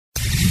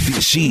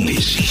This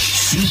is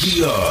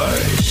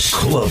CPR's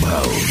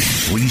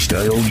Clubhouse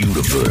Freestyle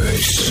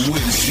Universe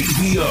with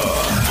CPR,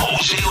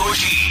 Jose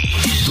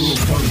Ortiz, the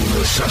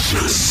Bundle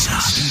Assassin,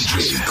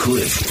 DJ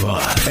Cliff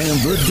Pot, and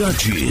the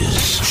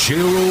Duchess,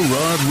 Cheryl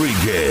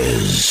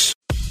Rodriguez.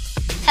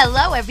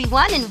 Hello,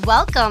 everyone, and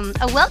welcome.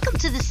 Welcome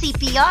to the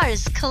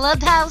CPR's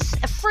Clubhouse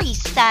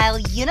Freestyle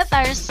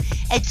Universe,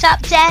 a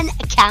Top 10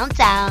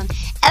 Countdown,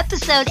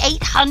 episode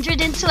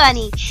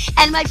 820.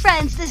 And my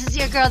friends, this is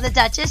your girl, the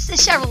Duchess,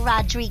 Cheryl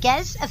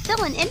Rodriguez,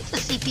 filling in for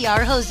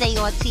CPR Jose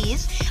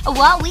Ortiz,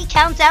 while we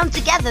count down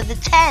together the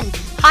 10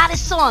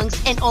 hottest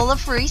songs in all of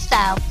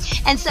freestyle.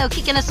 And so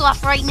kicking us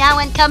off right now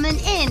and coming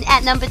in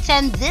at number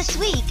 10 this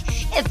week,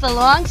 it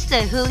belongs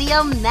to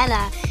Julio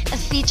Mena,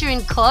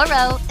 featuring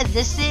Coro.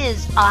 This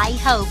is I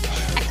Hope.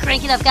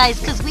 Crank it up, guys,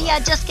 because we are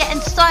just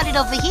getting started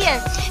over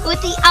here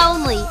with the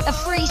only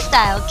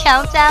freestyle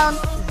countdown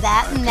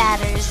that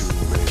matters.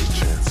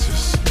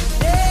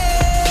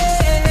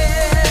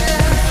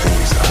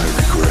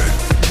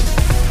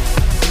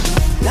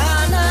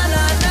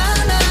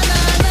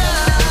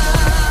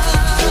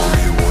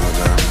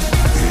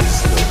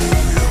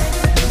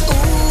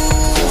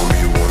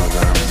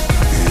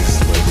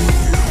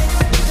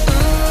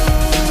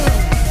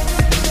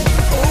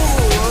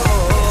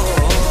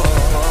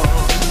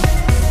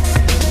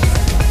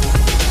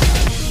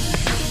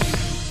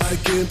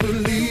 Can't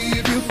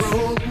believe you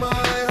broke my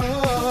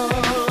heart.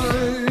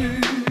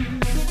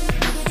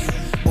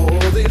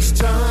 All this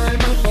time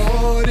I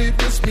thought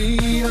it was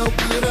me. How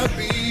could I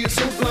be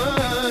so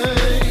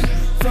blind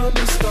from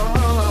the start?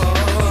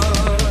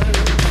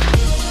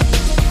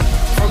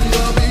 From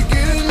the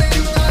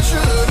beginning I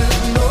should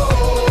have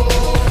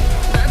known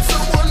that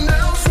someone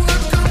else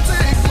would come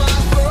take my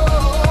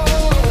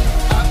throne.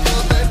 I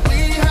thought that we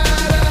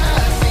had a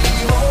happy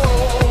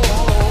home.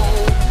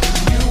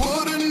 You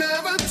would have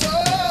never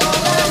told.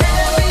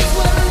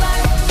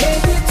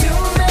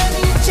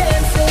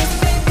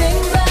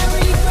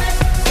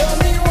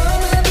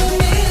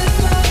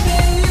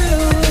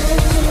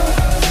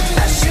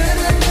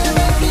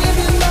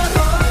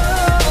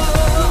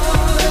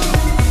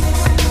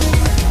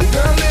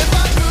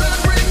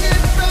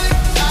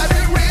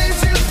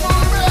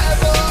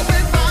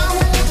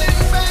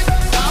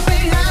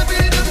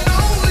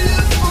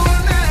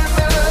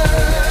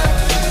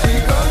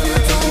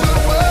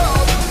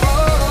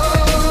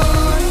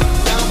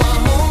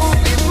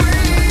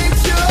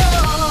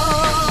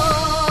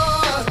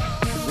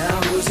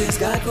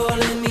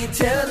 Calling me,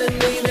 telling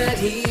me that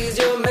he's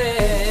your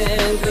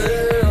man,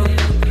 girl.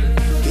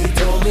 He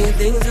told me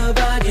things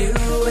about you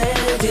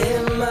and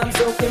him. I'm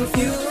so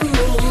confused.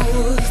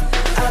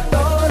 I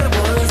thought I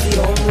was the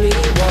only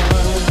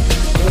one,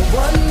 the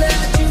one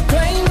that you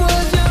claimed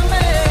was your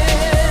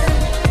man.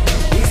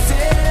 He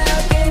said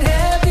I can't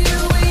have you,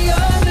 we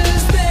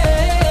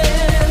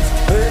understand,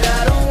 but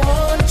I don't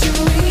want you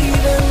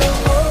even no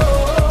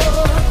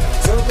more.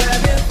 So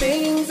grab your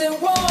things and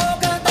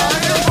walk out the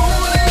door.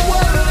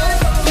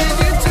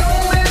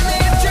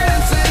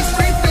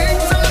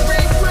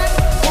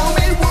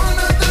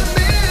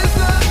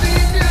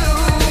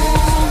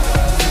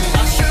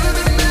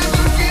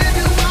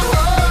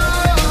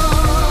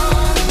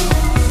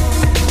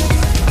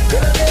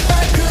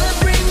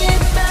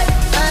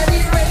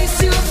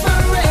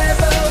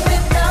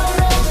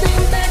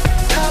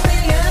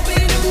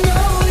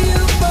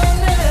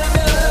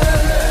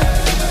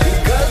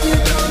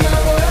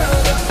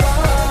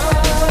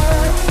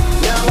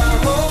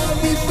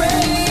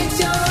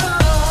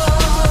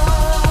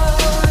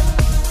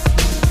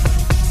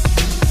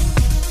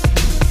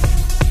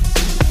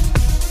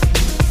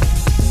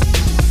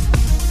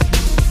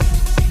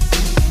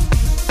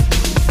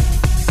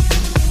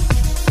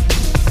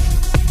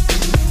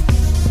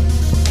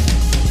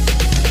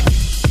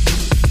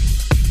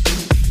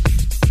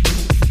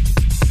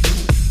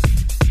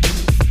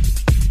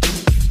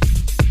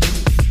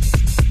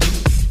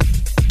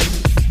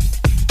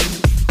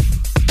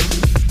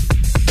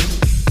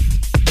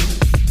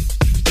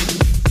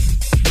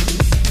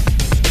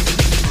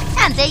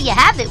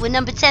 With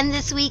number 10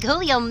 this week,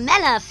 Julio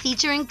Mena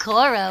featuring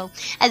Coro.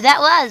 And that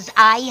was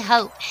I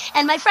Hope.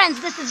 And my friends,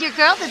 this is your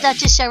girl, the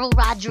Duchess Cheryl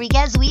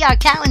Rodriguez. We are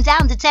counting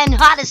down the 10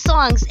 hottest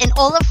songs in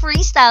all of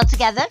freestyle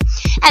together.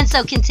 And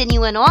so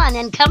continuing on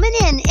and coming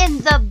in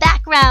the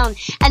background.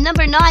 At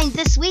number 9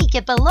 this week,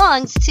 it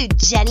belongs to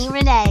Jenny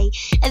Renee.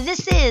 And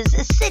this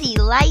is City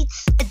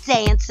Lights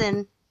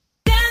Dancing.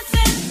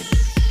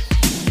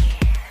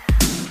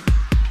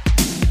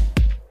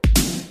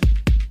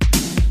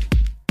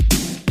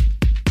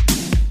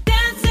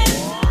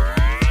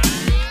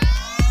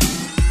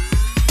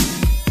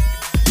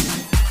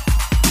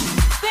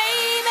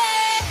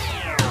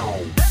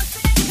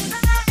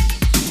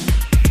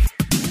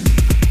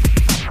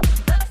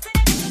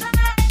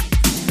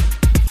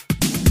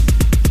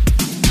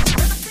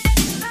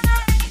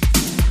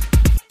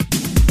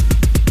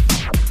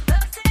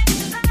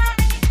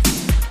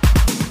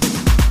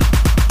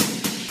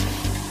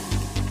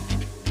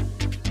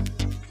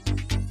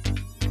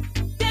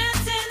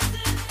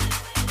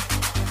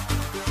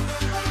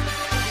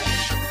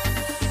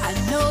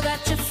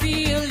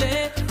 feel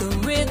it, the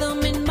rhythm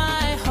in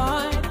my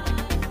heart.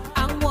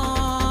 I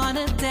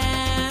wanna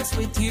dance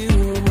with you.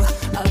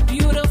 A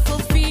beautiful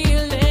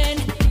feeling,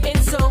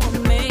 it's so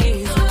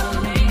amazing.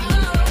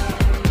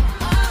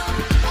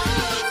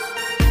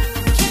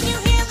 Can you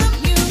hear the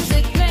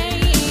music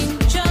playing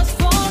just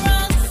for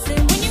us?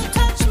 And when you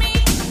touch me,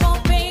 oh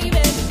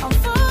baby, I'm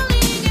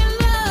falling in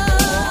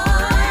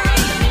love.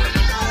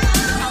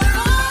 I'm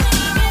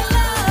falling in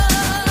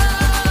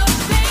love,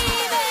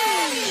 baby.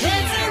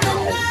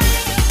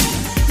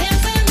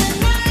 Dancing the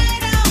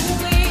night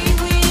away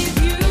with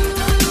you.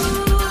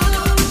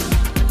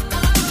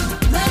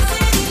 The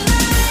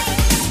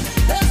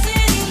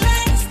city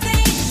lights,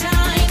 they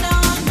shine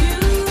on you.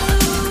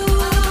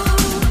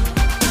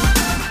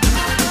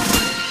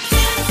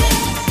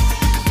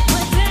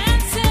 We're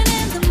dancing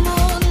in the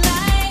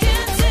moonlight.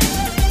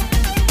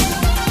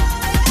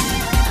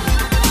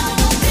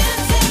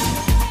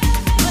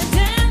 We're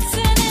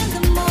dancing in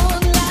the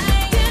moonlight.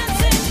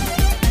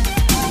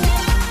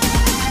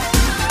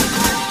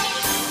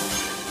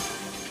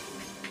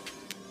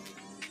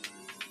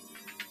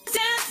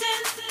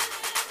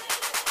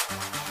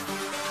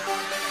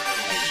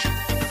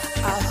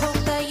 I hope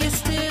that you're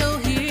still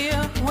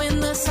here when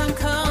the sun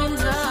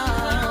comes up.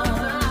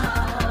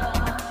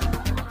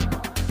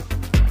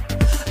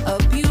 A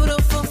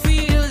beautiful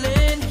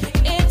feeling,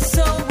 it's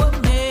so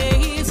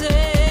amazing.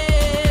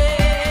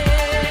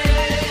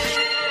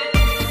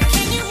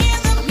 Can you hear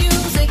the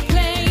music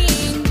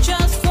playing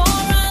just for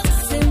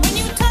us? And when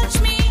you touch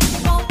me,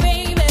 oh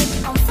baby,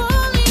 I'm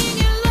falling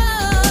in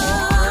love.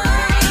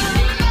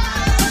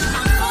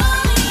 I'm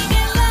falling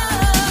in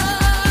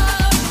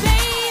love,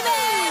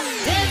 baby.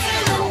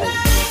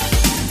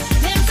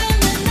 Dancing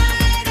the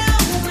night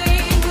away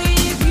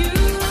with you.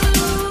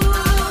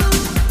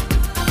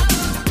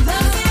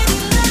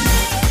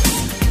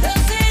 The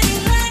city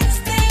lights,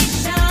 they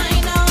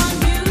shine on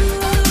you.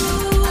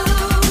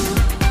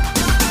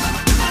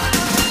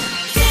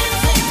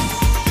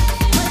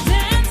 We're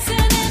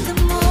dancing in the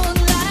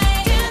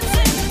moonlight.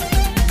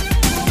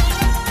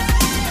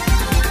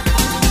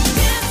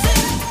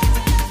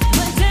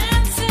 We're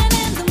dancing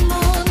in the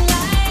moonlight.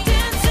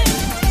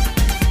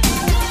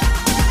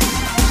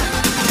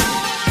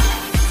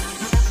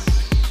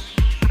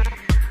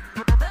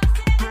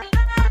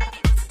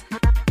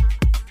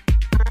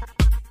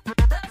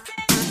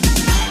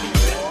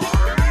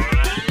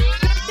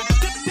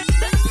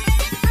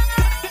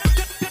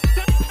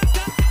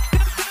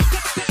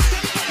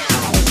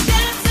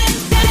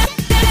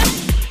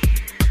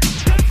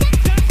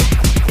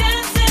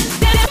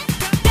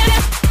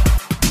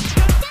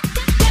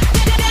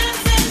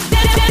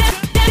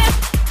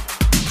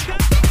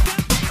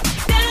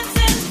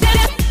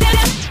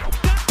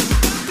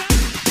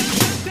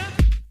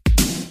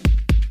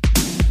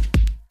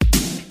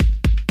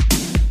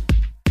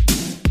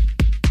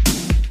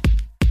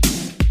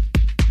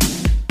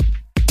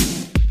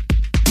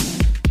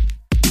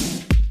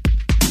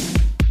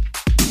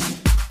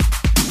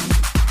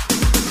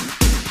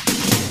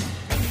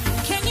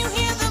 Can you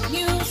hear the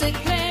music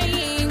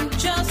playing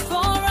just for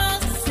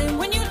us? And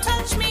when you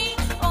touch me,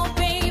 oh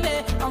baby,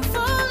 I'm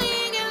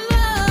falling in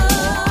love.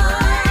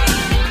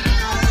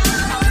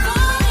 I'm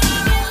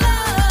falling in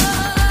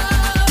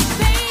love,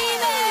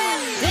 baby.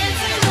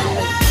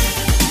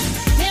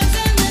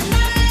 Dancing the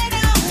night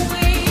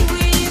away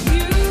with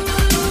you.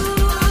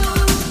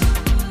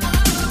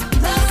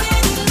 The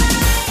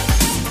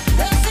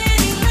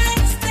city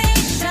lights, they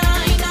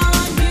shine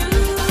on you.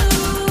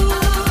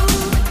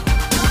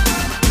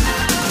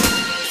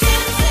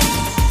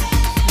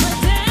 We're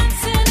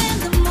dancing in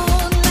the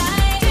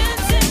moonlight.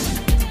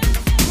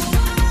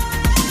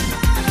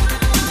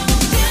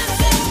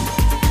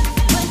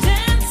 We're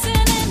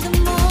dancing in the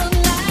moonlight.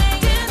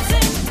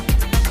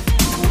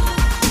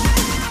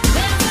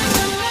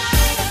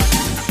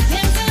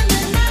 Dancing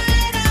the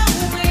night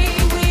away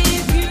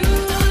with you.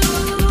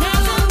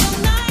 Dancing the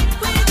night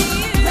with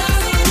you.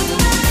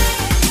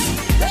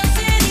 The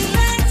city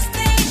lights,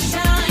 they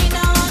shine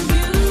on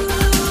you.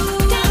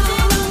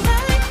 Dancing the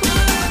night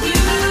with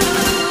you.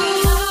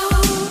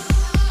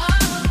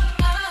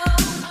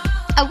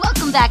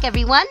 Welcome back,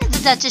 everyone. The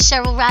Duchess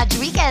Cheryl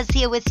Rodriguez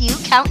here with you,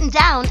 counting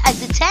down at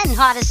the 10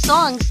 hottest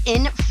songs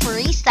in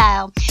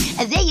freestyle.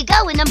 And there you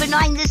go, at number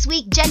 9 this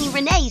week, Jenny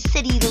Renee,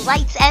 City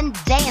Lights and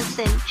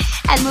Dancing.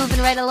 And moving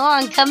right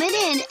along, coming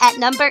in at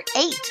number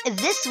 8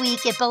 this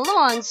week, it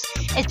belongs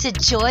to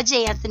George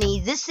Anthony.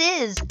 This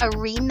is a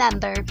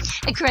Remember.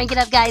 Crank it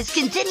up, guys.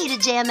 Continue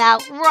to jam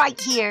out right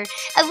here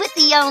with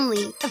the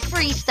only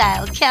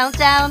freestyle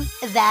countdown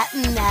that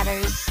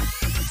matters.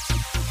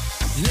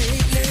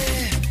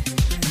 Lately,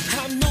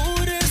 I've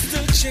noticed a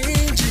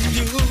change in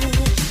you.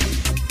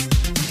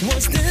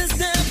 What's this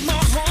that my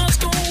heart's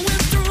going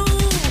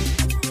through?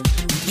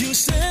 You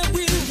said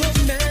we were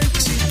meant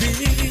to be.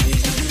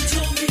 You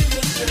told me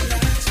what the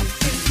last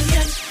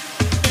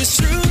it's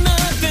true,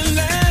 nothing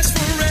lasts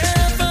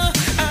forever.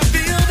 I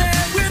feel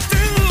that we're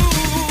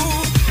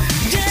through.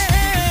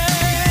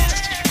 Yeah,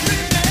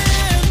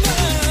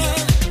 remember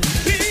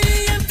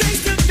being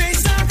face to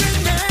face. I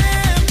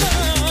remember.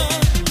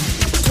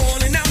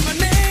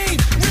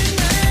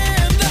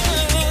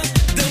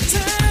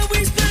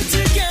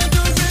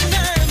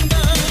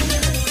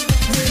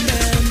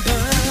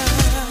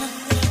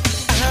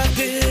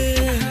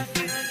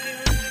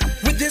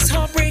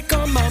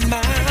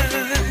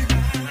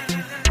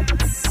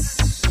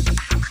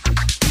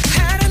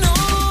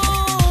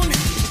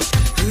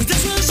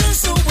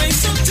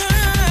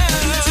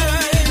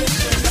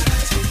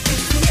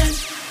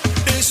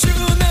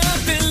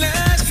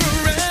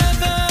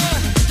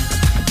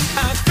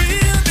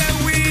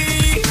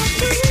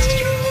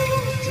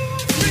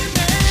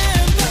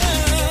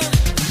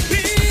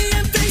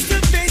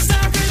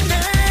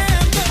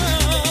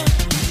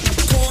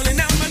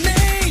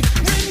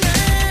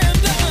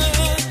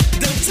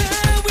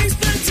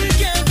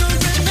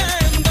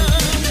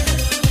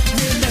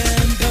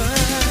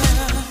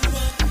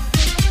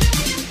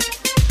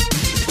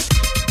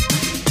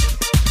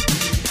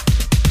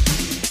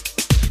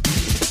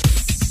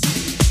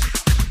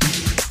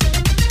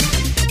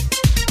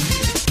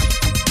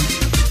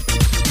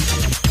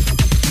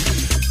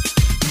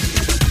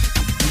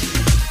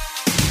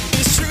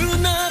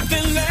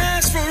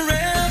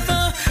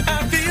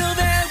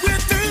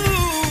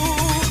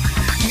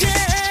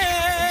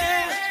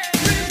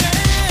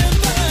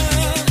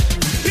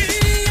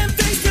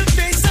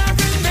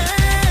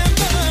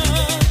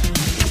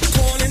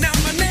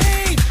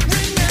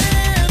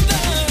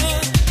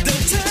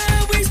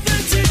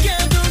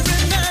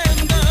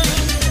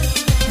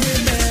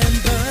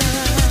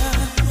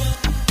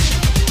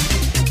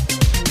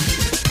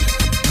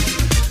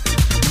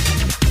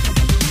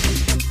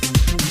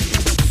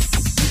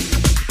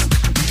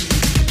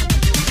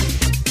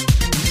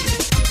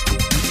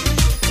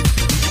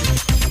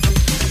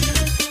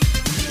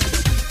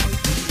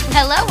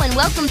 hello, and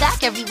welcome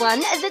back, everyone.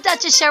 The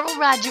Duchess Cheryl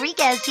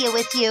Rodriguez here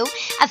with you,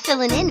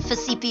 filling in for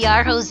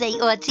CPR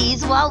Jose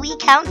Ortiz while we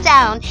count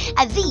down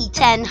the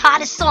 10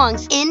 hottest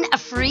songs in a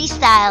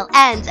freestyle.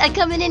 And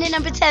coming in at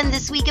number 10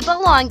 this week, it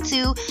belonged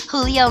to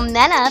Julio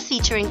Mena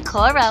featuring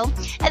Coro.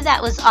 That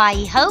was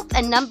I Hope.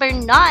 And number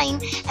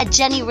 9,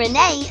 Jenny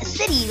Renee,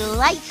 City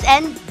Lights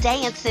and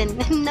Dancing.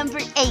 Number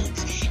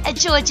 8,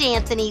 George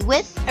Anthony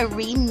with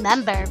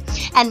Remember.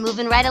 And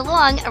moving right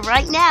along,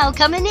 right now,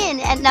 coming in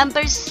at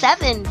number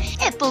 7,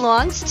 it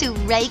belongs to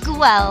Ray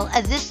Guel.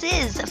 This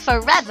is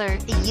Forever,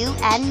 You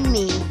and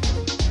Me.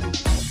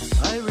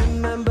 I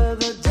remember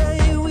the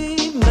day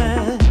we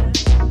met.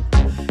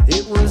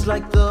 It was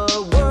like the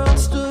world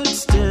stood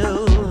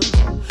still.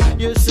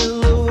 Your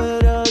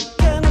silhouette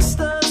against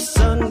the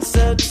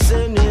sunset's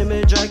an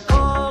image I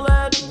call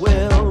at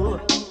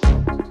will.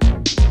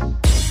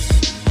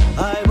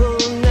 I will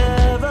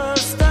never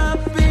stop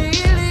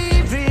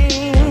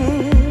believing.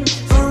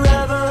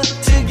 Forever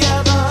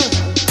together.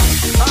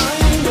 I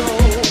know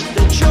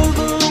that you're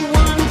the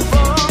one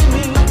for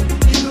me.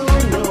 You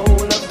know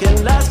love can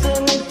last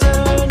an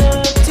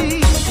eternity.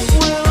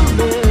 We'll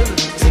live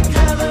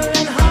together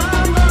in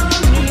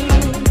harmony.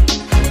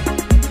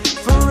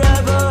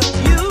 Forever,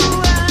 you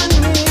and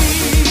me.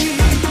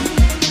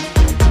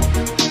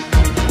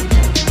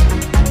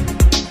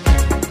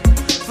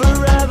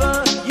 Forever,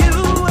 you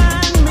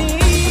and me.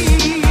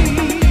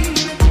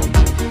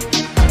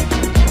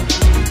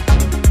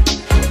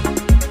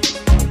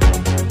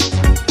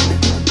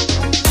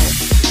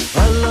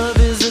 Our love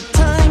is a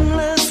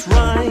timeless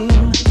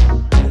rhyme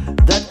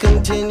that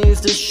continues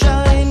to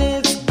shine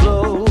its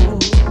glow.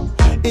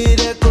 It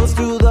echoes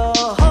through the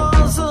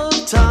halls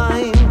of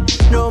time,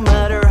 no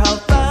matter how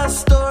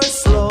fast or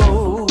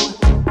slow.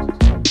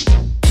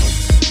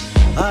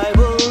 I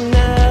will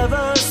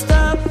never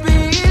stop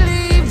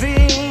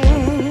believing.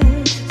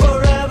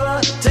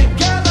 Forever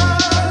together.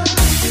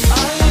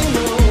 I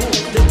know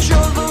that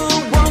you're the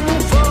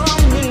one for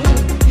me.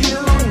 You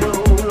know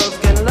love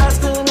can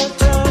last an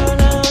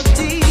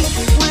eternity.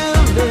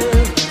 We'll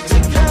live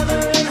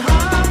together in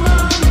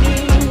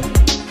harmony.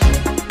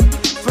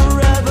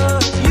 Forever,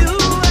 you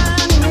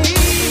and me.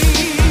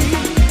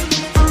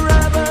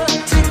 Forever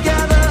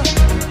together.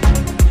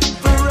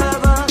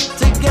 Forever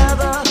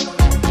together.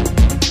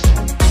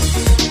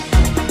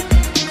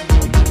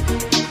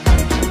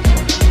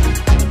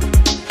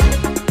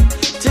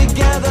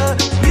 Together,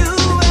 you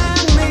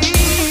and me.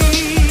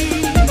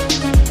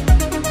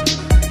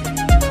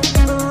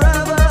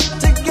 Forever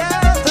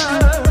together.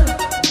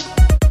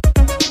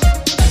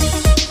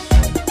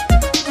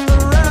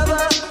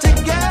 Forever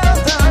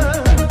together.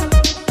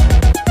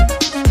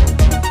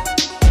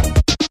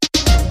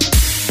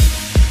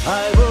 I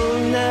will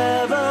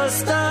never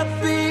stop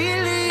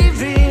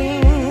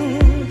believing.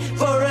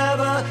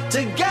 Forever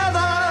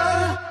together.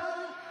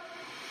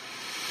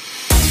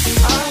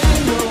 I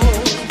know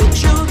that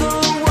you're the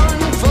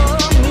one for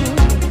me.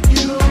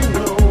 You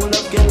know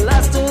love can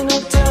last an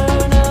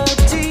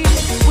eternity.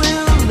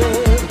 We'll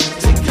live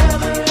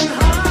together in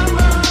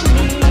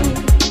harmony.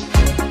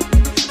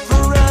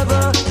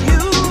 Forever,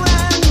 you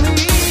and me.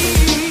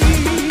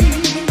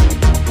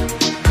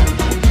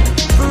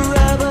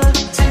 Forever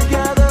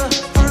together.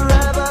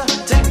 Forever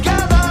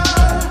together.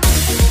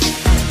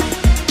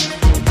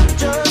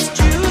 Just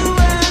you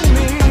and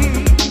me.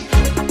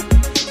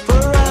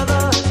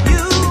 Forever,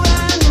 you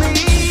and me.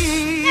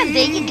 And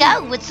there you go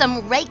with some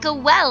Ray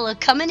Guel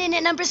coming in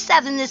at number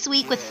 7 this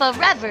week with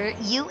Forever,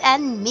 You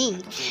and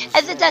Me.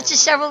 As the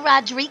Duchess Cheryl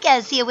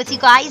Rodriguez here with you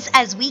guys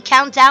as we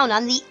count down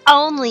on the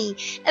only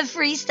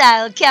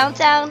freestyle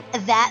countdown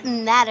that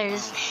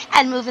matters.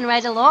 And moving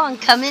right along,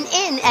 coming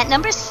in at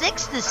number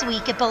 6 this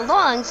week, it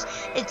belongs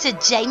to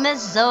Jay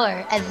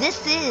Mazur.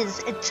 This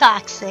is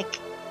Toxic.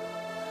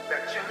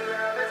 That your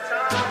love is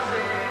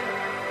toxic,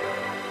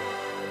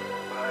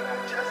 but I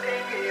just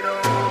can't get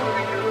over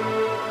you.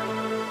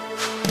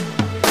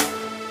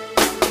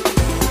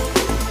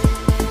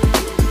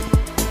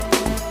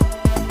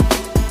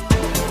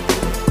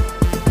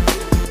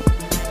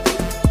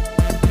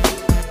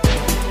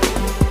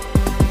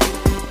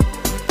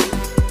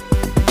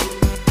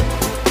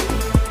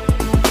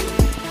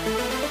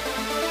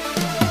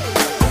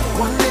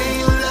 One day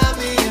you love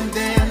me and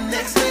then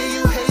next day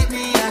you hate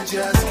me. I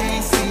just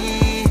can't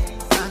see.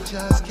 I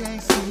just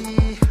can't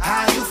see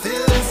how you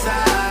feel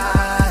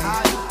inside.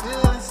 How you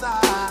feel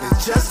inside. It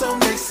just don't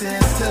make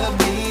sense to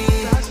me.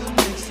 Doesn't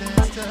make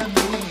sense to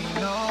me,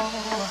 no.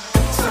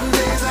 Some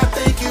days I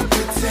think you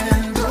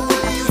pretend the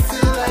way you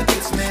feel like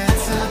it's meant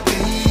to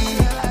be.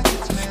 Like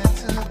it's meant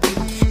to be.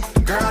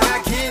 Girl,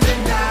 I can't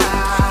deny.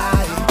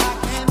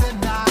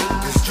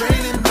 It's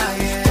draining my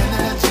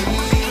energy.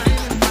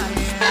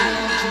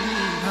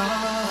 No.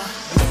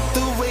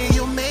 The way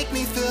you make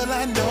me feel,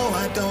 I know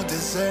I don't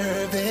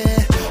deserve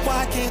it.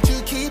 Why can't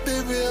you keep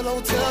it real?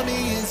 Oh, tell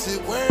me, is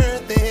it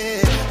worth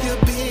it?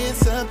 You're being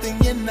something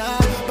you're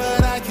not,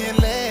 but I can't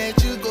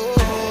let you go.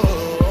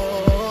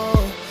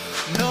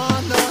 No,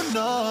 no,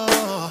 no.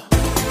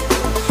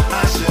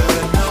 I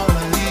should've known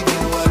to leave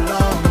you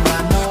alone. I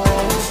know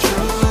it's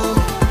true.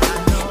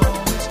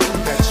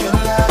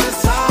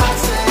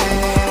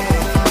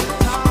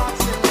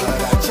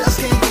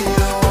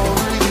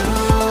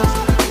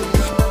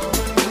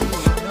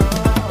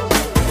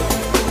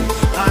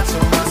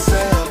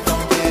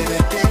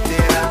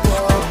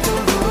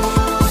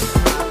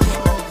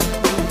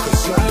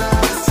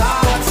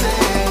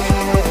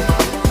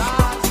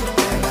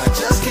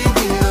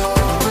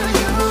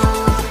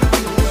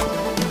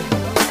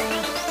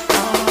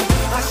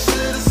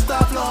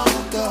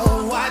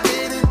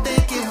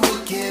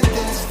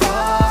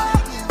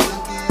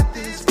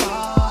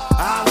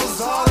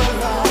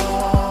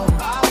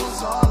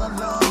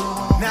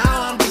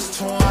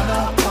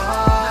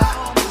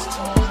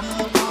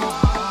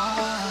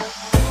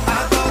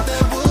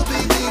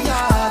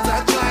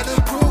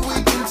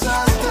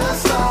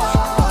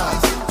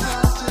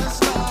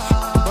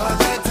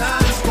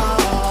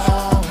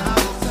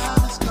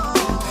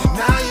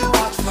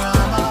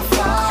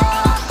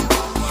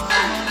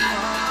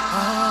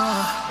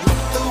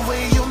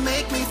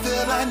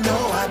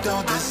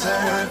 don't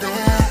deserve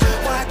it.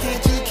 Why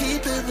can't you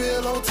keep it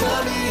real? Oh,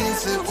 tell me,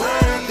 is it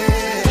worth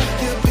it?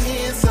 You're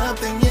being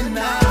something you're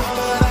not,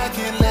 but I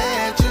can't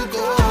let you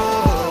go.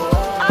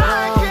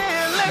 I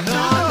can't let you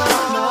go.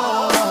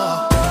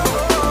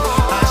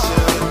 I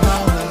should've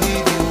known to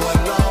leave you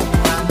alone.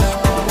 I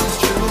know it's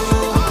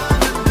true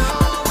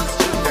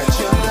that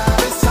your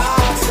love is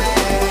toxic.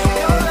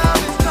 Your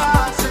love is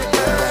toxic.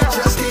 I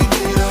just can't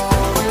get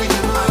over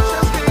you. I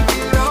just can't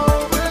get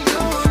over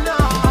you,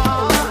 no.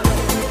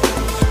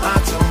 I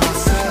told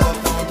myself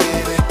don't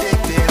get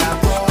addicted. I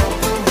broke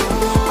the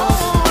rules.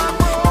 Oh, I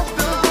broke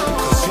the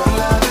rules. 'Cause your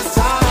love is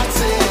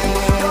toxic.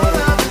 Your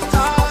love is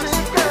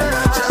toxic, girl.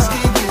 I just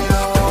can't get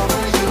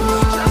over you.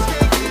 Just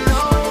can't get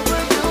over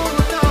you,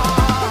 no.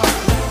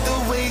 The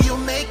way you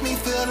make me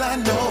feel, I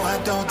know I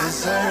don't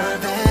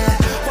deserve it.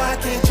 Why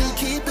can't you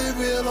keep it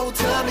real? Oh,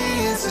 tell me,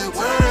 is it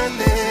worth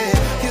it?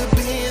 You're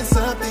being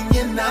something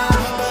you're not,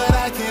 but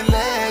I can't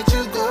let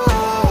you go.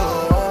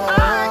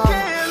 I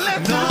can't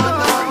let you go.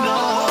 No.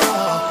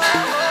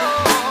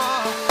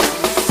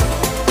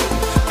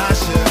 I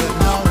should've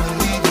known to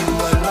leave you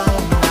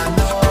alone. I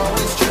know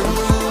it's true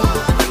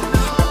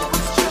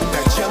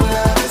that your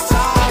love is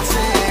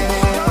toxic.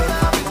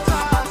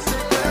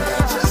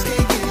 I just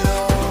can't get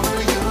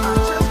over you.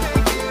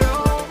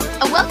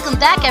 Welcome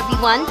back,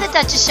 everyone. The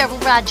Duchess Cheryl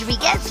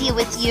Rodriguez here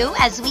with you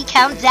as we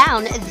count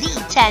down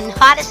the 10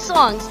 hottest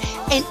songs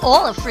in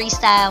all of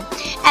freestyle.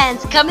 And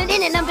coming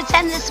in at number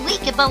 10 this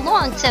week, it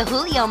belonged to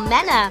Julio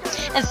Mena,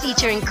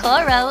 featuring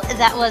Coro.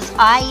 That was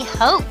I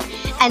Hope.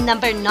 And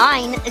number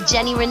 9,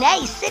 Jenny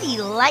Renee, City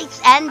Lights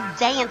and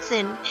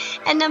Dancing.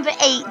 And number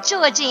 8,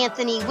 George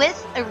Anthony with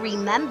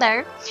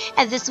Remember.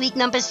 And this week,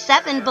 number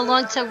 7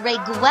 belonged to Ray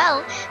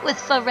Guel with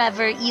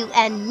Forever You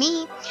and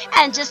Me.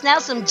 And just now,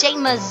 some Jay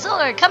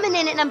Mazur coming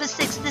in at number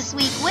 6 this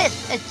week with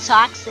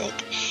Toxic.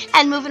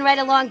 And moving right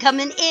along,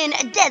 coming in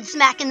dead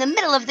smack in the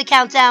middle of the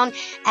countdown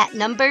at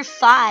number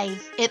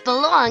 5, it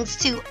belongs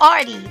to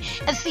Artie,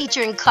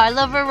 featuring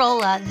Carla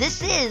Verola.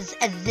 This is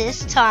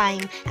This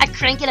Time.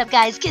 Crank it up,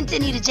 guys.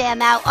 Continue to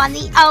jam out on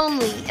the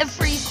only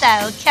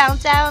freestyle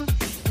countdown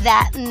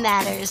that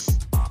matters.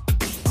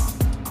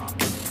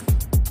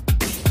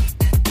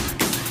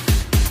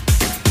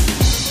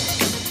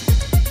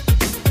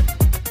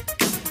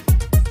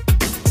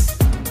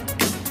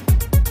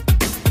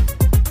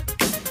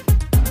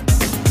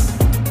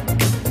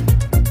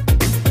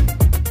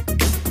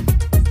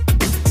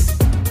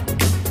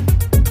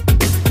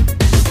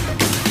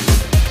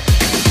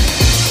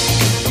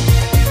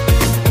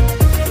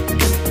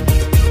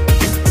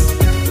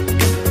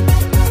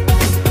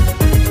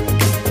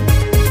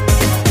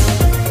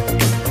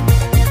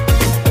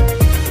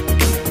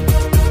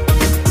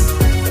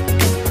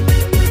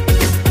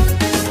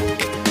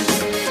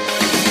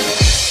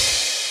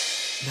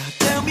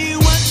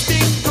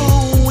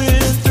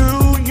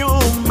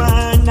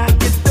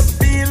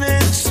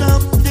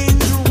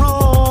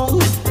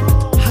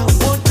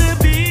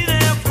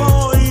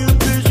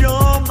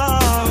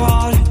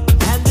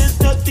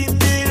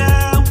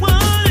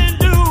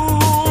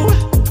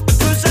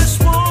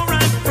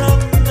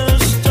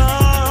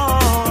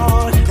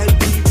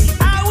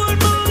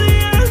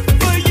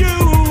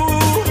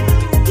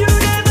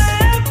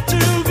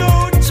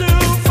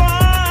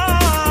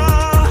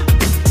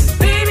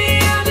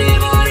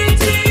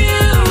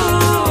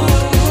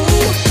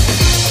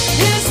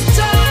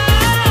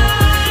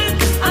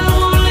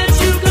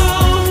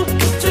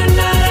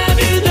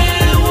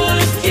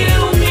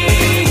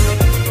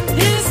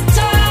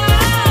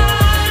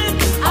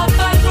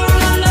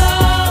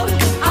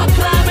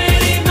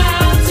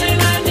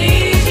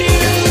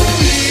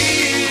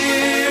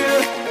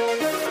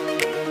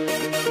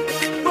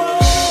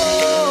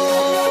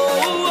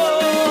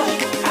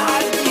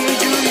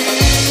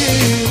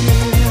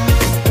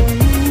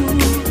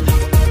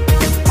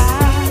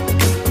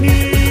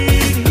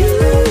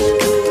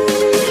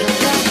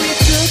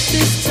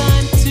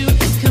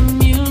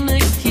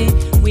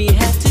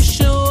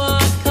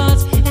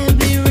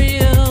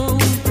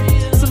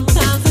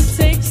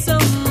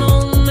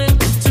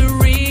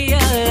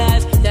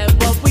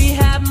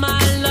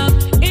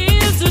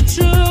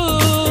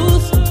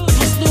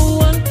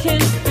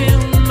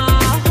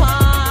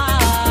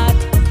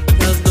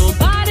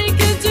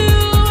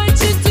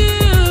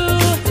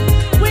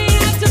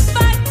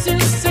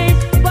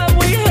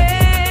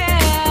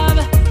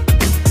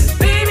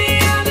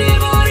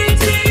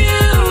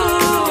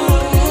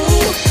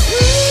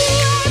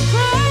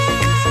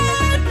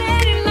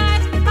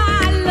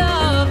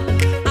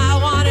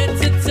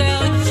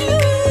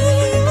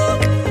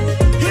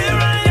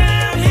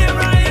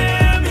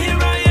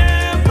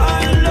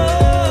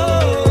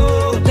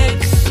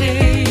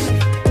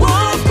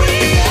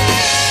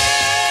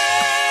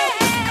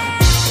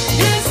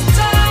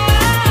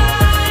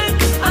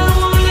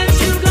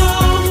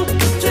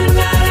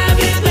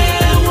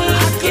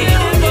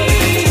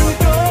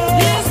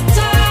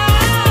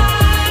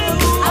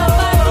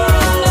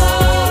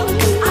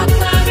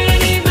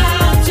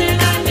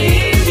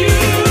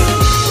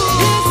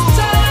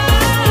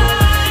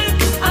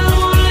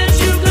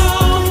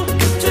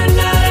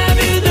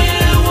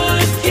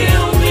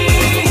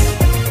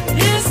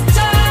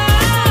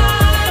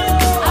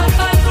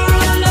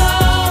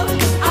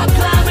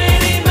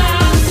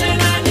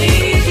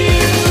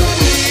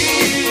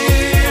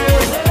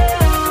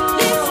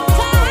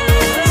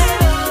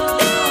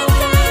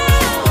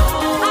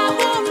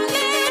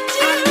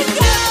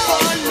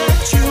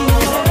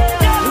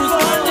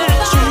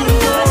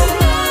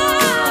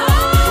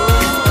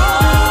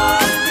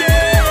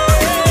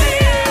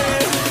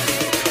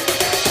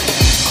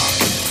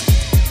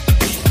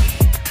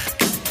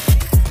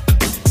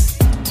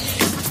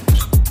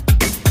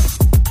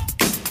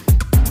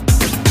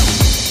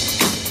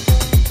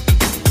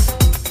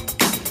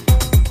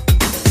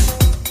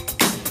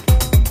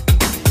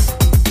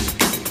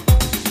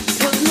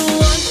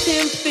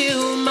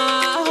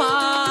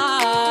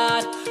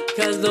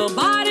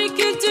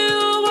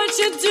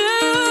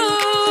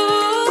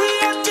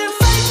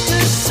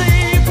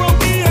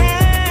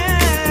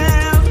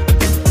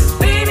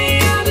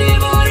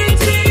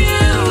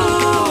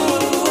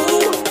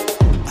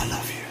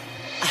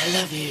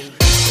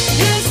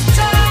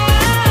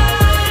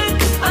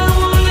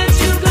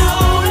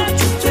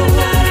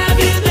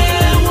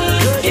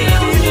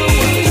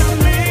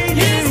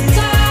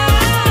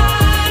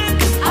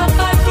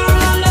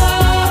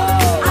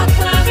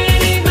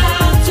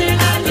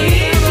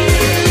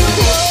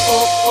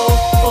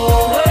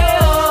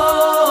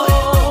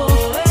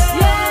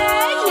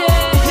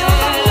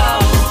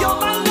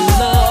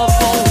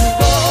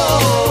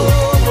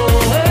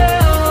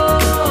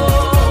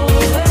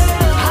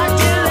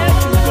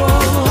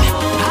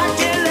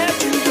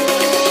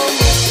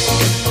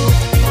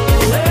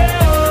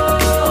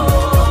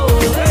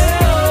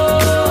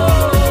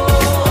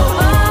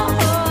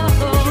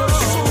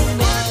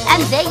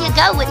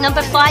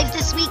 number 5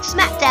 this week,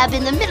 smack dab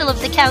in the middle of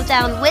the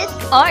countdown with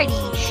Artie,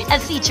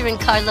 featuring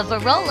Carla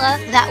Varola.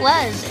 That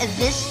was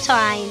This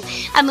Time.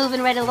 I'm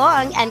moving right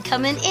along, and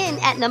coming in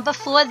at number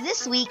 4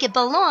 this week, it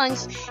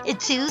belongs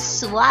to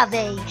Suave.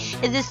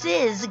 This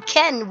is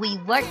Can We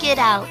Work It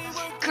Out?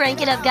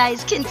 Crank it up,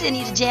 guys.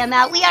 Continue to jam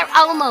out. We are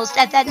almost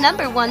at that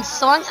number 1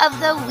 song of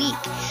the week,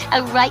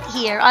 right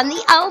here on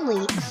the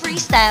only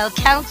freestyle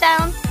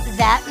countdown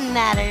that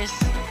matters.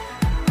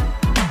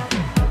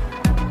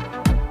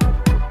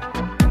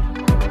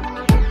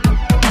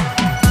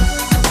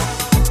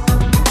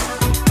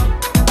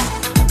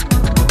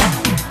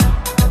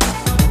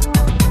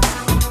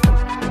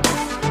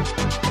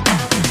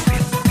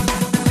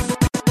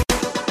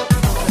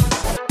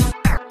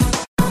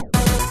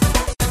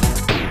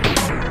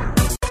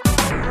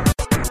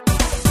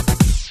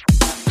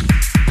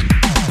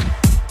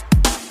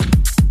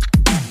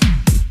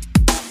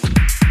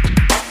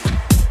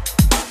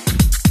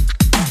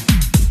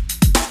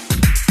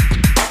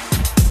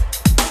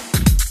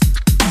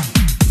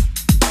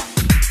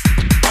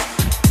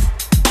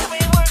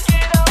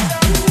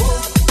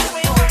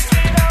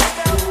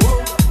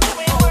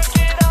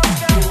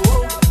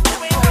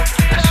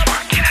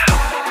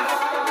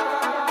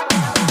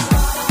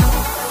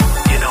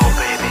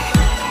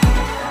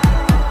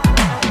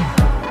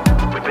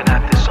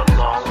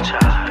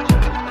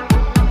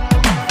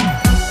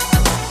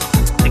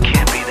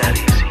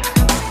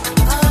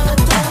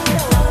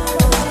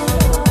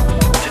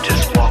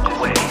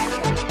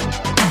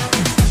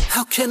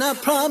 I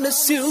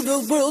promise you the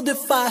world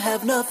if I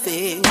have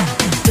nothing.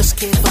 Just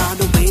can't find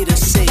a way to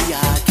say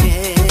I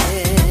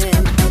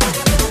can.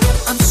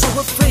 I'm so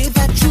afraid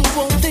that you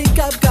won't think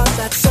I've got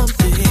that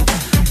something.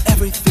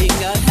 Everything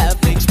I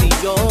have makes me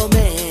your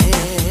man.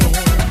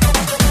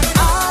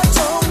 I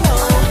don't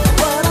know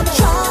what I'm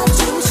trying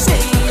to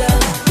say.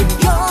 When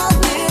you're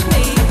with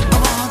me, I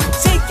wanna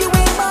take you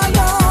in my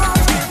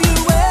arms, give you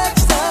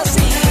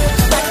ecstasy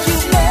like you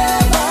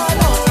never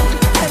known.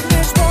 And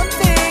there's one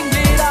thing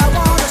that I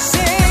wanna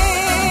say.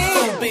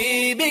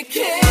 Baby,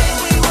 can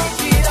we work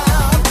it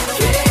out?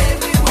 Can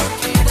we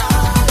work it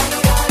out?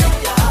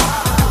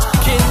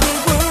 Can we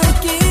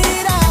work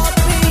it out,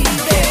 baby?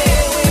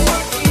 Can we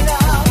work it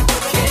out?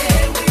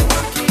 Can we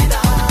work it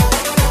out?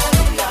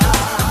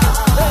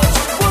 Let's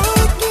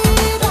work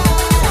it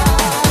out.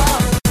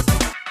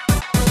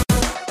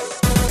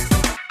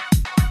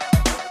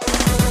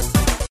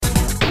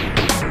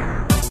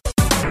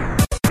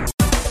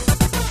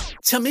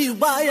 Tell me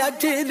why I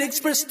didn't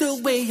express the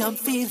way I'm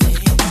feeling.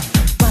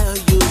 Why are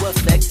you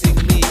affecting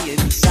me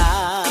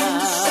inside?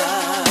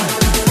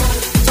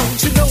 Don't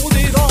you know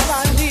that all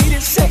I need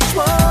is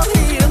sexual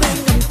healing?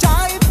 I'm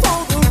dying for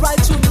the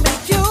right to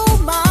make you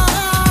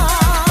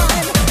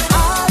mine.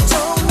 I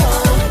don't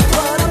know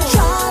what I'm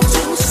trying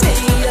to say.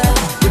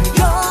 When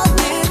you're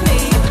with me,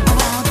 I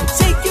wanna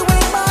take you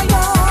in my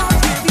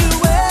arms, give you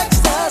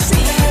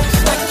ecstasy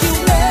like you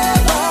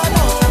never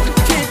known.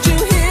 Can't you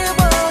hear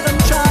what I'm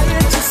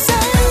trying to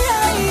say?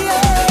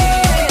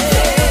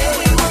 Can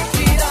we work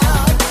it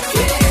out?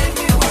 Can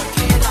we work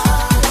it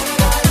out?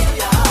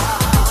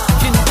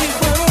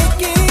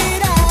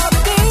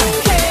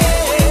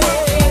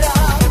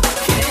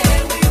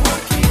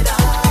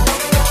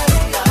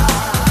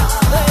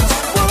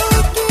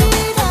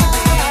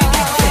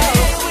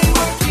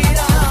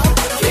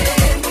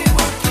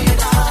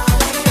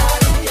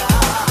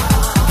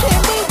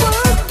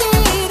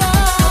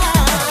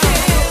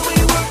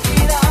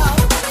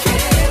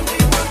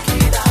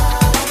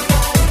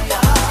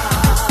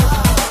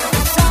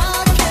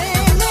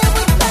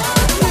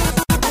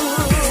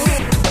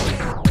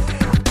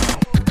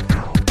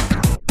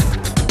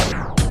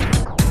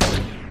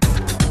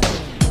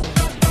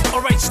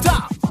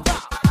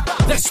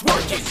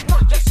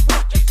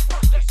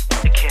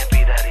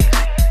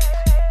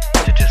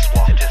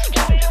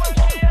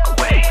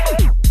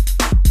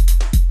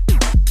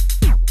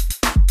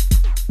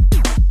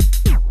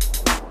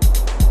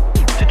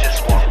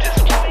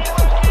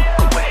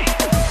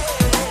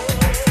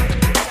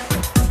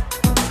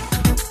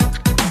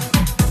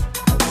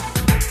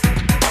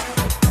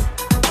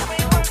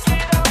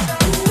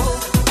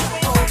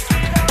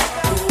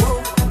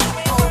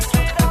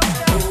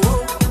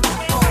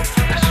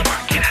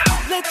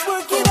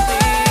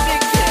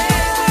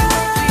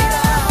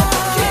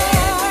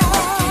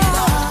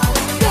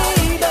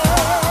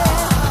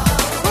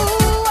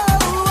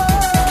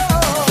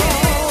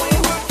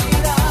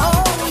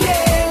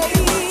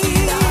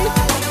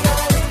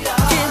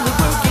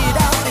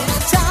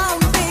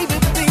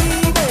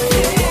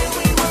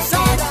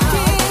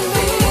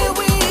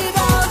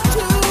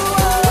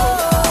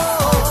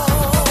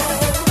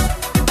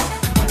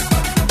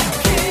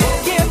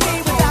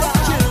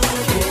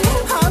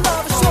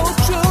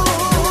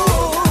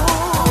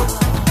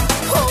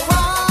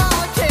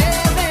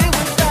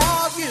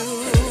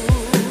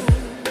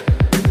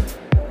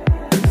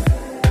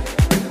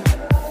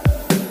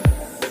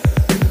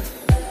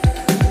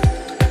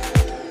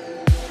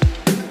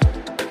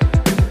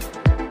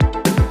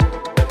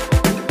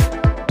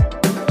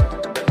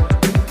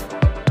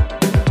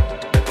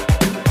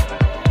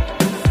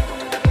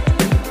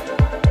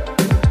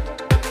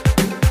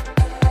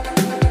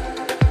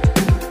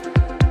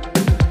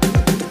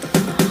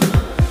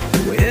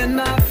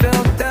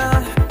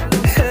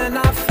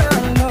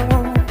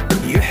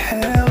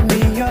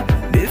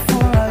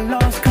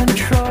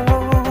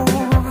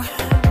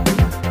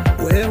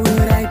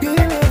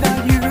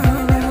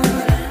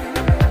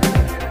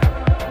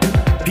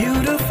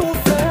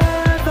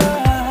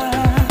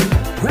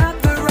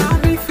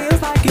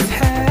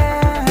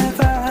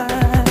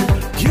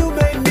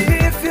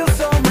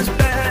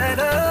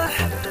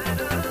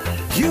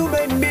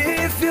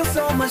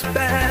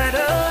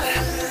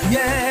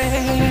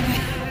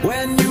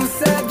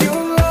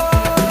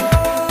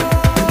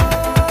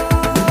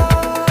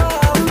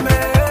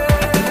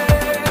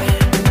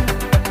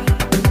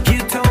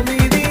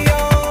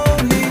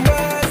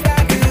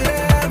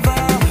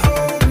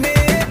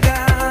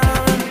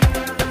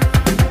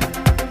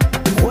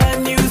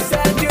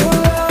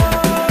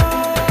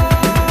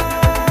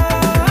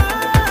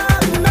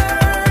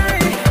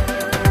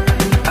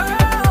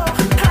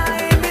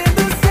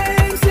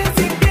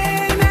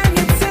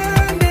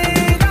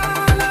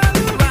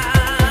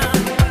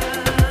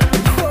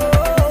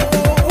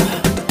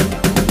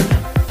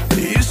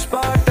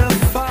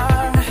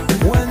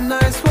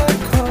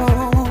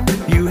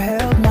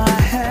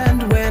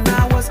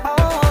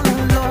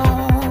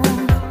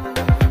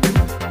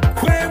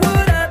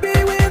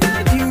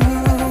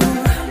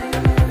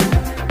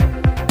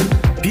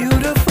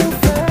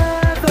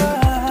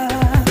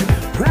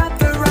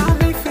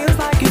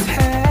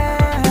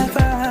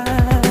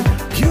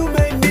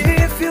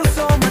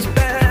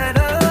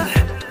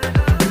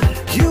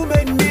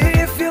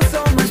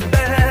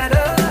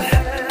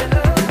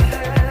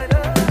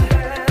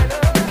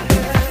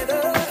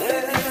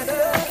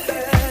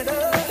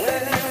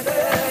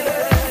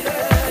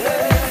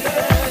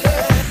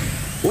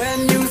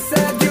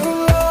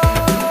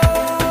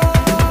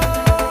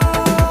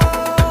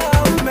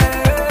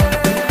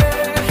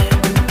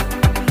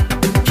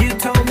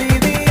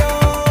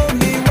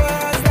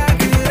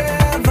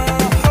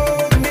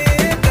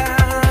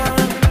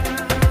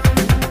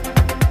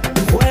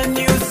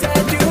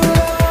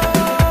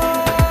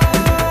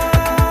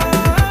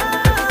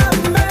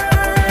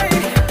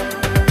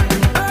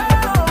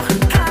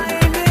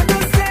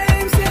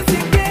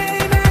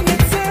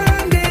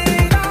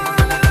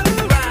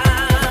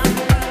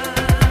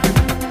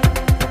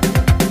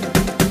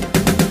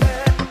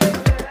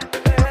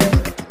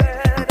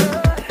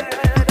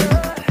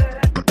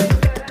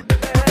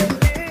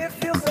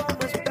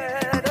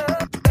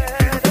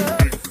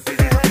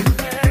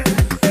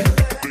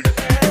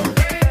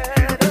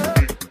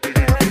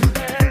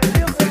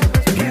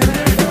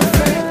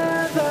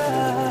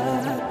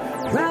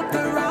 Wrapped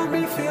around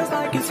me feels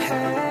like it's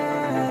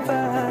heaven.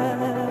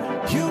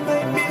 You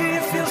make me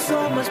feel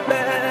so much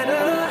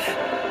better.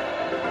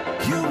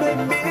 You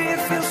make me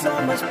feel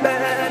so much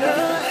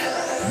better.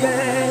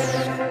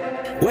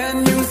 Yeah.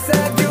 When you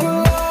said you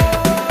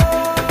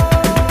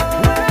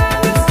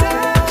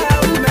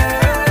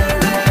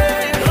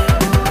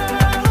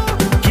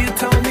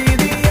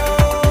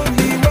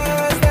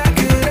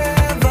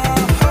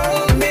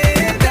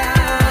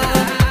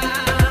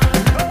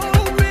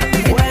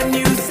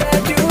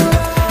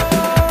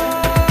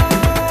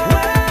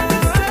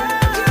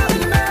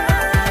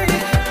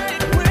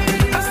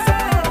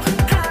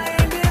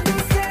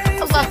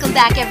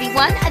back,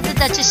 everyone. The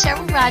Duchess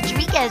Cheryl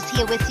Rodriguez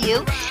here with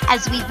you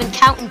as we've been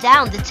counting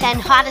down the 10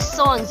 hottest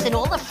songs in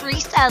all of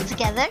freestyle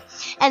together.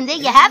 And there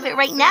you have it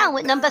right now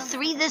with number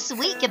 3 this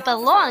week. It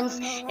belongs.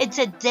 It's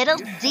a Diddle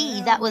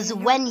D. That was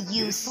When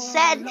You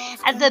Said.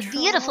 The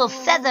beautiful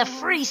Feather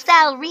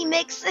Freestyle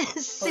remix.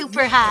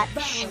 Super hot.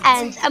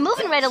 And I'm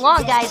moving right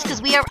along, guys,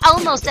 because we are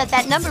almost at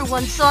that number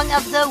 1 song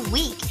of the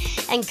week.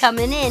 And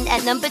coming in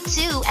at number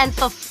 2, and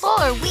for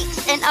 4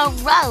 weeks in a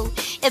row,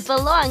 it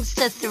belongs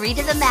to 3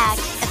 to the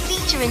Max,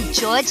 featuring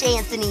George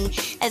Anthony.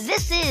 And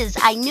this is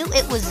I Knew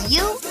It Was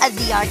You,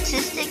 the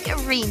artistic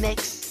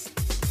remix.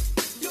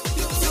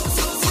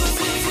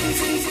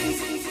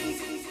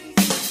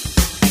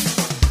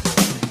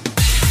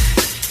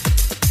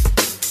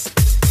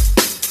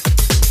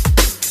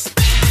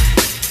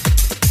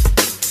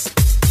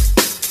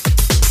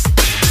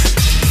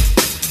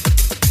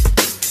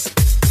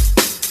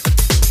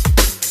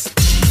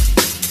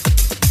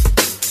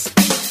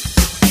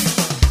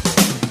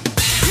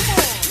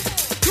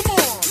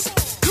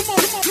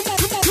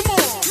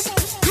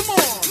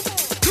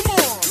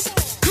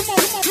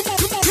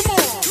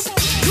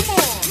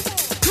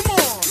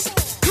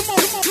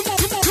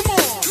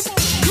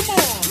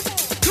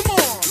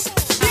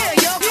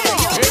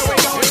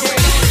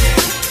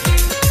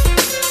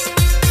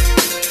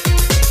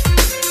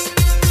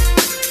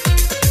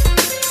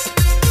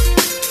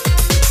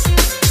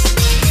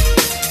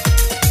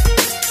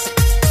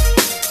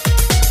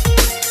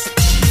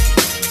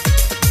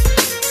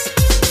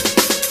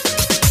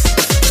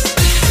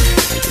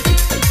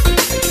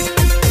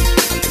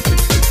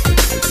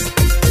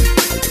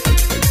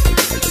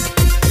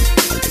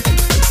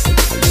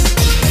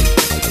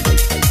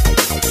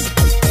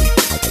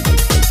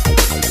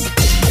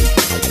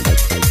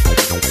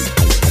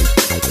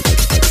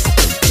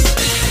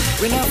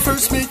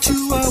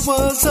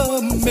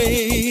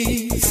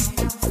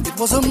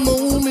 Was a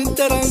moment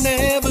that I'll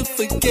never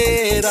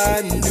forget.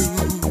 I knew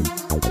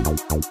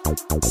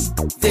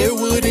there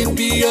wouldn't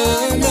be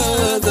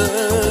another.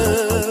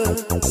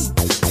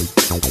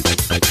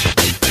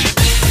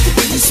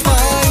 When you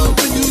smiled,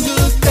 when you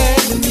looked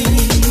at me,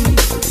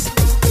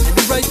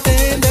 and right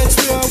then that's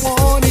where I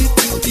wanted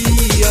to be.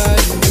 I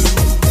knew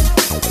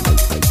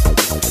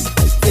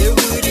there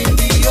wouldn't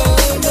be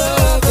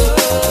another.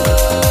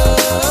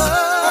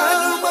 I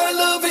knew my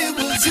love, it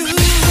was you.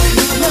 I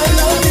knew my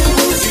love, it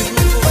was you.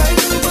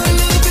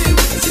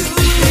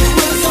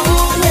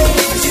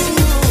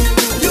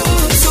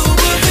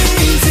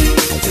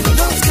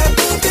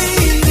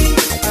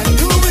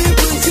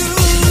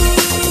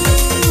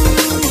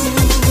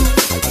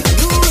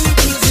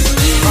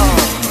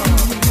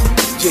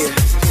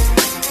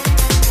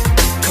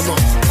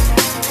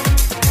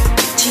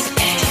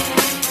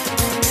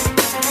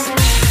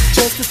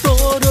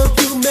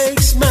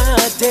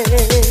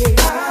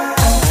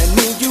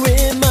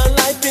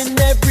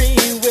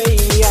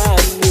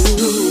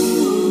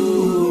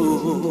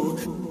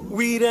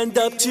 End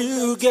up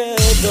together.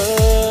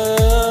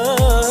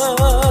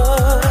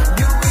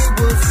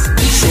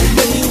 So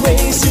many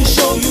ways to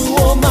show you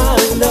all my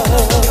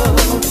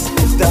love.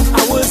 The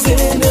hours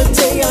in a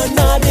day are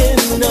not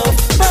enough.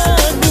 I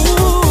knew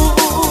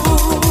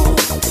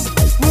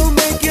we'll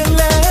make it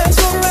last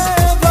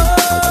forever.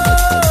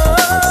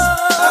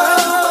 I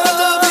knew my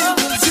love, it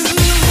was you.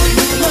 I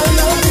knew my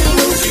love, it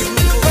was you.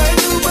 I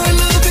knew my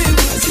love, it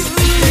was you.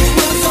 It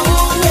was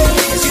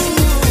always you.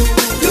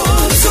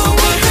 You're so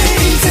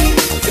amazing.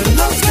 Your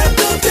love's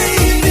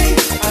captivating.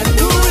 I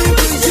knew it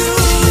was you.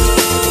 I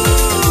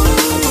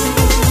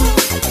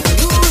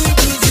knew it was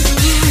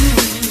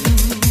you.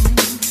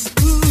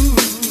 Ooh.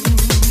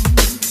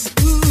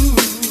 Ooh.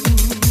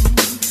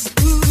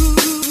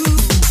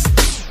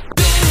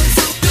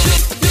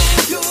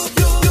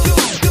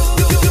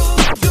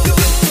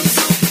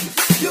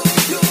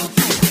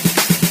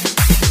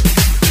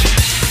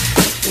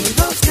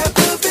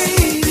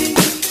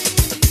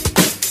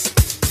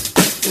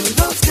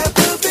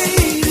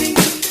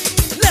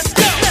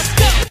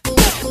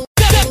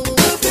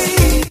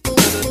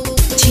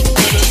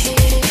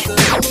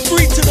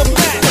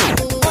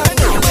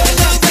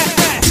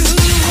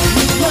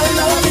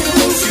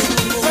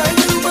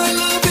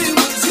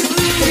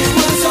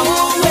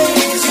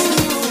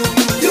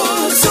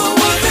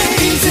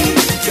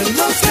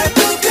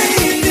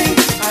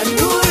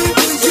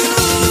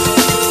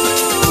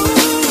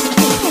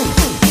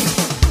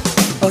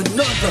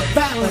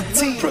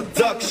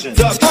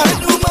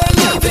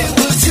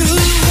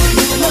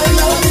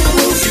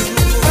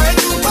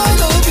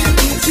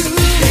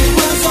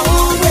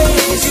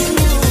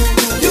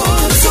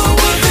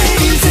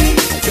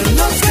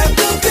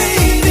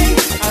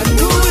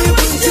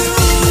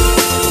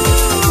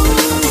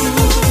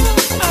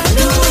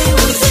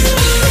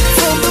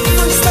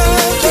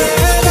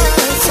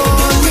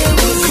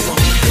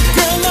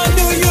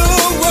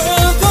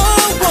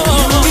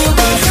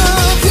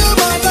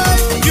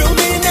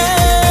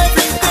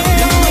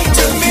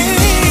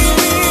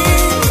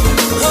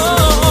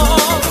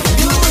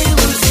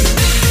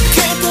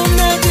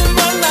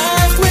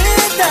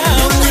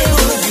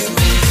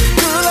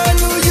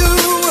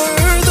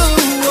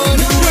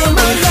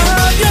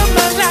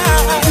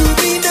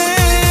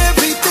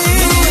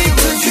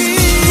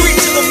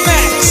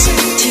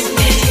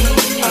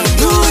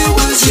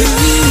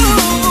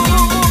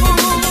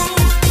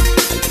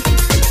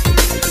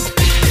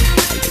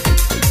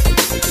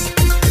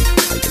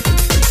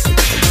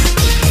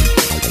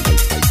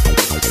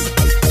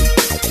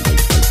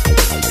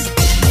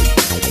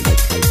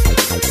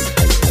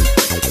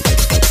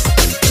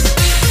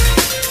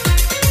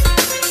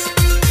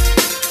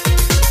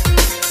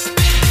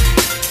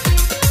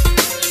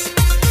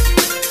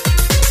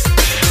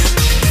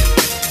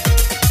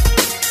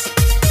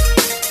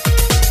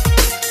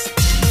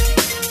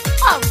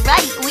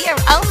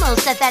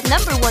 almost at that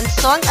 #1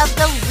 song of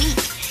the week.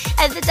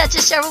 And the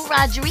Duchess Cheryl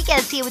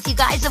Rodriguez here with you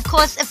guys, of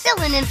course,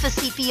 filling in for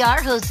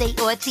CPR Jose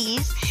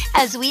Ortiz,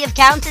 as we have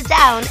counted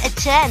down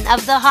 10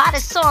 of the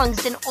hottest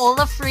songs in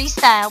all of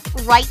freestyle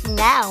right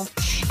now.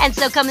 And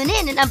so coming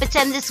in at number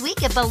 10 this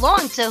week, it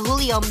belonged to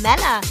Julio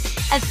Mena,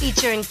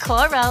 featuring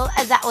Coro,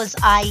 that was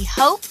I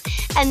Hope.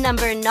 And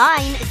number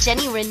 9,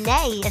 Jenny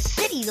Renee,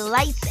 City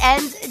Lights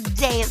and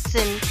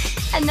Dancing.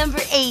 And number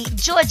 8,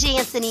 George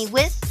Anthony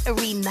with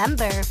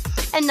Remember.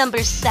 And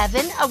number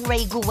 7,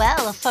 Ray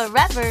Guel,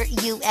 Forever,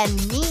 You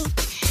and Me.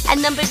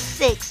 And number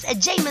 6,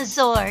 Jay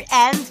Mazur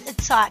and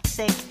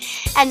Toxic.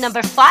 And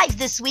number 5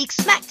 this week,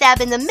 smack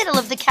dab in the middle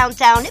of the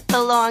countdown, it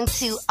belonged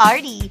to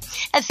Artie,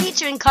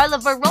 featuring Carla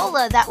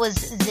Varola, that was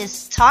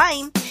This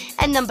Time.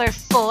 And number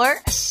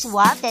 4,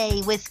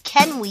 Suave with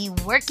Can We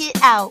Work It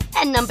Out.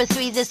 And number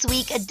 3 this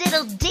week,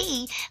 Diddle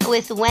D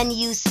with When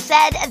You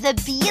Said, the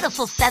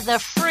beautiful Feather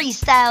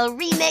Freestyle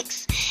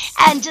remix.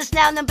 And just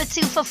now number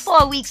 2 for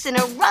 4 weeks in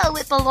a row,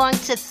 it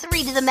belonged to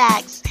 3 to the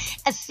Max,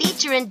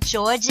 featuring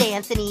George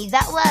Anthony,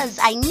 that was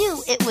I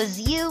Knew It Was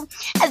You,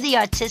 the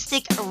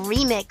artistic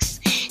remix.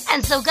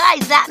 And so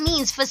guys, that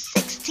means for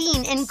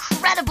 16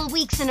 incredible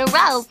weeks in a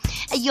row,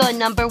 your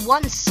number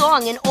 1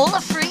 song in all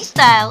of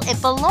freestyle,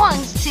 it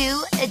belongs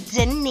to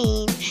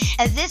Deneen.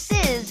 This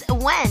is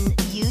When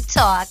You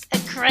Talk.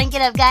 Crank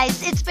it up,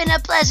 guys. It's been a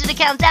pleasure to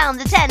count down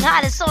the 10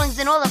 hottest songs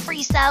in all of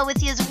freestyle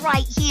with you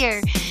right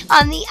here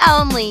on the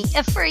only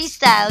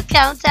Freestyle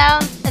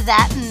Countdown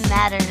that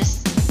matters.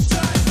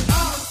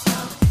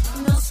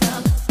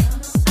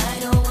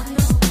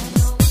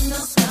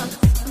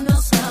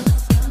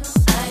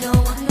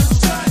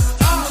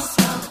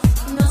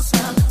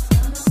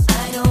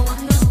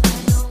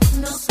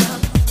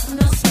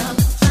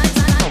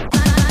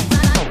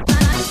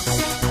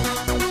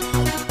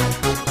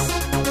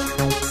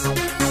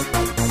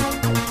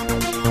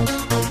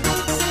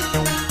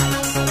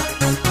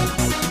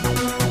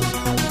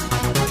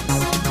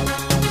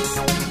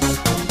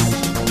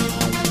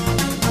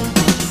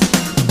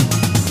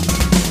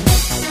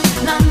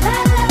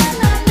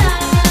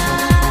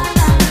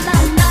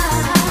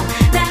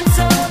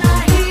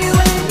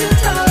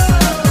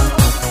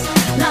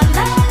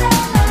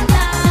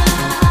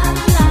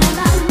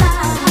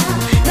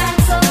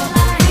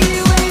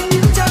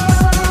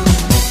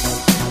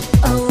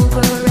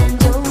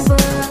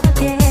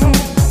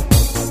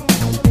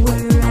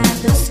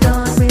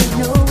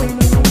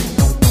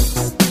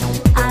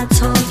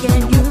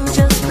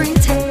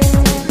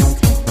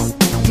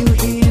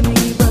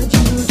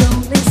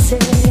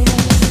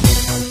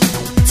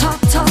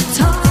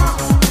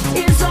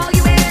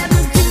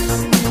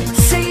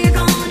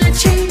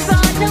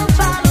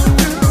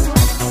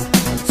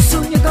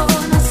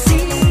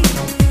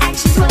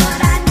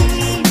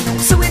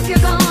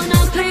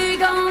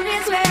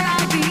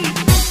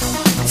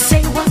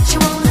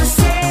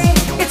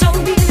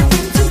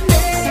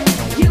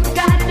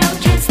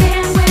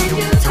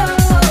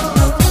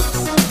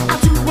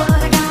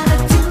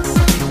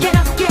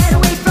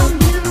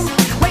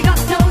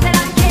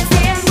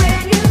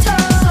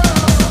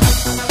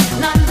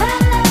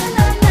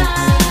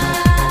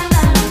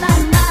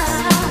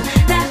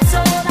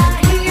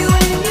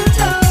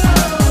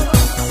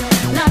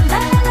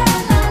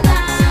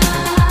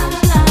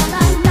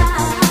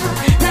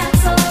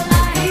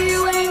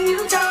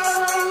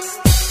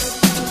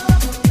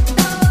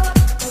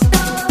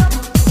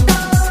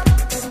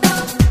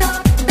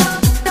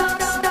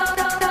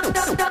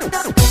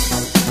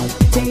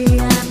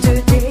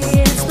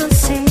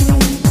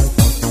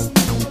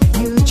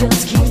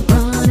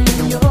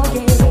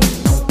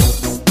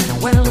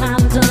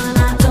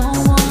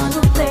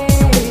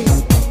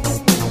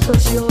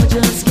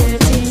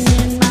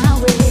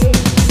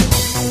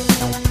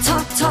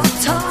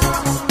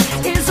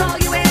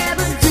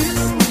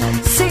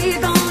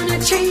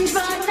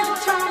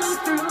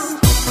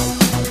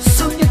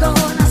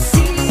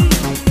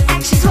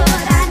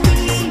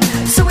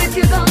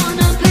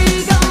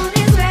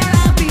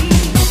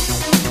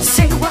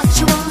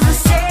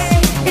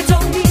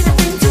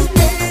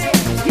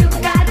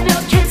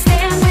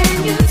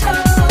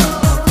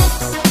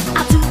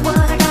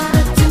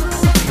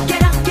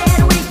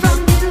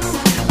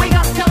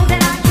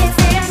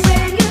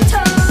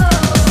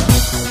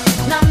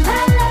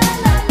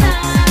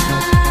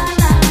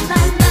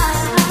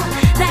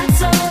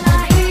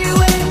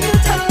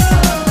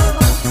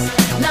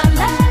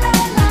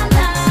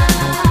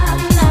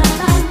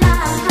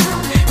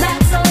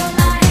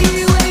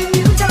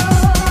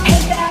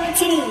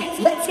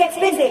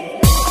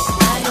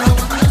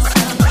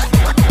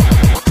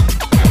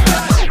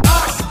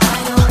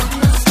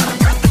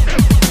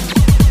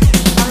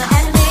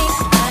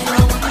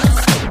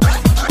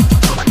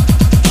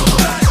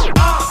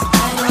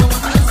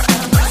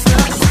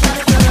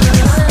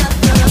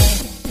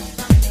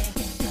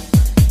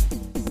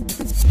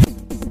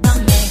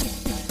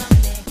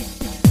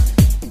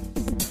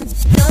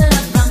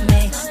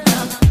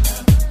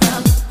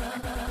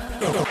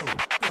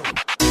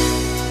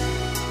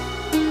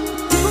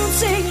 Don't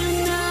say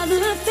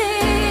another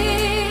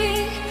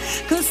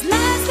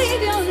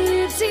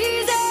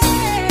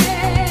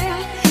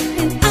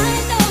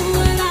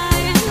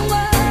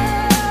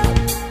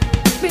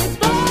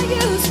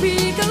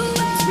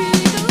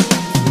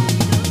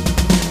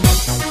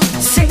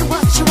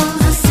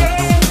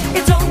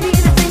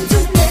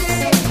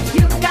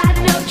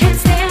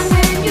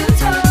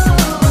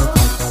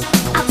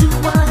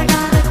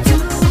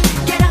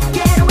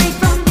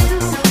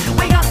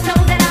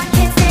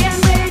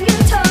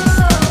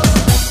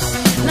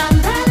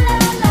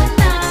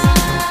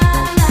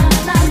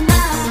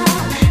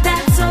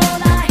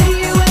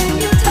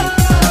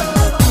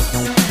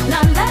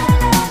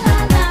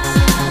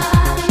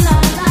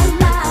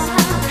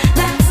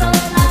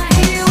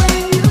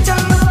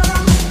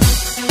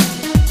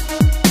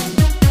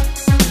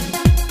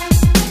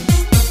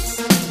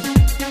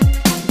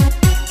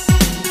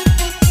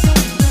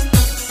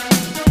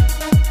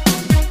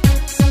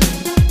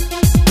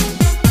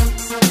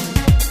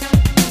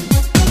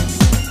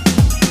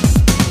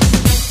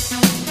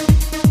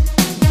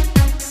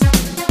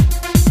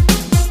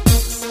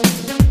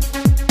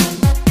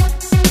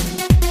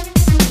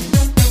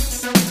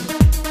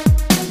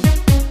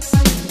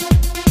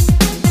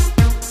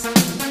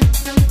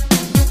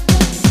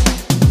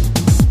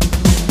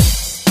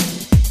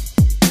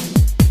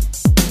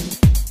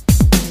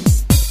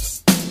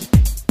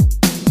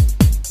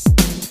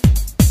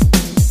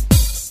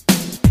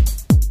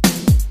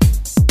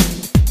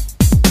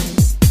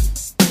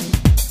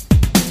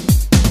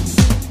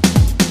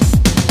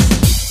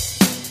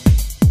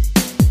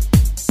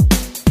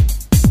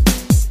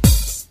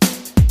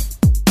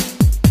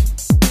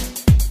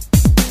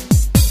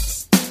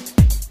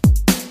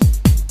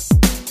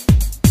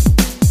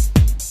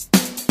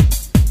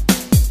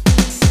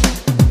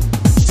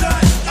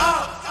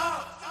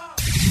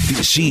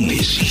This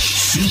is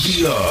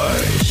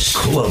CPR's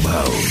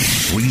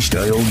Clubhouse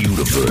Freestyle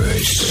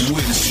Universe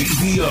with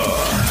CPR,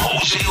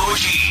 Jose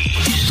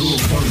Ortiz, the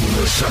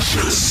Final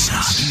Assassin,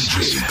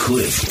 DJ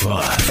Cliff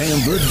Pot,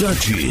 and the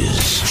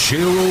Duchess,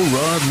 Cheryl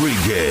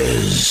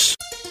Rodriguez.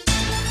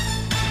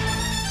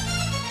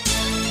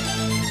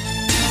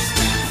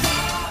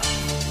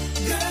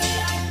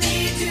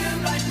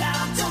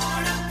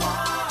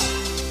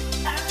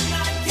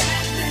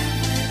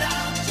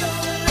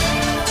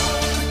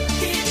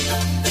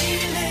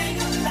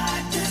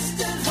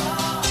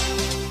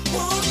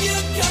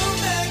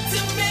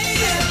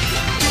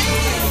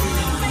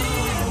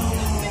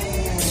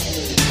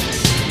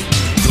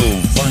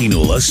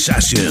 Final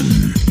Assassin,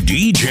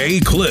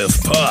 DJ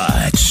Cliff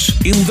Potts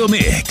in the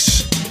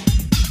mix.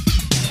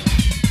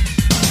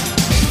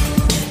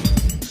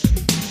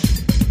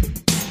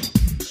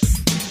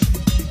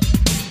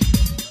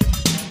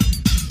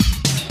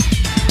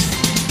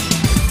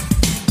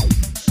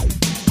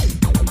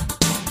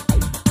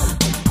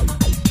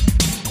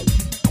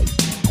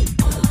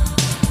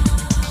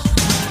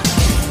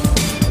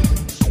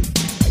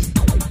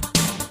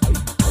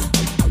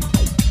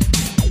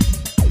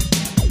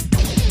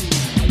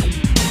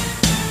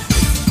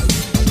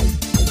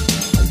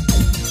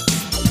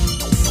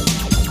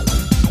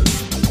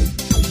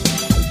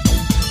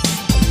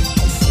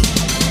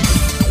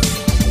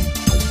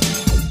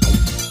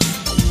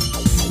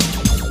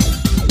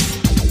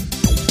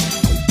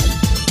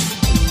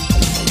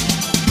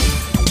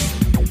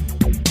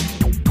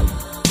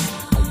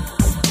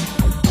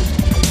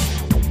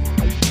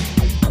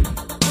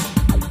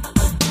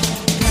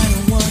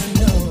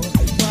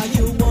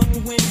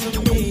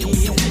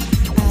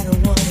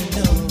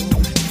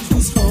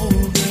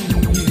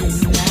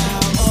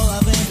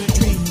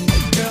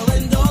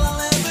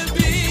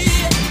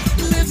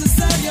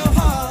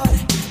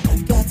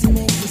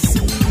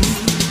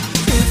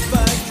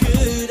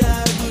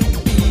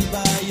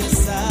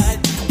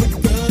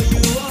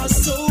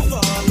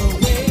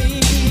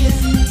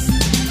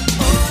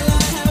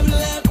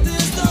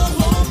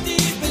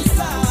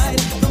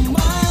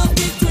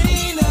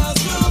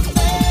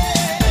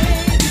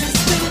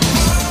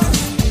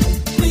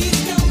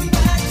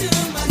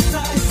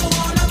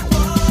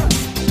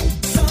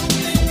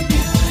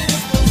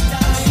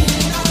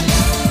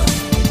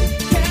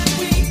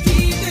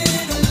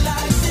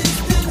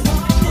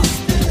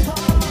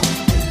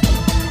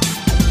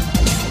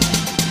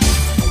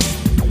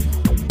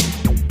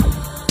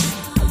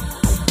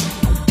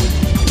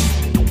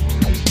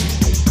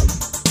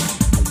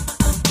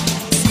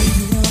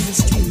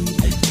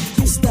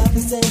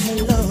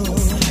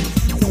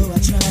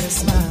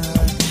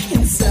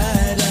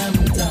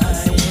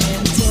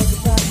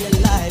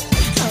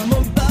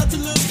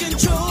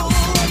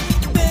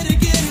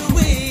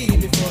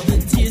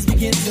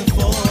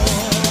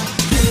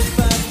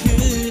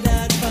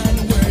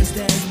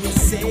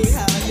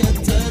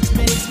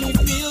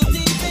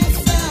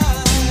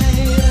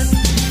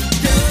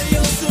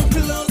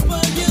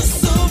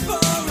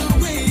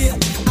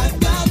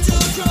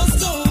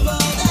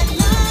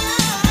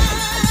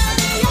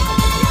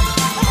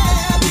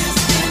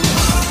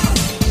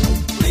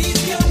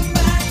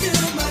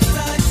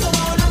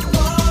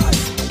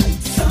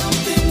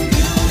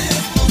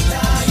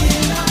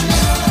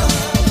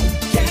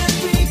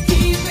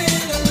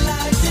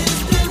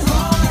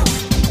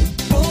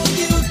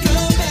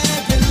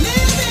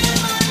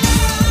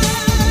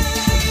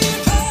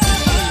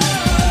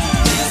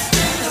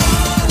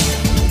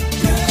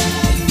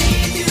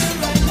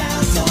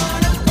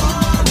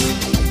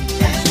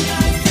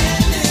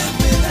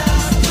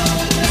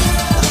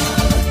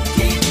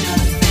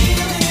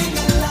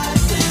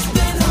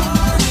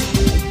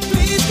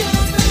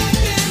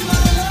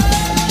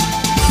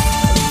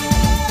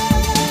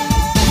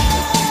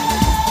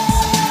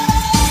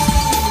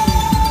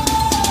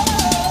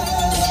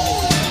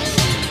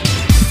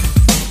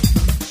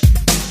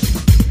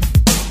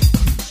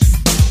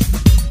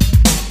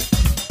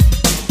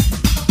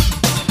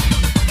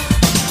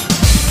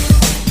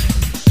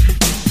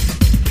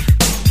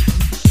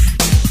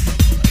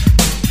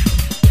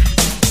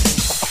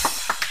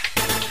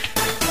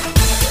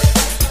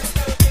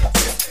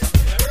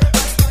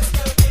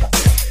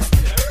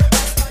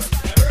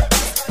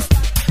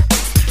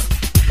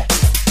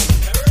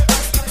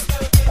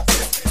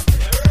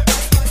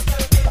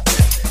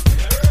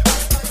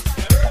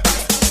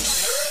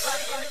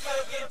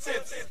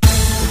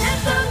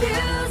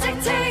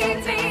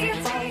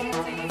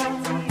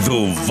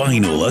 The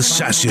Vinyl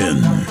Assassin,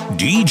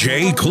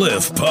 DJ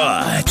Cliff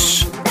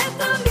Potts.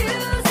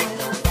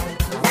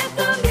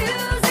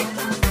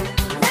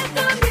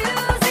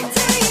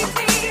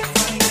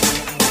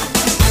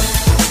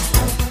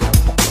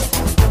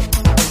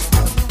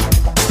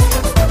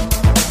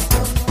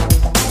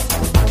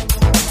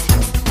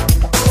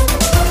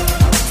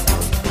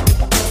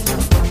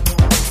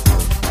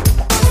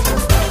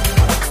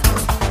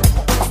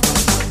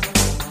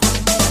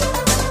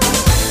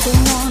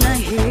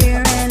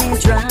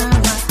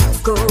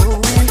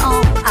 Going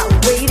on,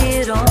 I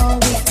waited all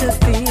week to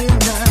feel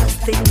love.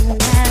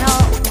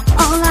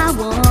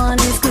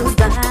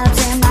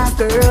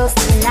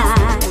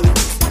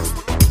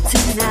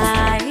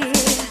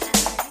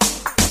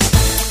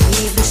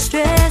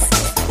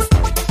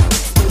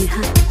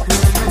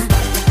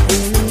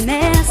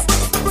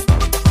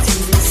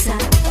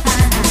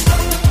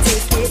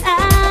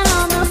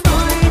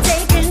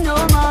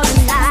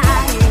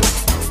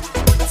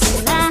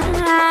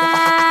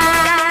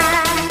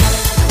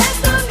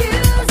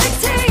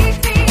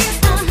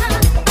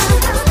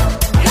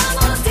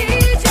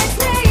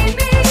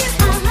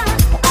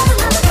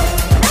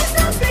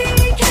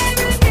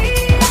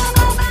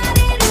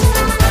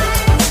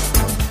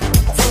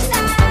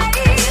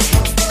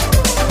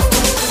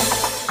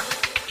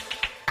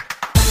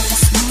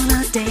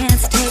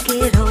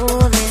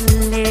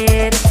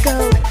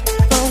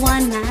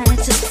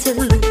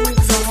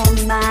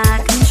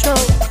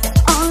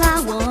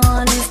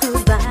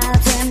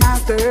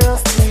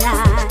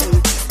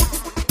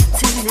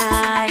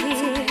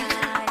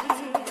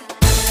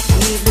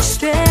 relieve the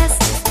stress.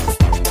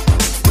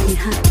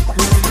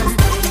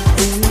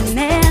 In the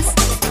mess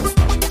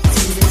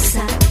to the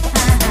side.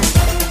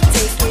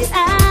 Take it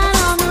out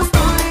on the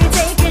floor,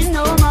 take it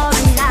no more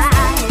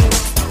tonight.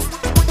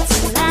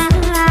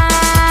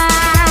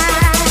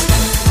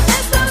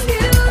 Let the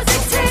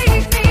music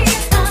take me.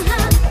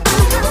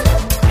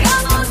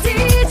 Come on,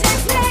 DJ,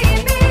 play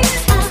me.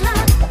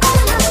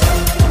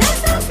 Let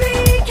the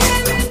beat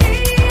carry me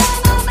on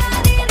my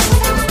body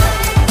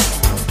tonight.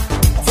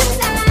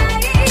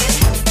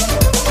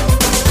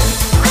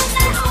 I'm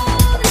not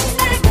holding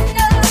back,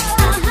 no.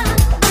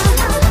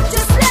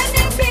 Just let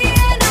me be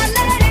and I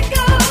let it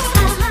go.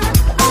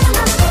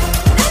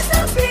 Let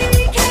the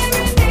beat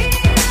carry me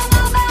on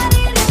my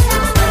body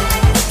tonight.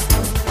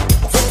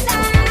 Just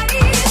let me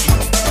be and I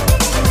let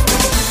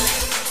it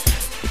go.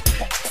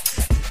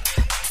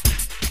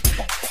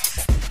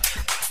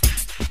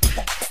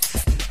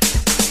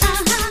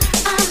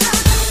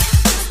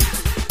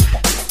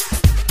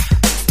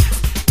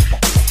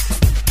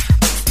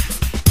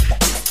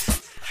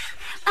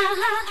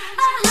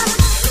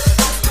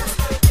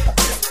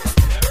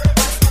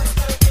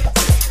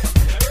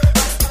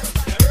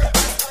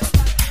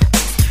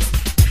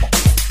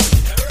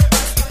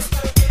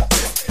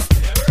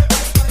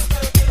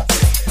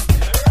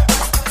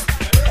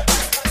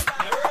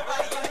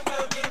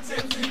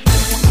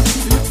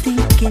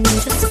 Thinking,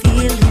 just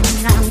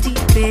feeling, I'm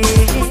deep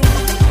in.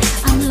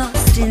 I'm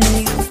lost in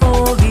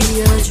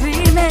euphoria,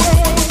 dreaming.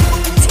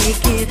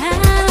 Take it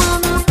out on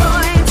the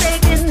floor and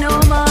take it no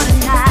more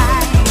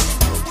tonight.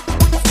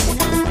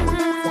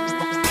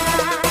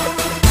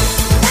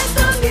 Let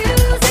the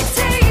music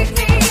take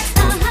me.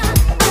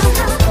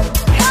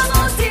 Come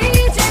on,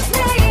 DJ,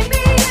 play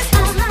me.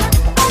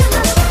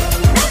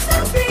 Let the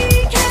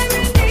beat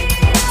carry me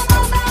on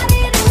my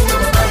body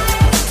tonight.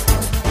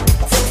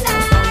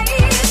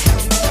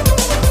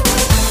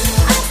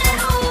 I'm not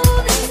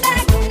holding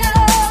back, no.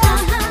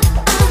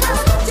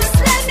 Just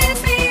let me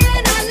be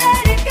and I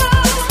let it go.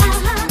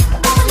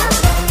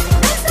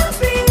 Let the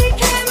beat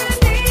carry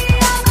me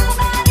on my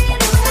body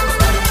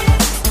tonight.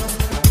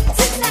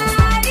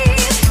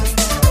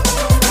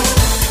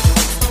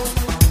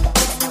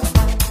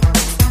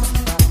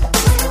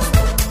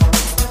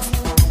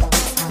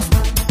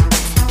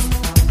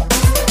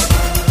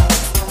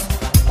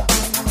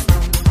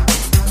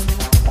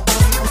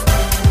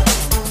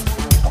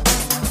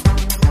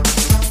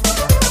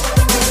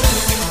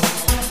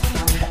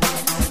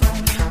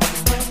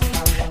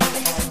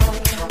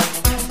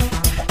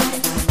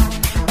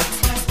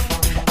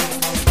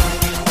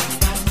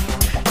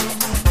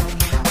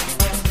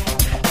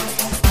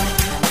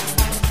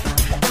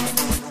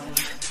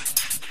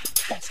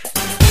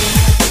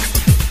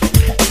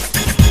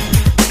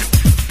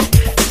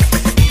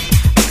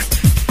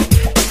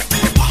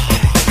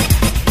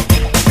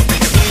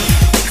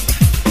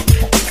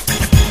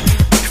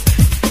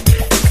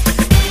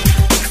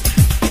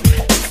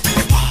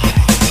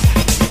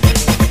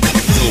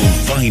 The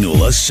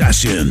Vinyl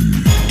Assassin,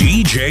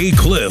 DJ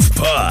Cliff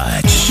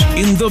Potts,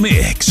 in the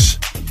mix.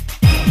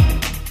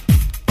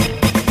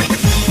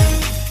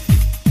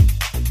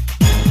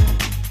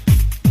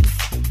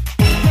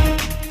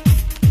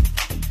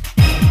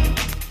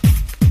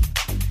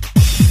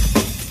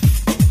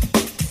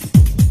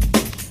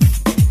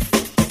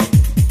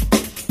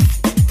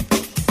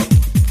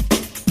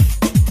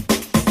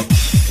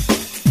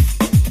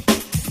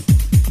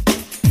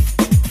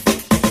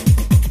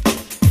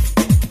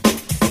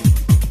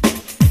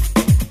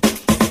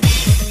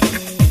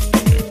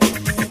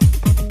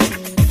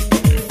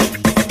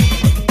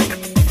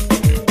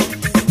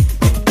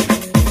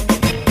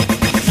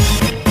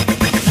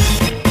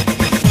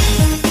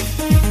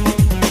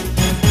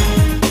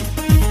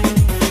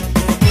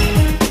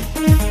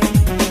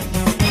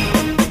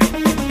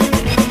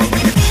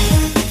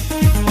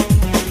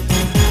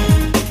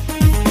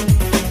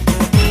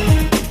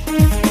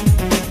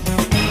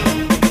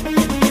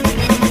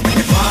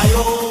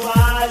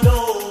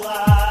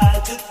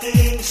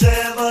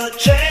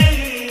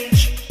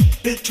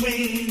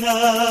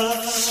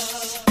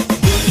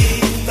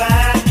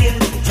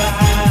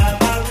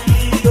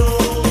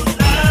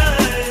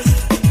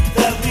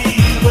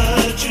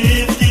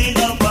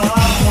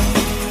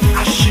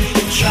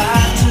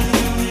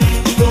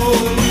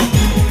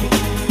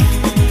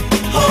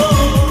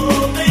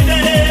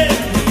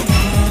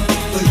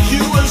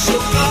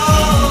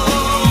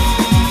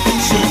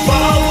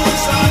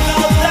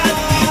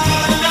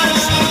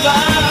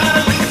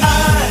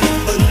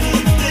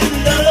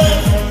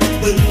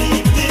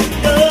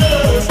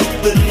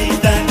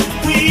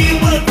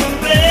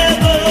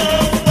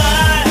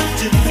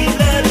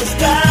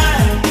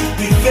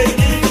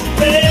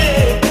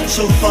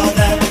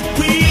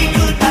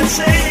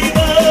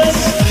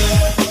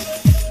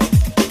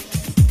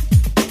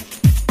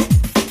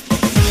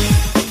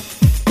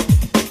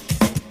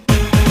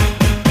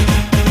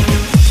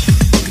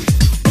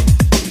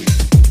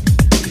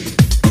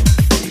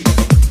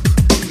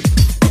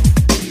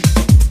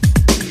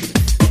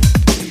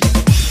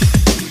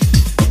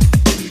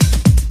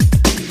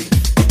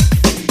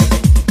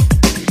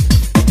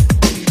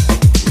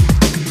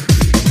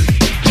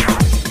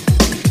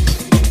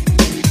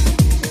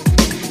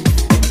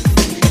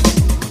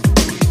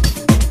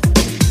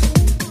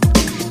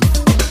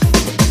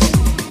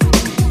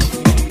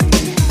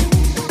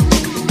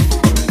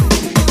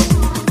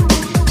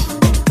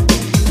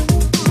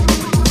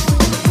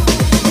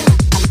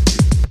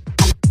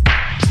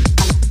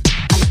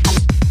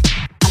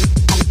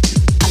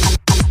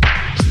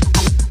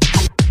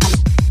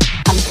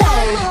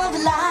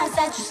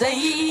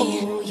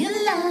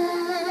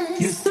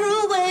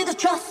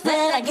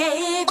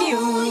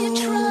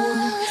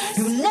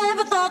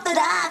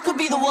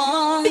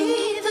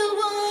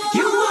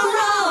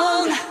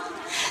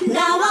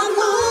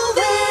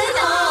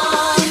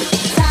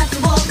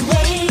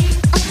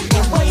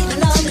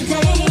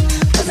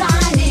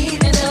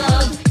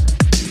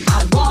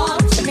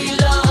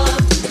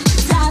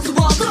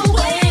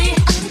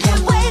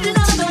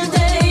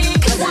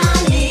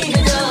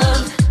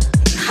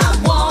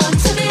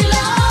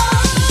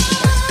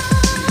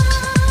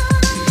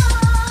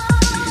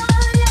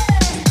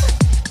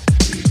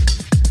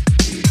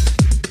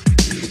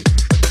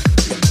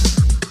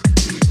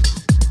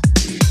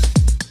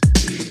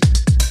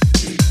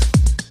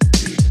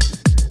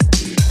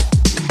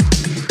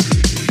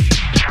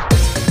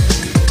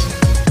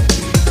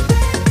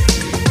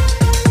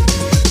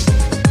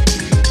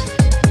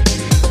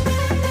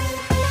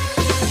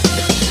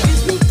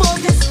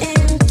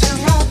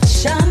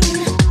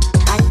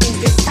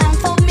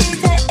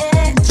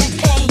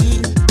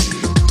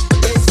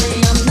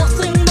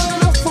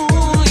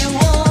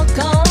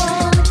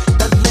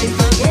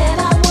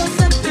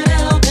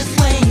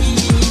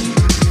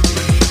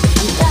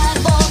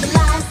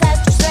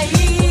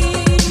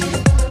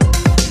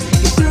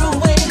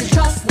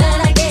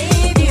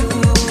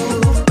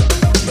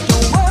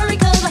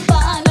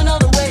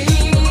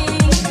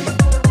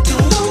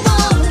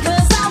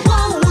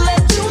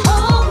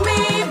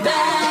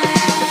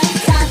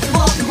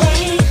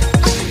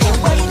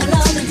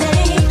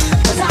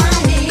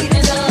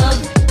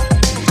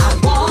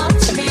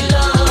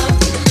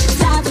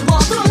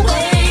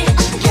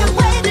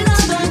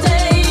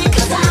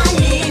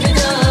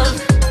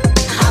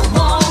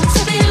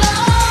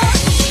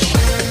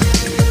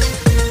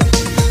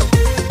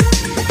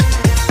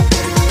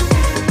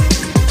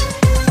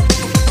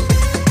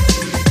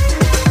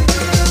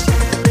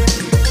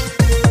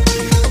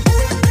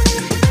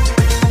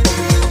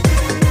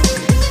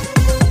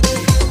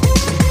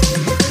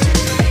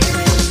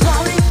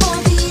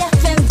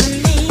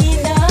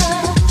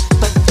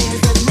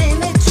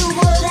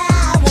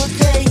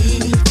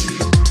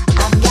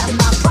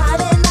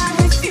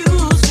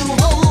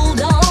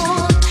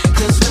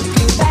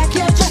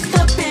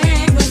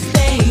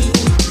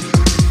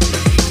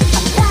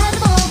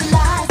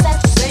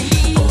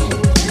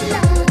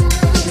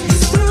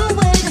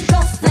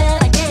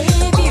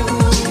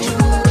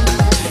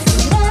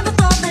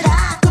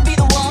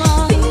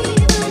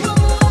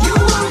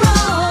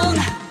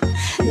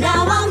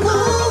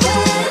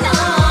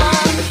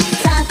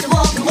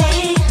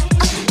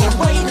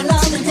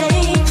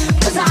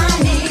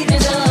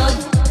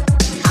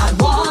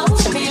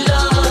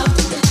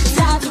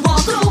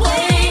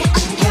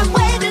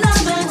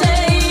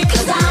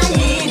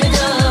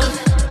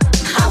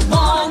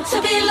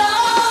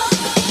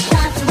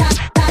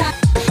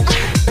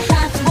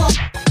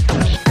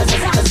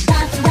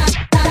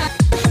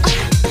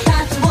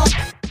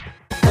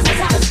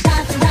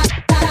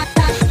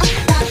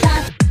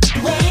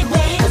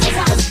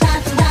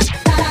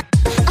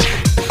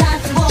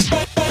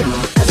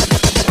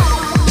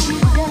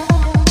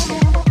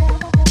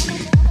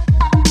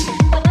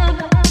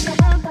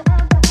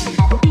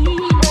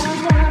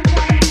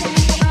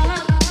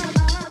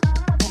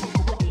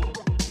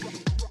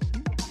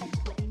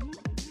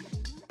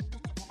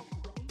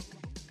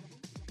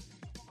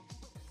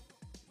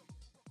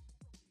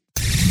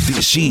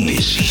 This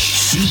is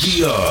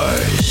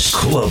CPR's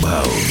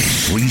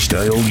Clubhouse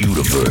Freestyle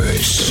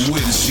Universe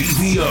with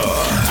CPR,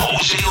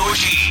 Jose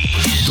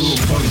Ortiz, the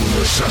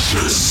Vinyl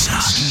Assassin,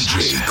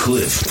 DJ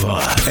Cliff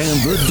Pot, and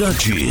the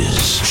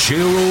Duchess,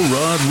 Cheryl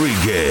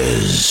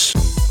Rodriguez.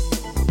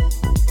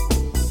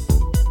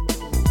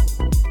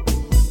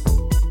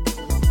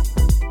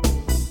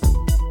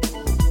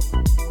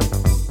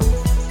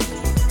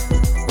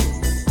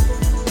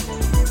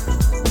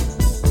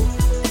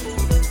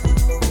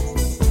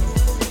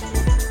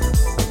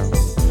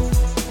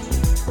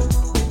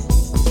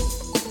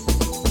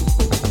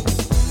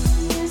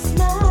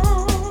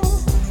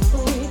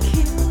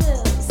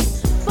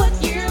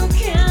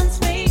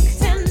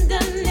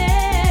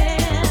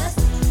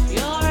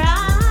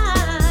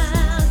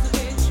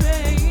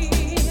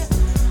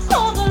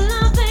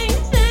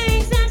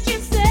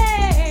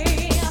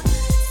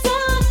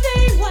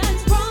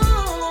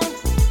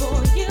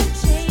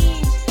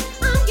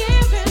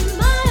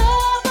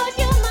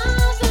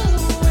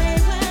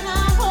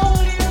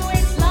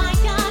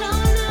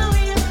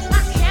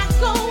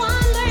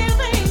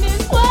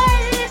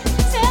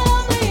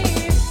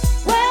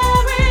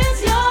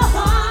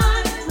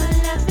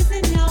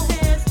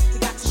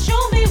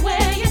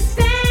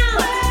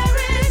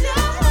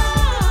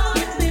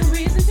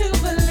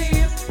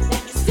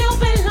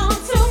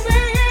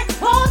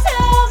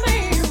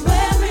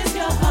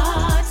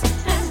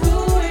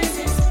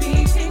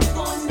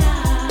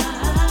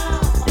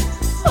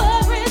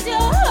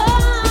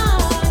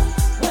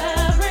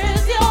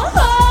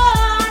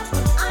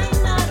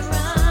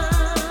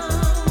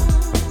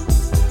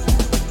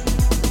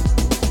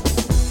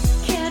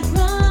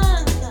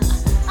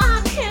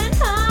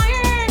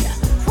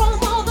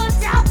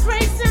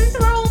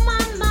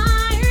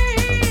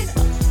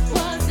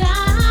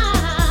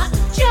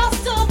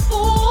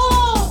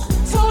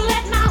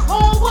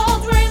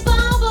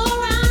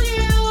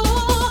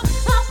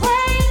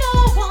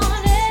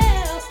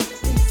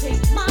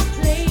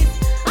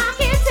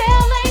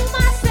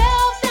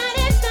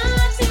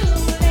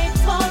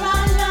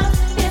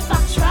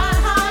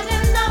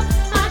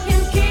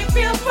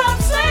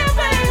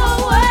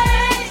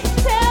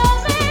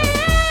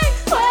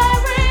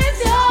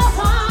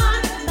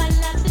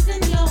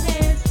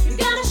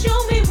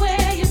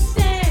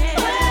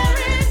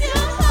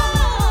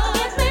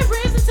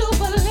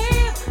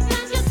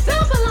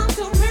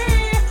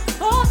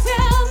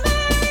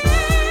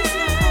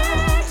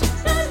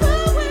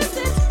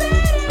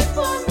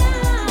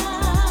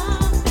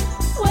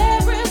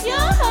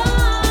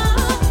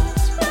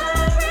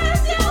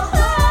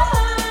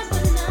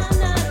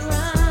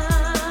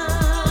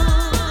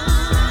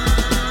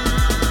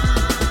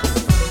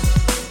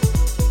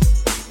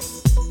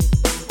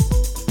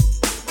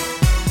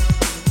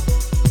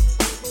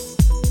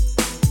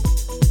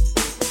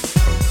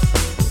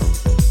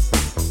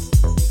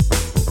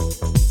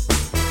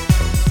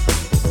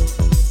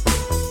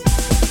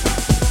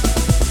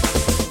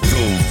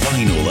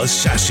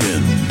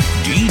 Assassin,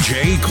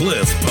 DJ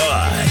Cliff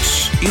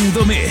Potts in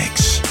the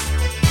mix.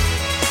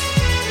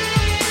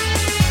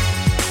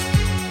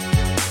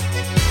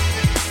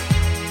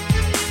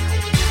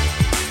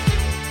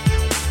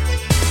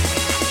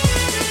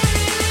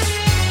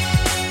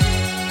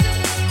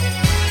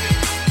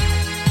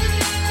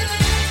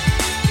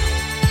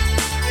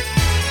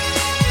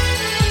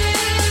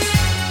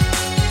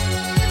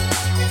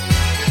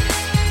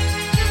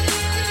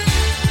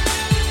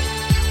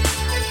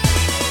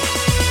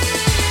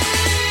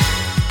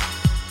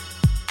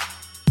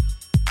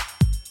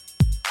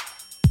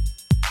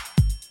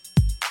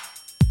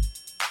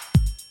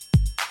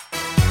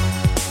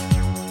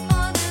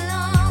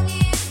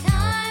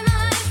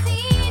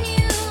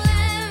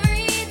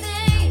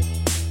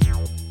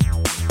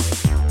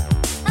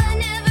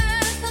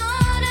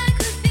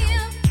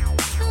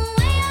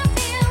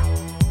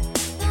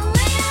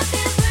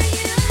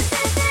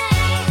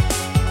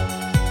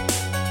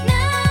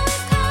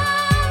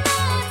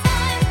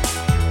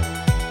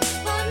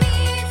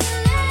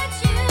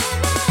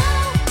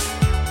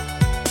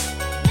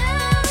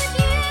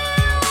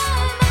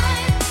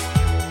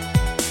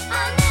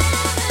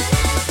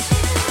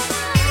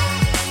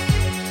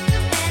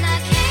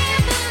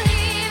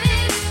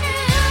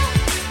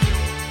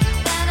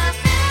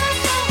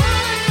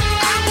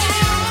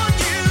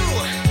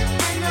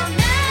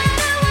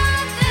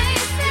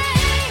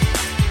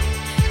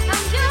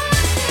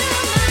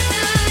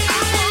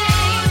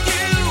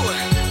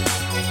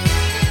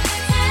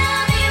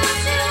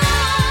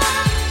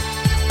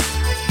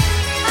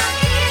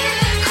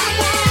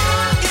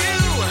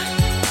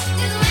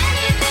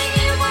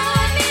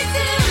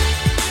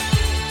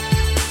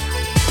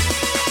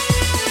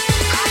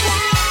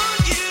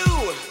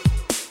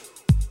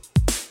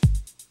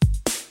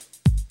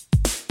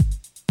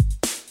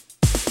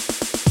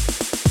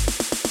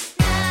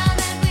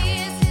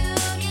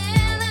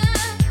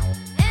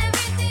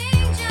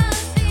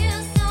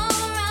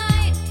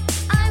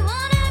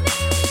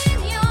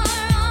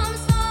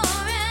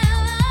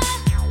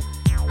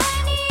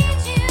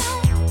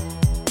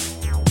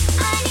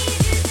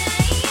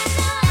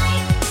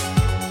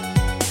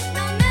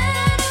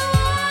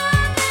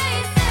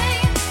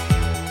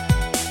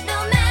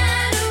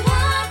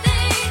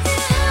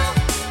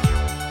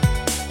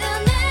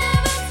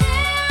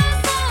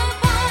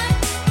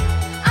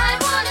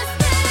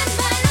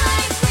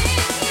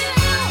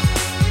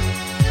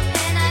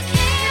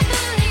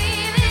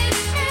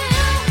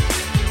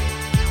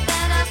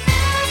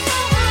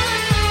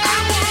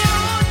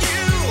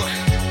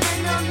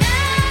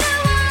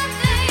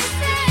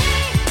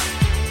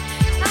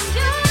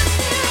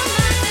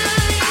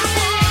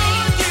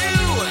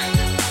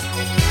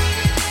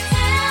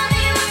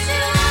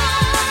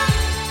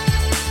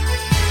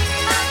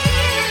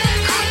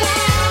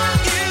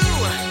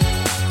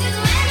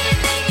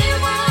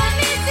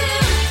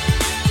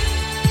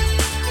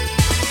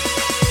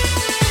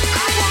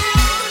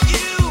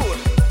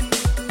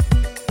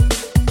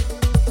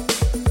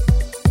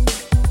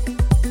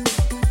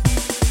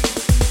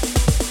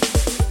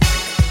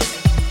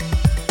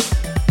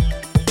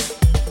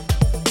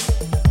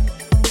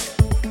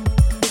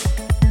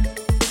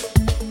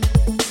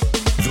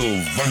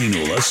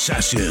 Vinyl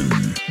Assassin,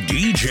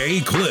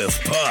 DJ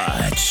Cliff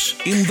Potts,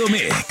 in the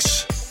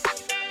mix.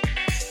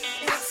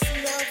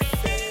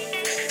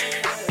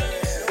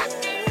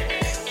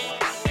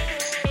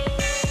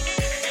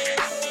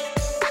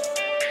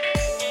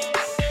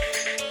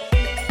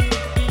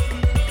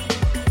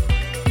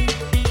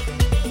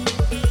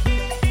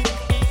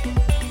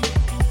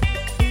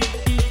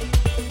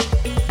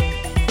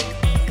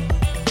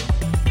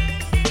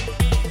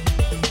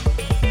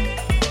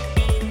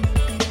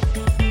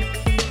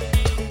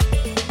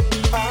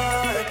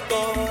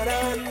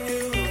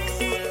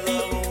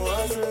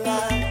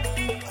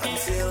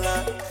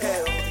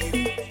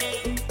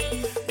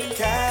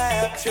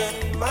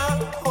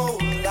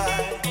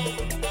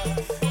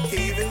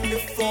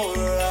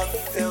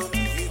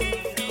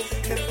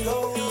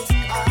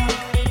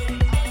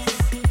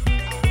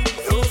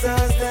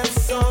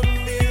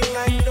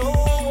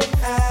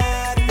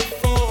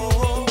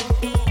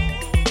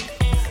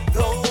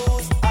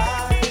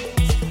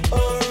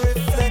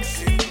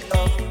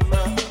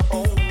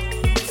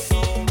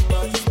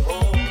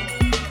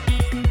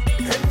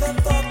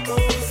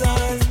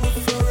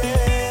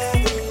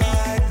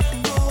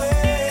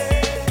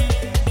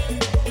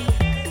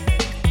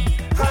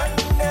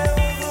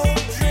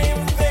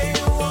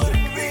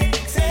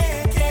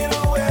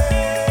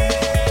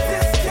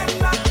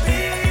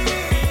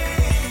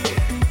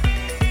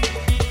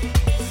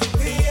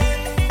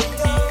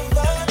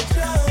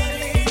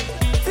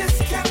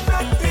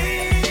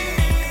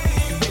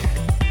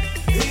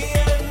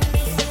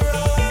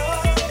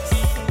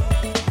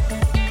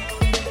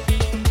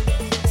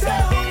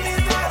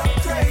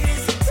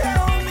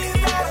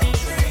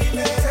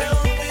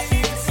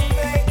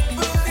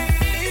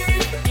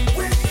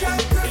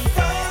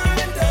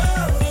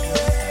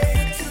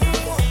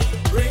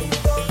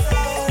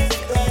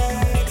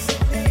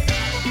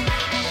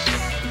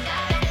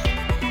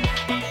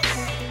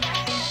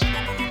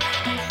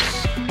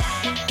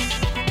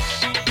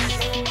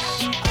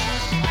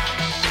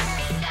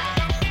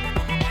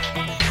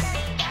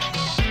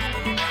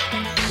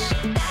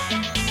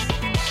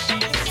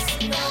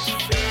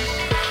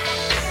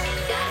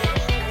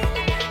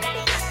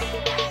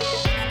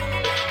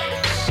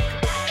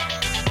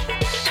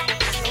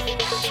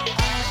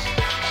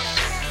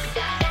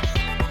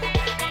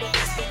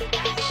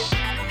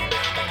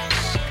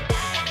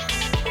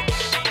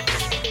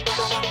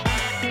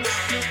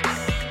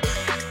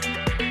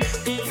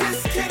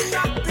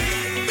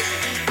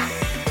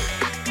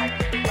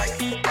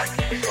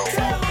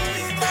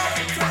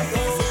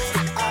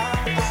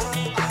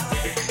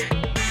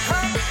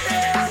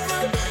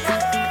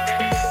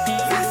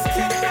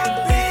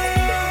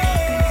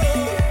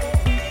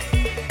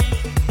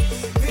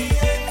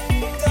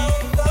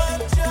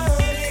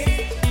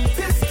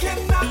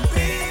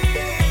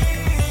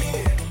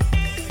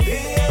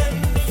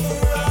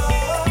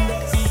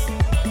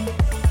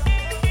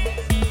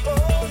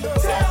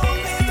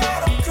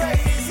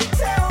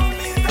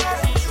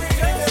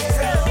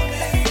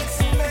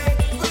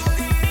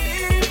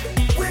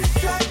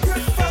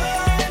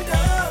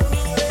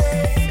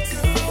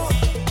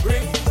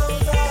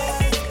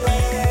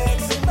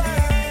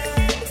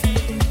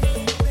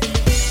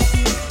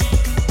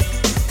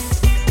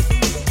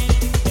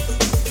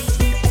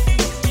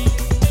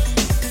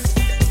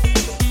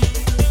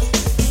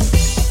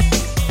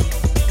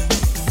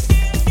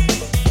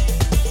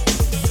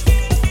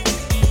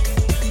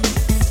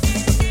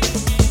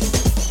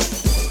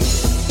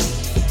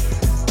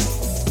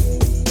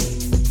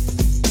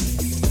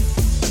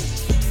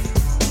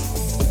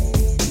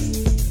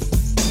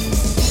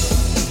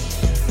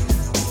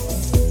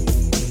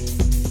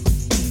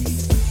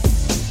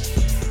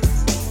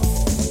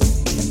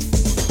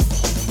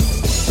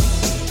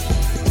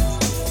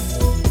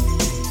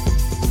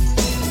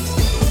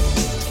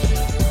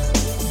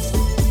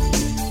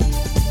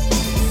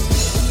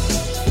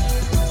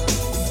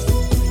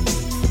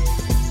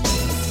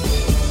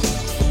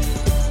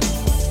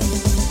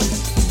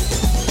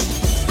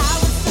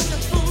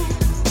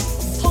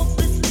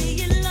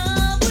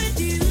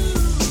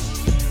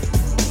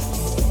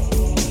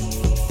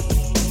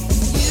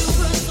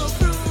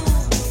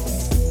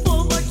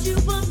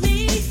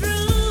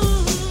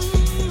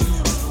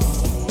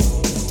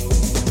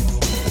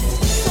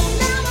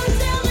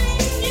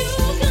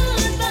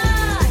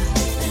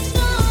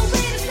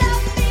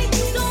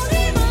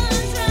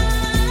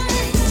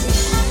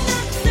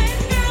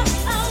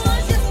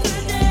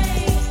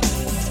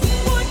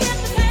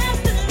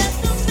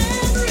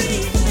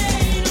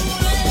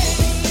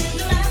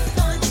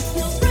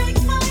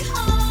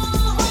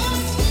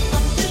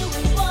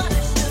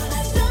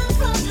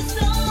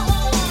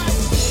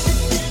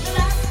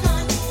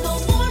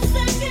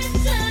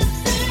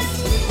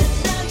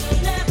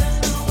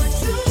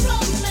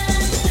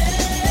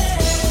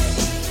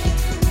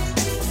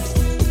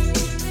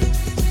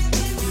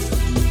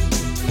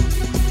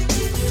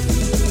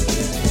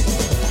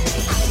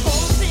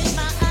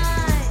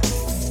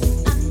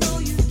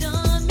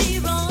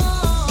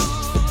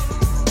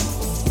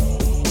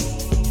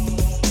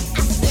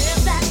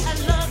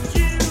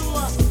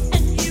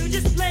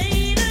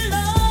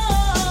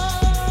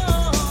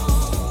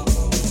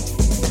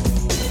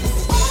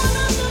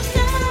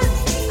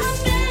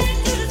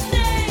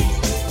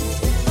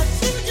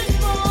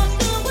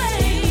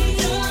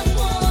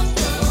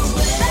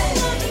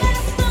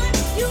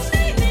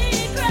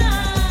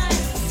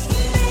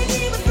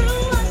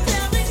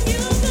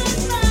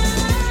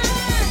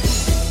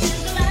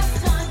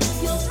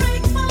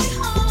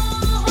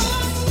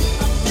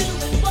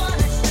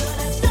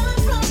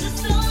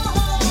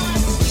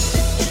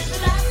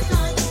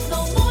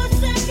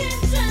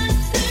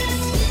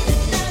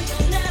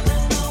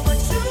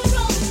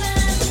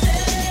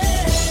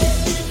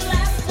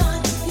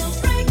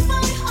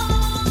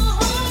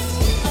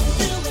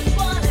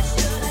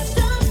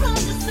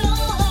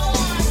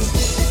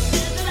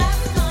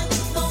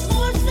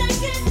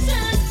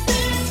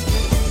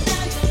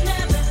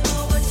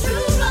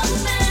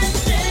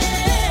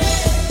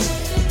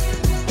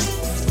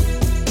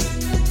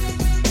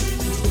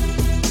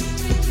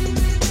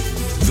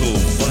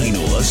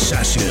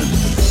 Session.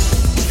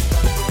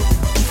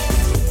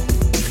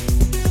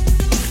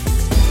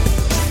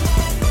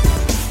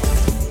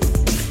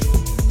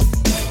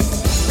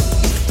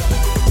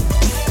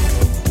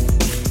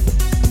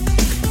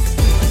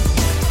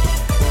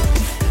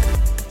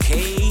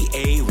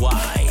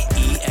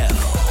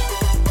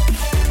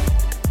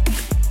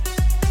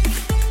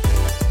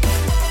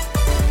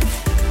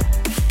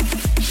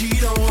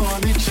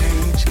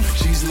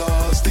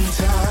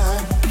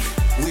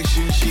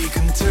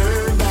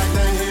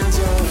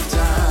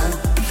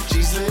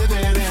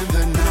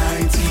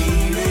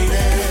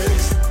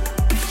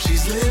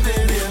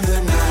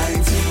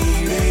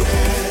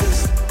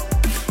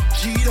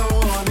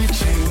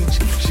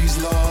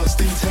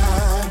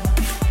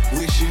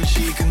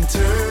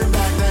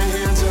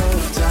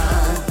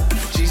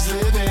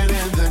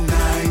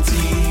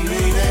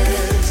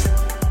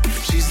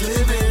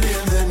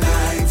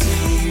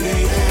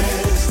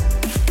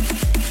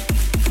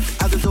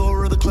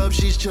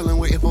 Chillin',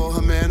 waiting for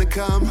her man to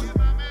come.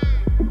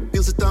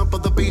 Feels the thump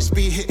of the bass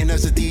beat hitting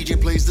as the DJ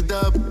plays the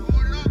dub.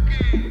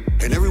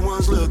 And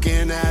everyone's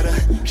looking at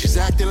her. She's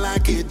acting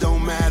like it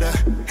don't matter.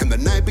 And the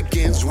night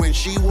begins when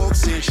she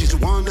walks in. She's the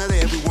one that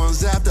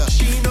everyone's after.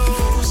 She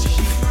knows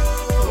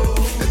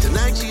that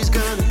tonight she's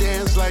gonna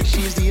dance like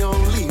she's the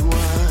only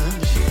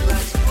one. She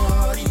likes to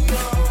party,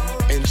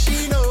 and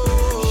she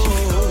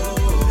knows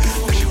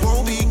that she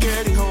won't be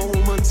getting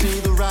home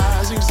until the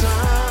rising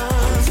sun.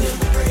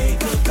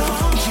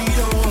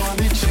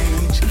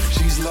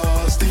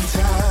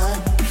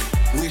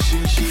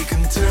 She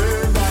can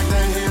turn back the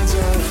hands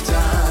of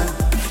time.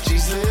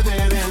 She's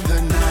living in the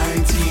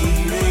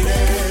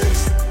 1980s.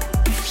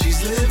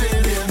 She's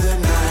living in the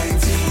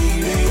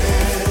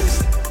 1980s.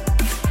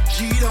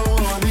 She don't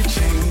wanna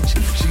change.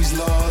 She's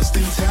lost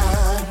in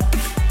time.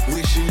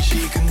 Wishing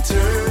she can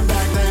turn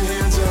back the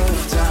hands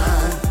of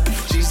time.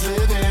 She's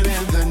living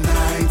in the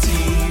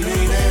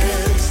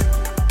 1980s.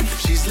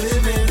 She's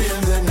living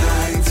in the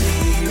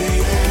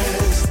 1980s.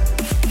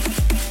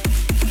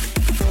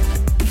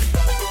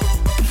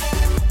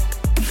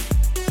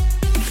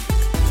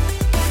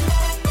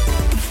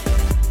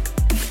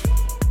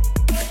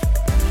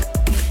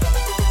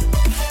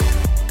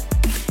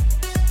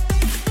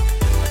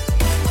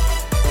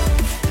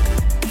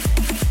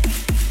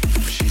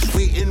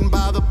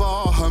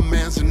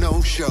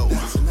 Show.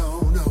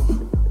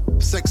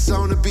 Sex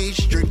on the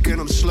beach, drinking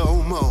them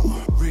slow-mo.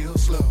 Real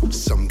slow.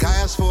 Some guy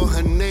asks for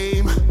her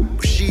name,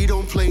 but she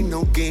don't play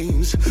no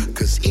games.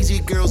 Cause easy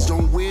girls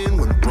don't win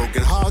when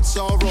broken hearts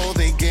are all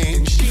they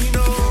gain. She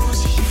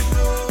knows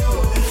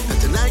that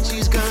tonight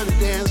she's gonna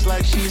dance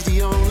like she's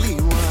the only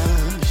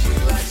one. She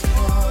likes to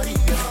party,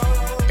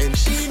 and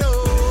she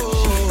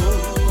knows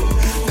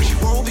that she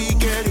won't be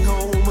getting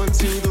home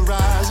until the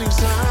rising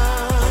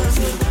sun.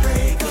 Until the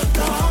break of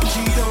dawn.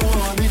 She don't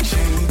wanna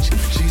change.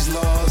 She's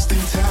lost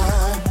in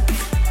time,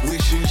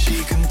 wishing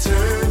she can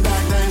turn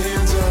back the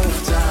hands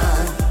of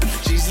time.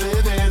 She's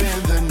living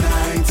in the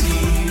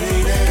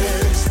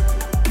 1980s.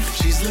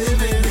 She's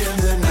living in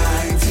the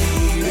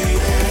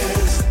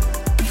 1980s.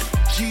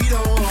 She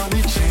don't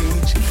wanna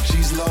change.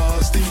 She's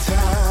lost in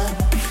time,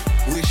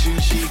 wishing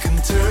she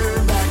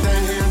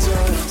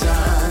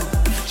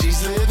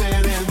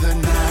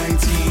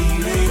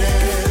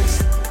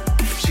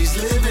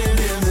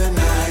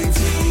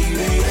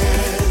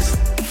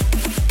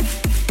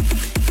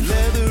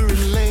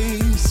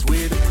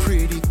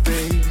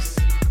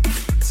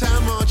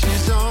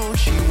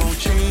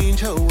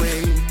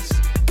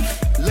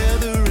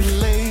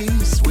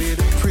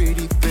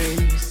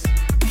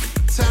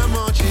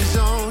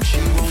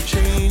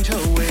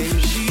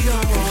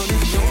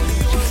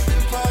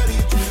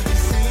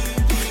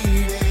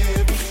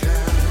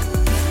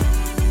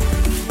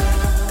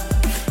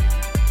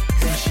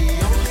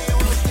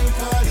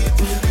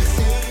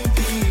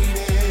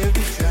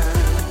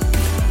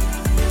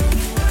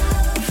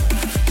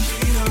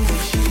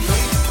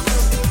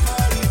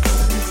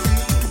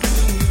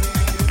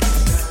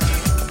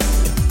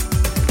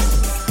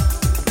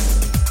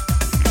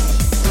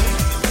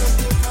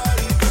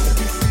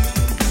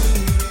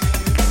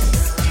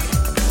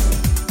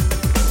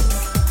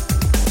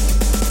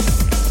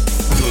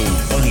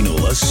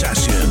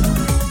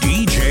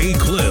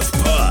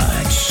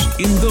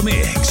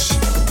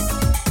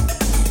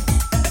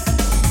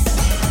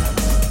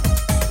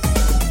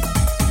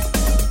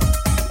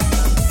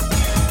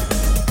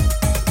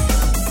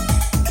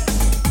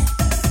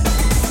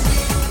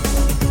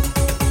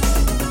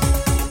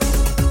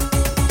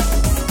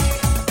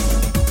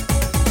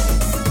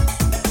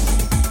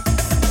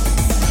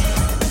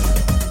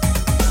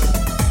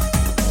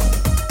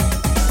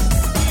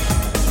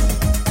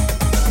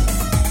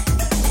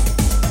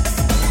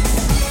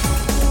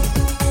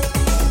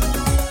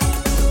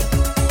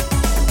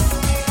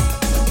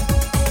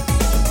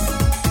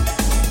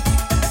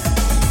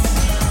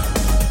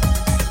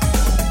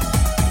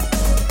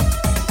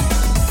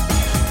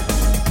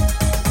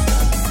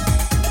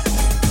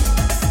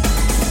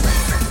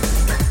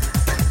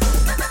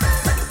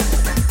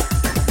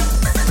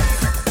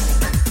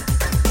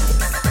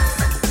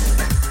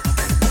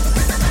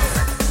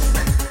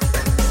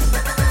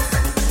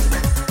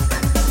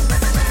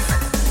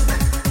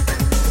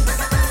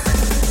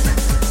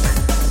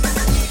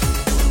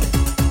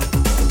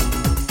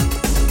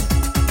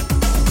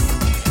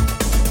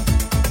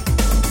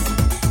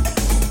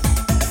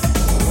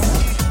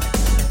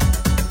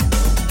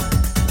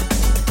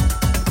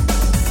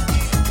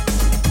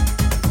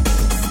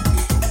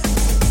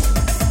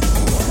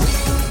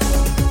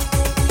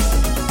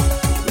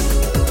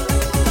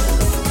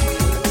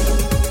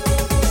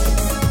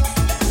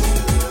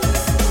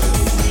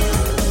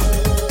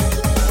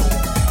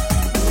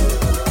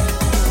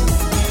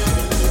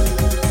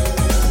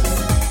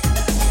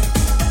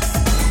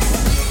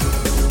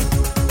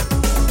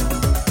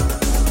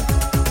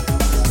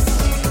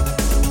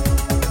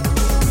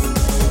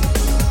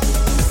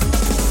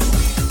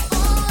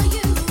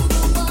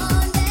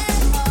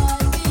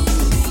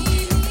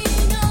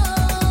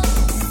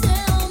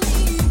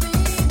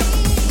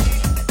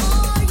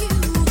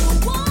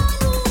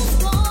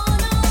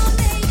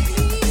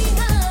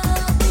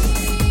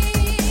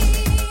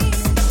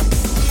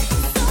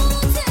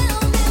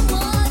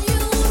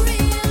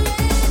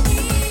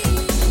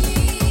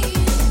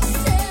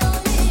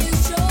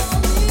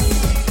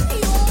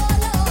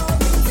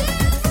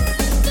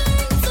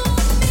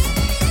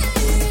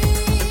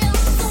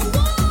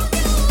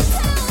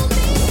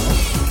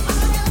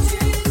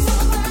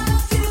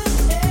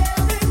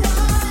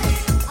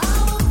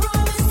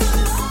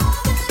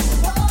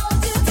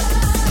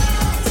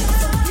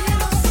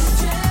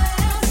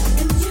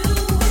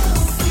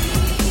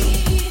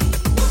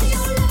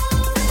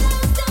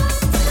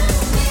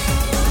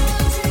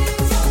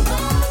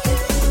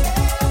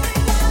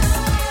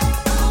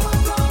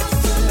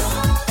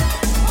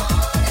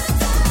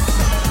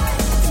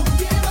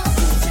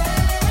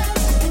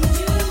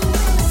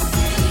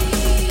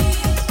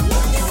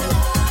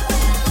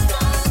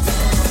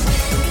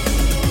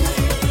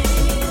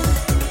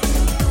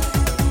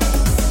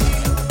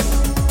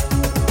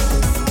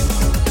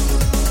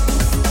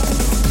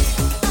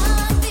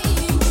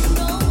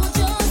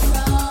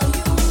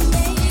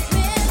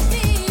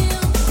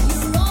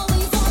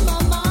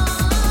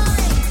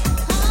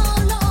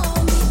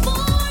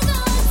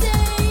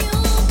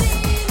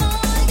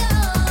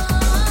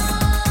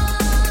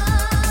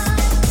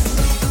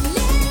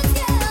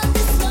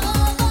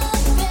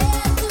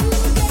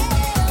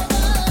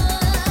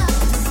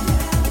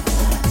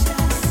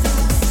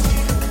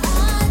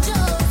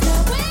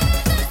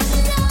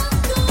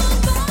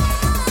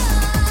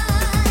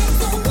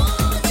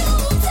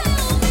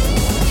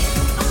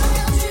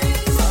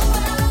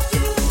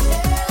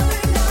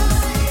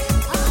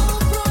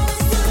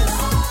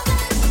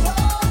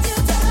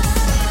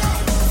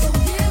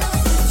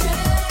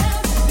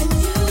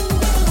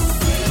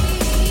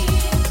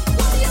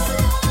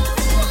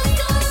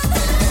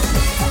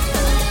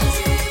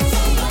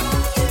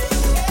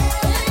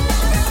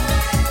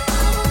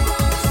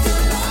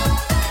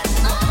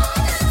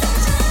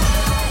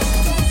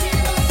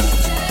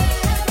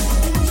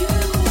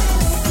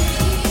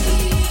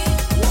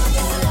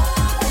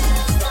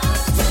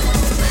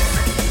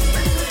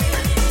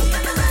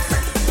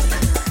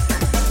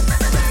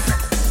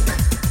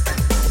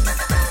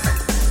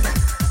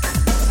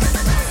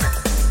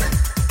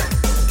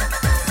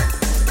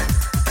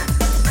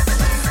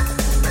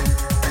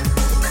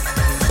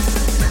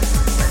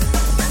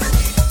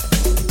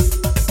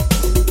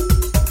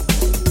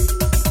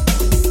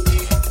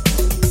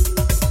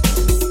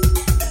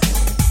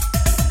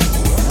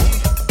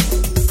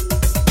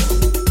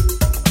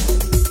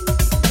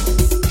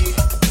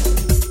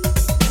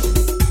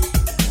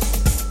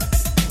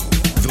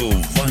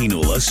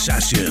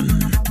assassin,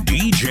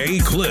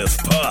 DJ Cliff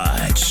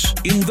Potts,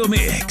 in the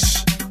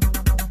mix.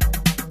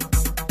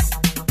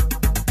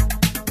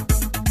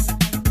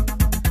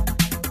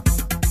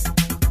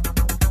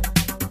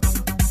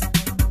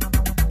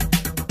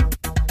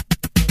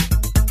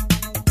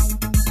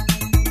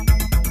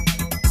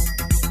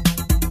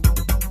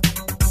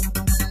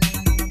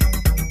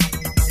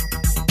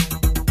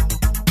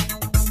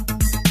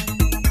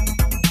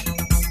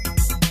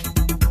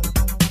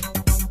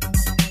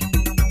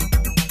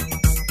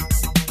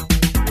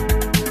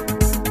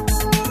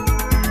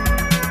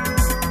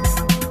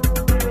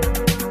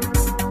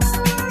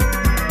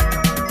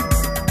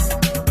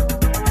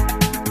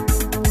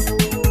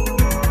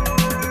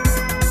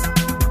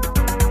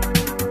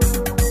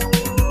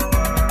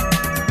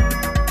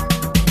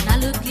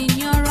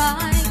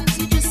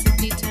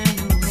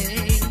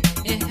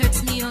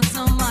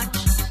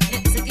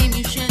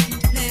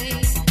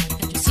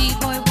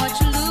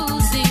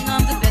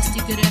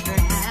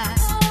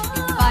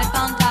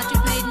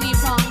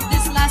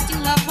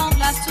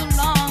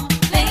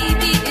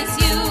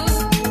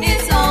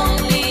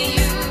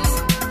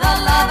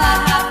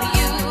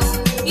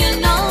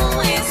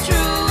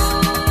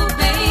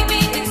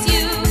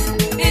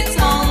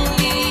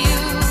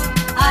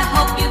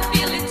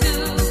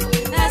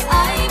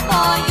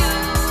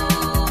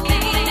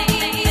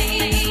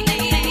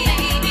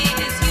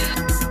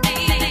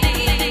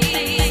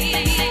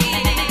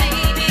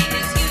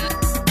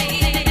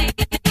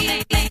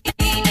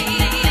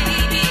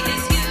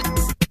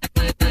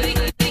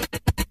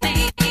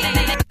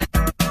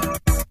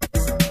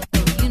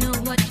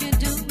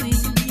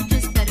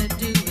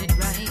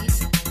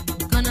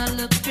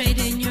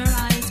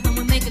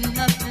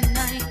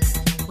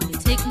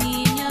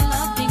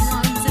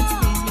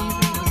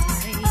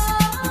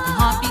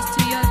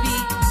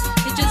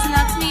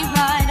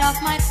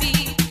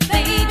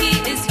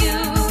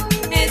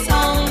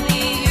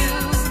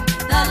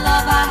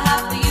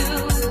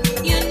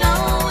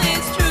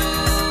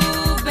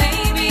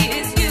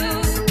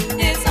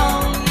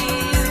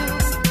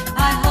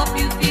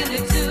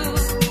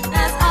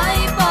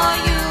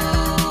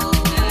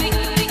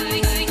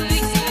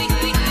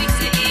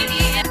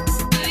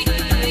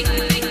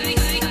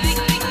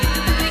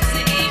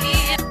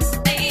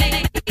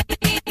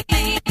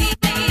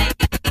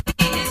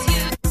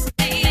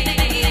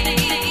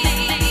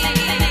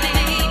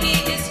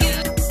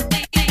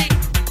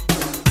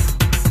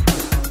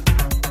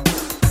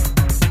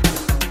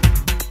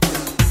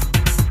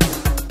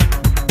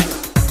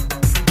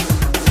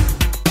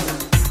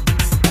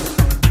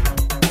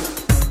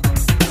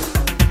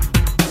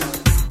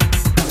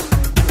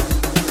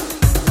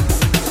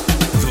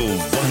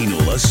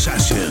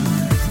 Assassin,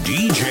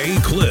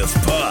 DJ Cliff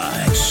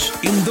Potts,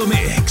 in the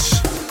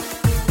mix.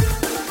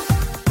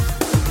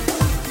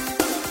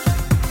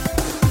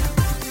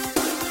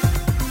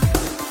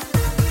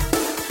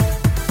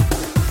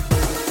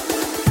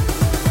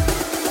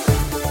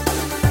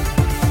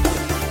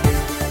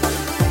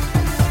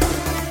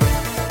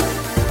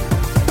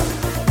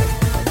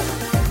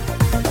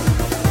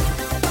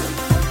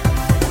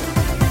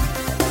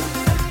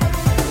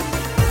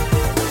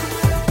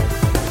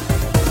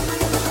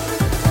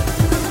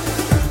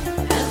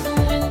 As the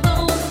wind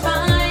goes by,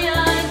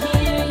 I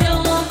hear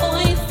your voice.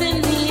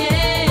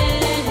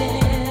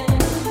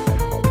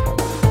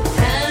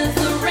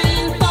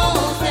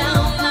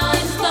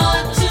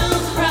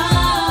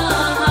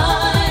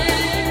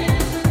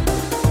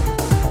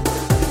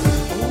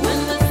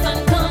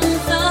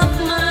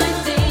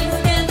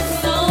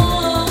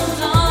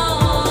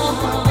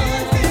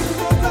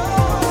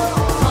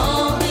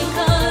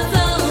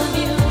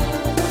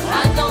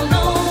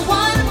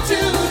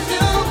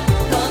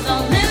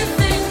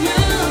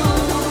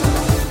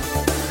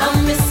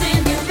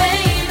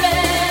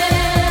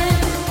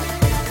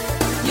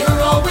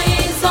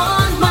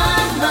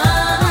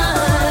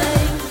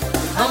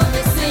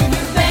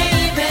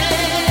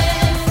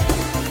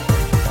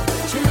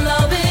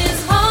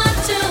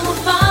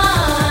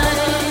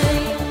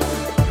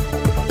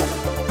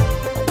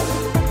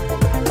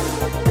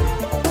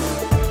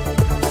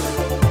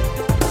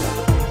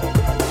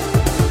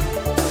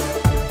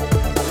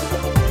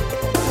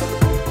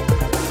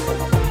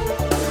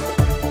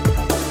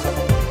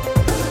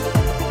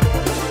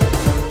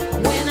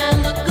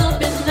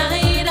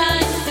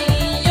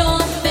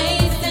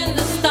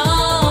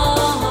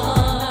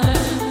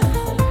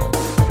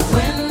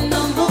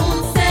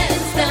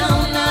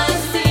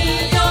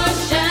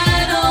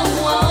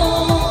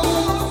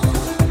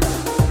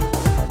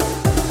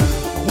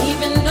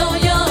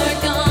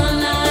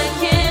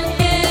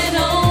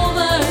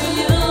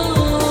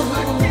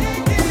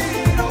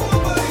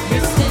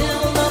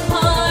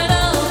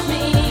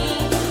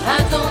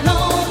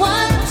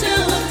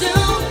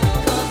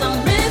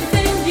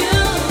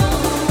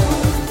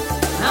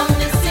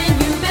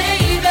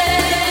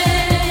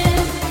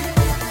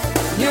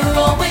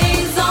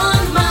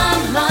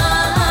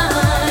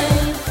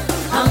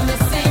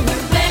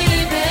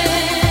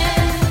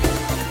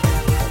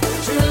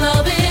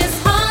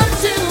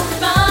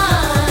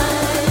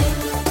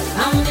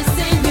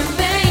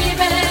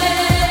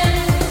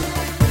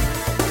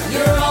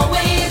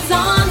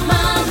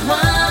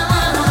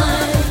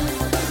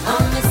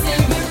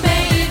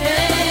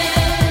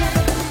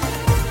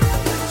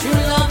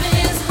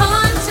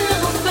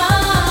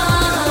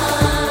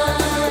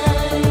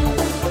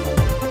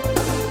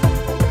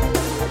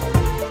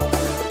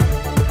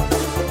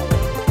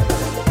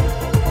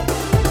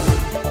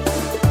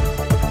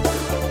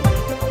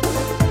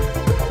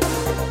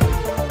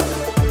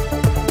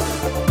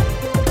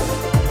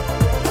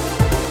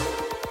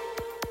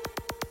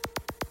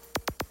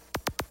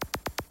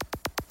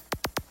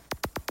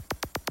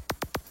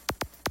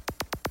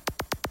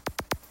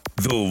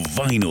 The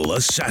Vinyl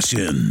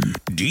Assassin,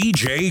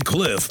 DJ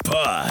Cliff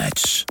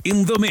Potts,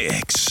 in the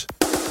mix.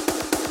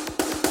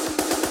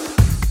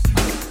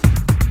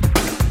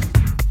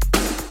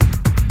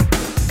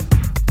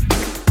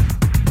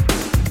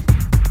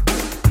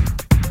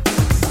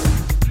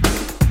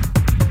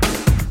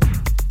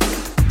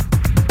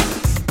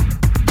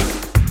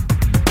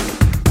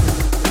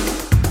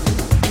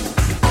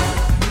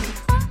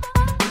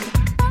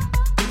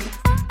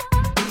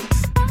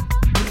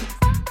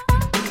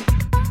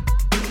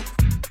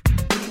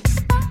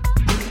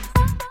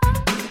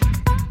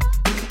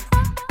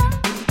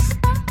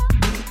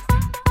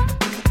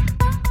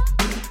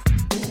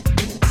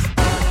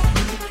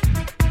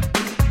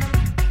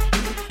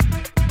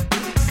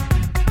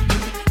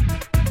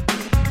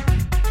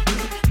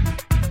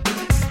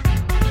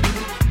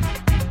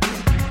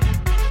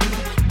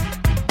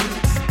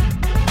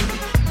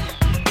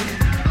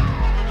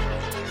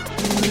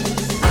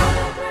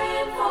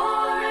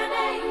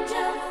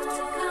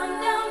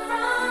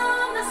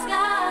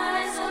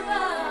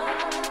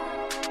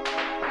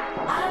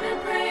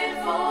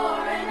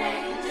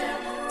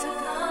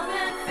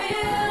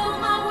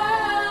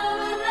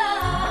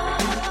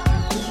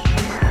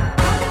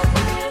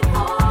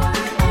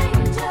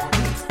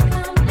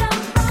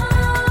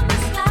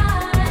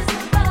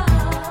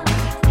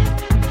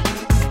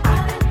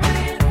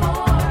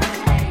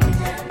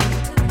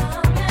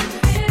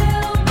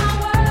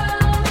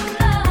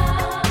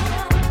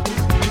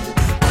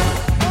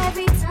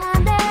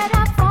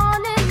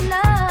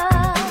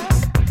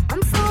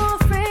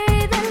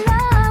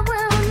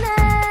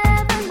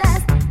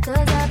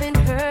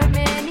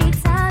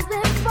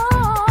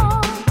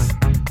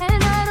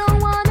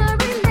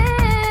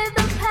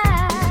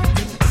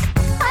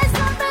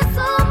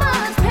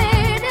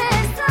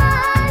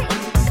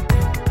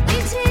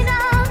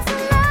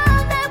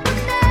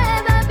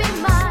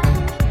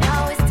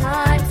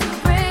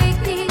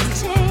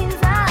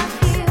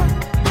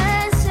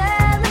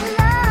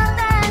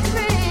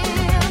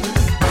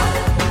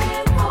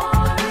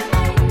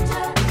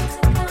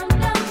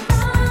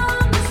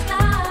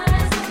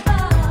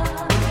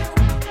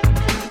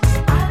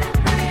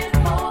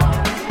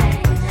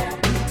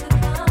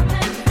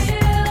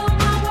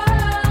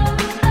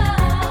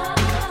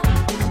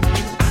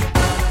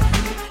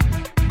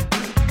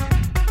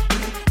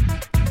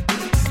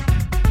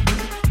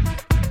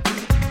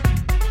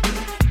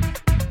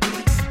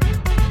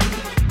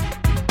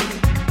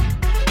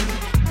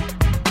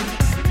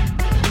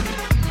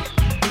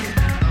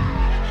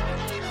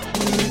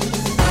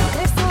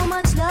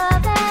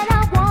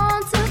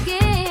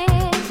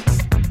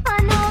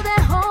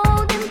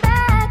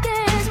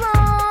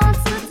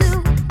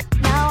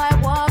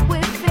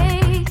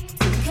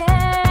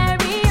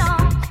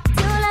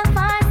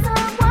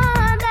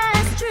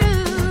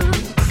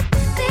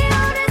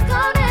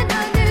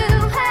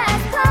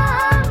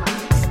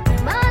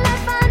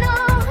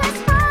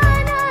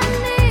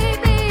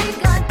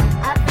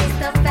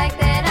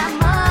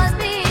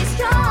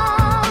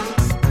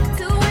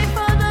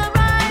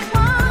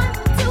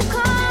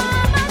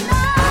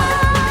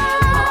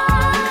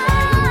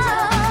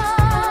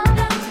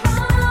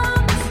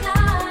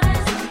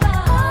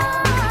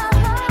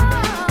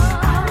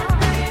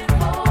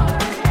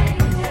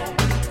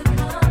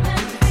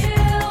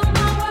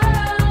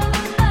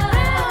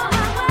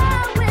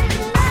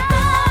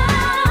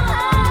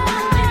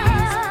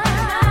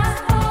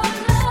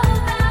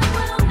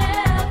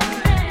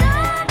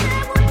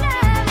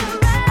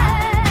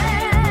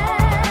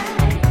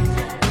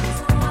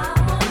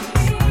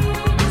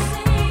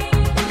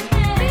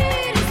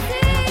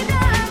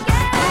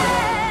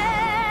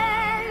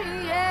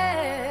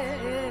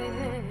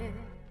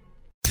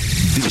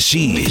 This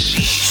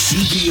is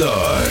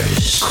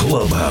CPR's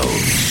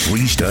Clubhouse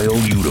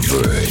Freestyle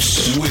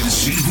Universe with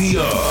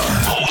CPR,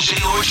 Jose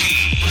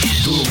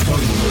Ortiz, the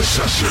Vinyl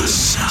Assassin,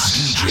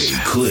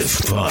 DJ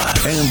Cliff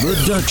Potts, and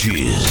the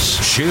Duchess,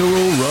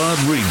 Cheryl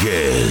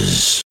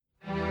Rodriguez.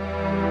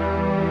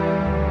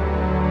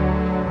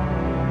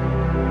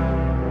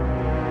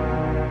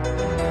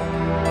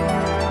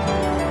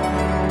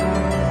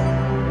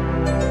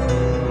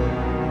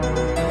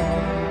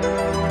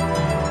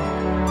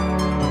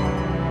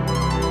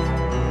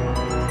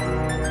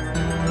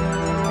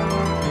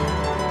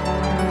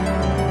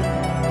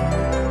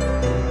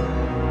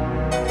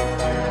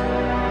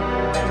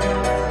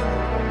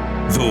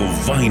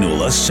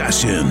 Vinyl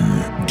Assassin,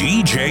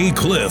 DJ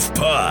Cliff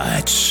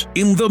Potts,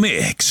 in the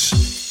mix.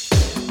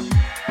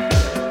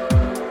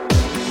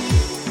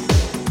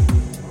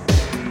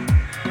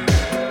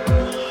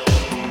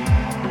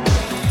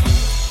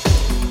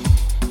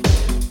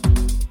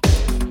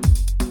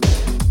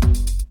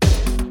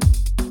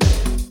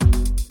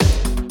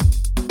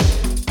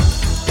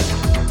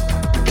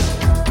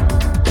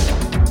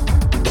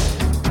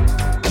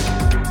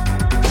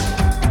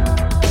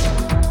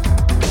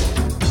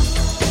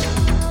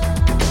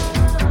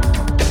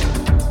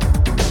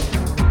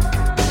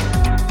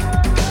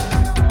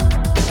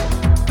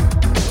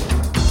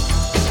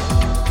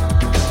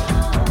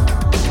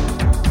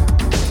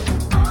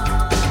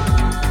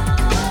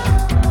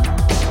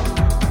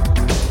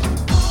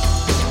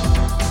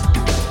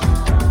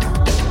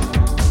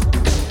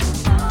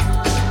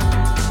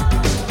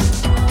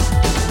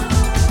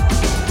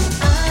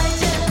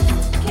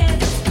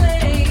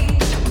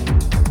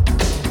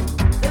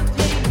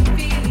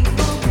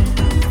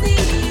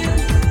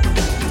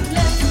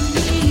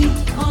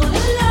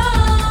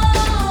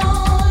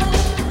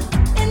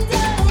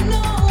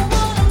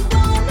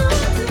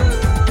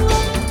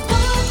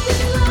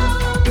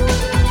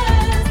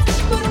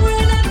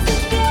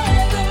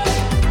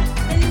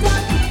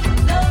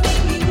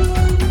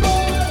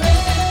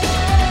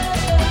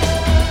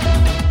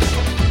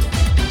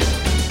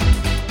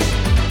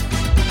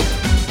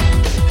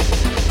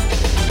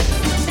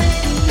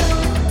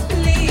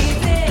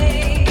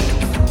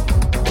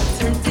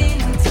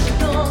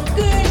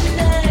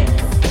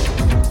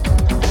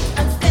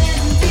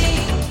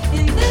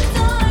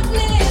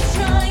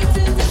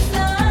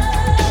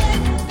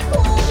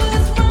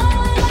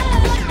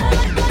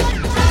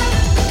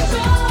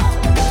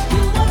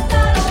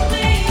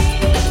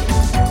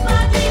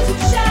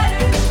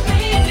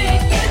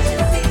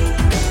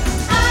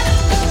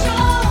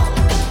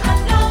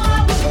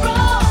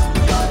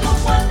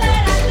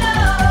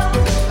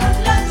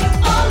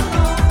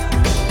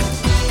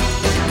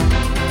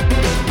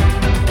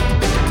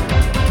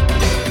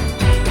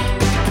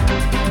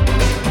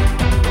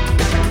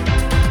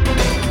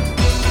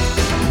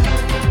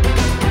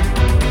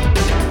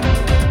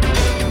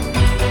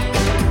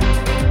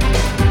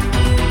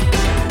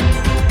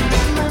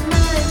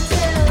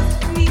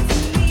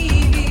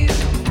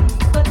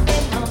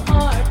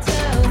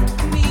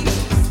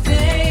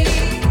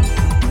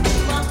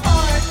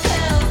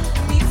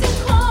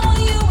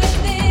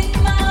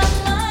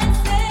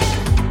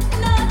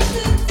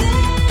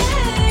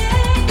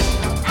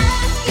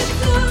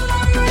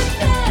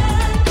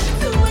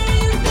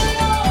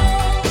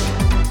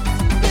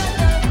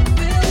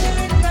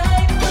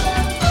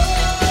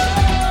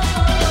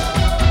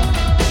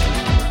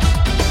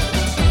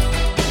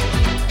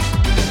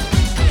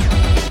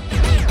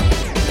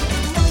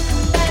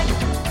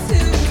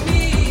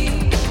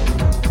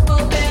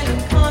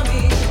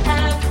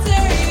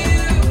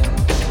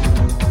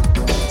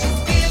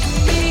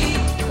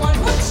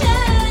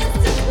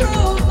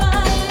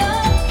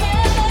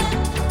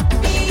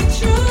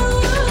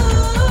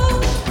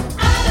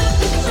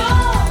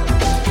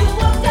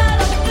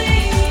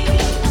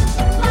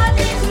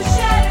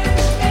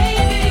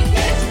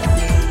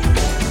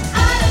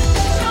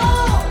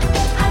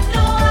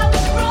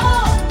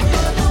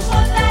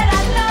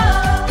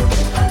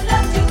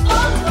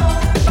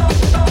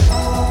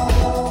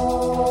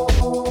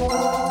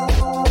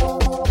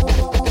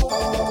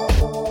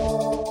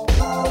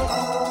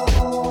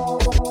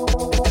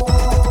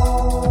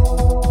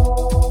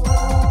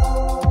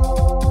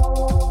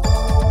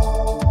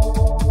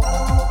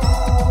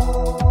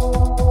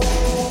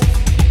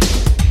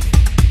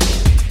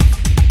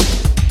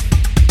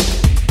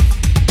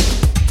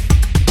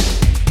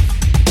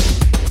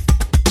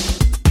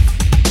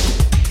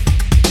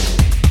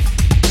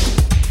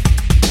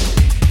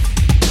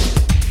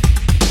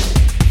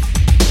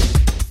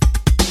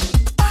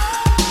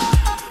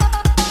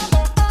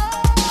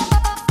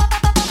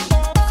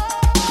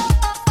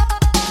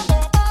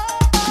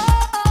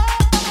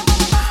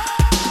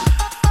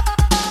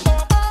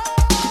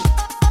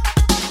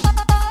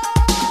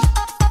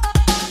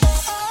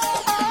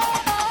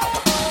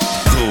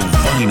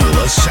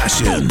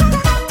 Session.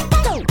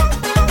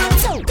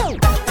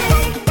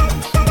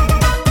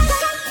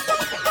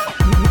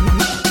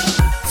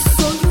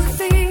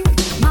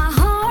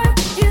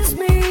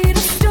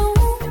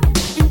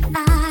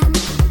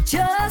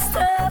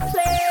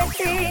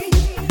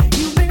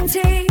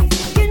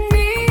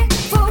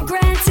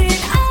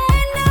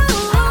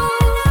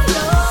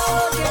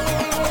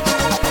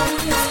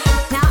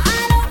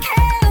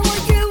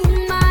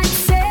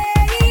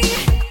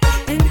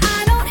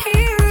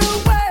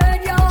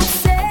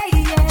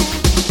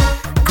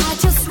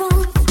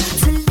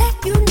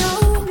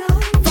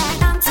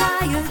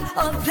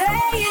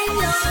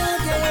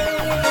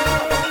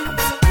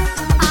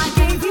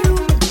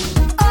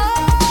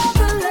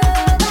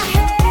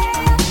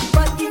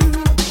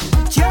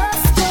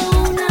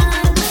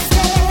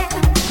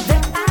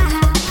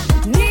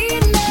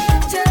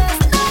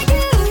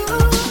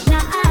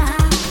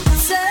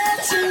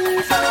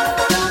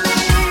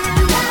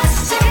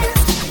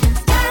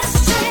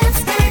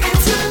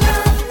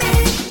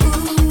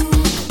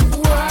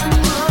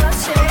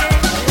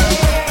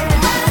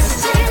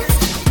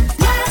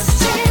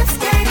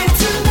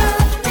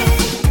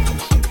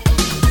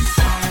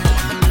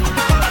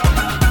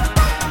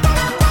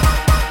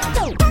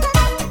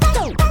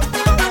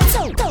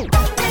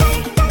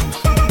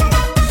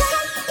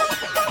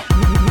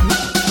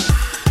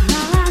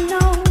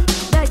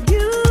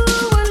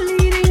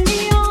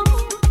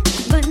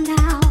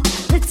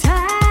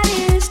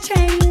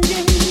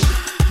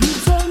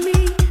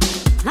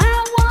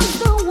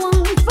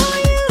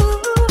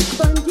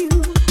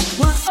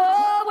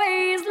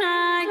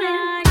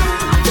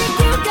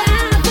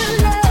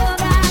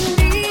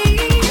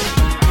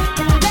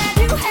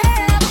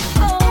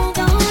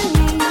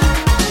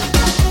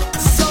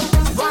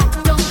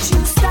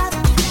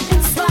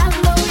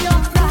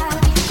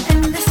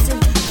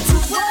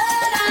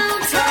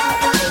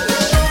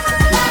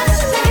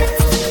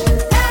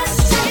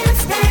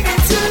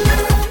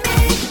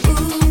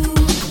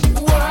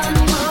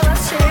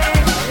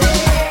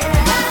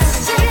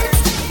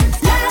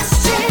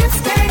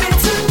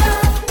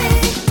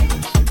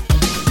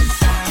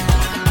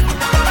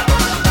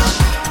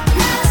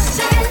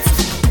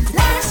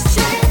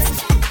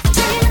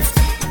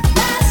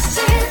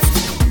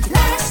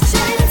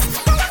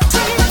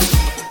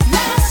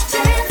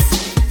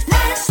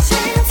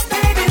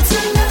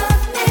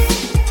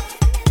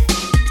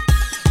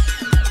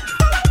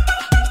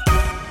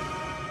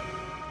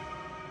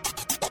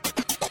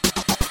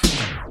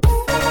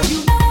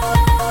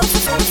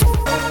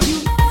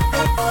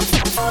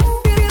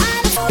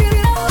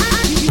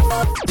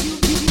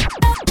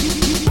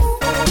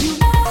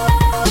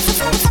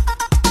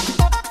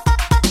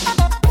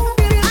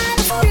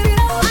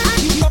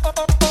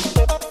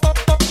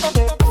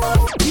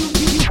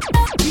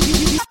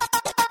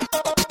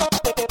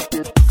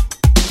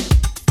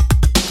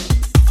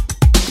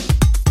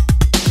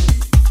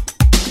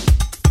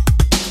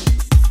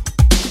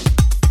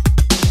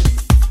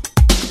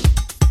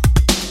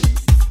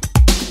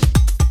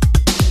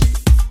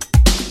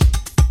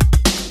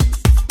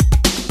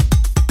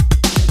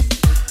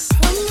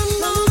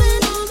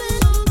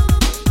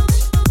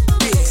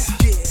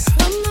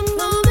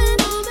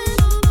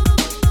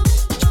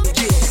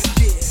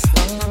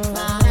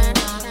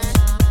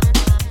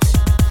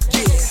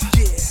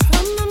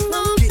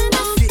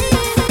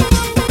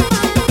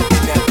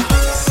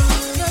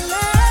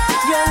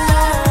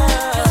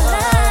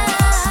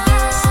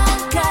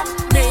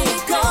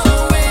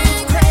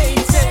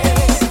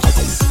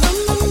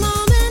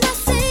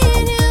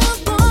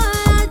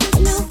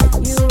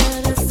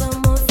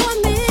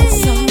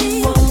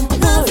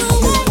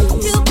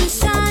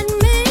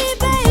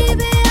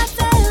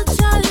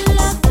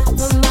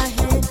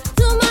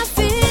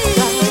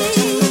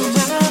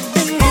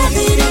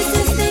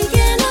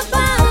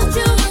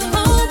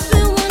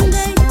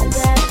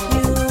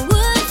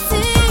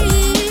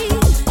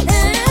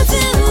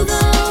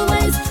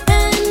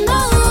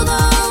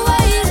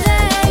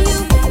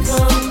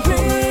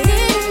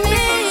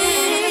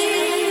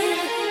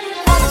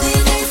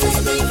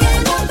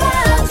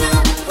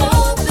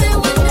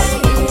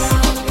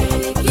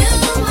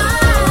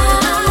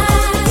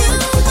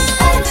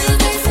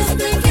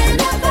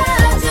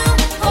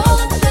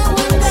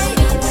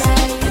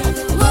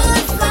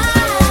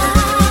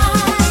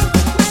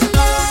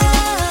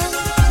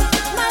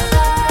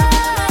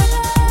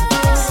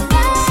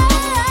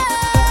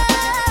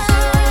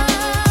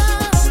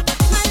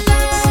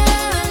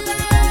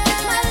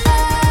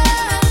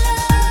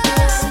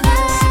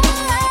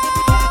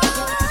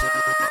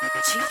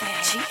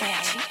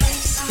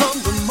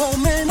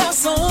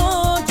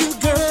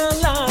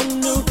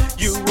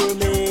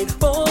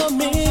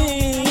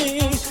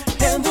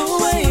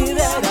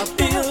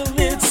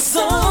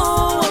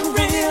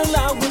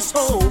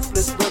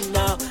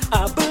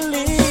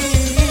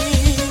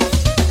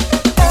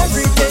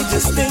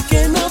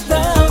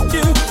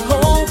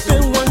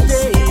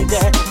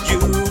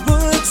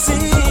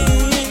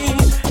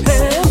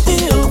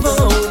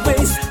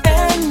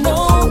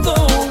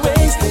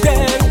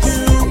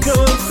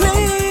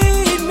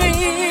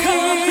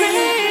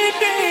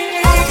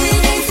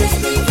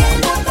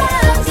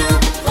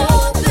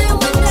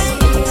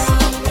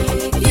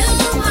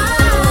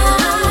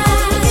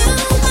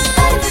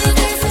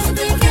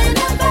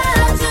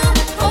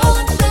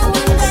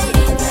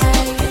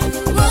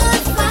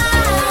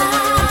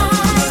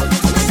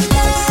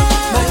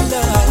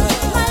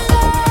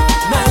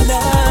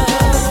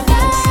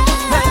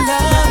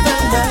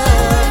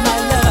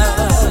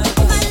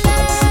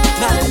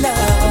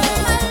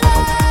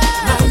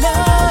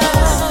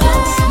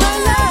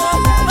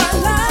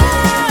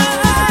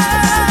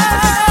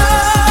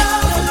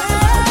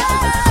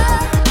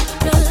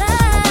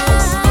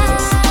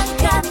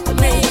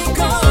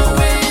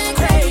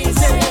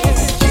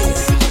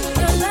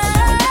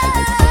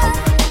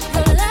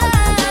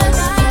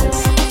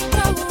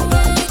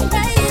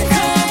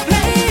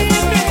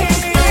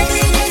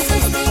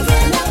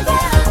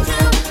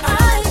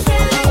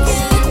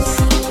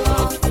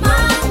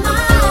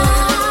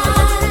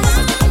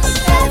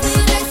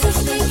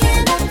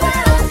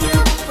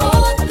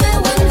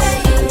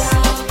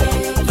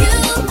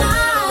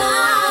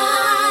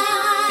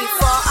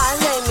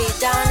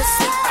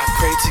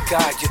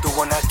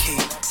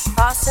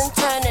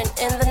 returning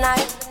in the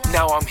night.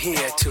 Now I'm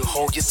here to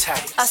hold you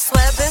tight. I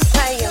swear I've been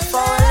praying for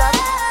a love.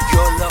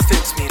 Your love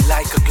fits me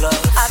like a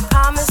glove. I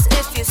promise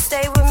if you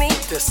stay with me,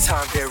 this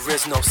time there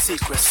is no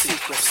secret.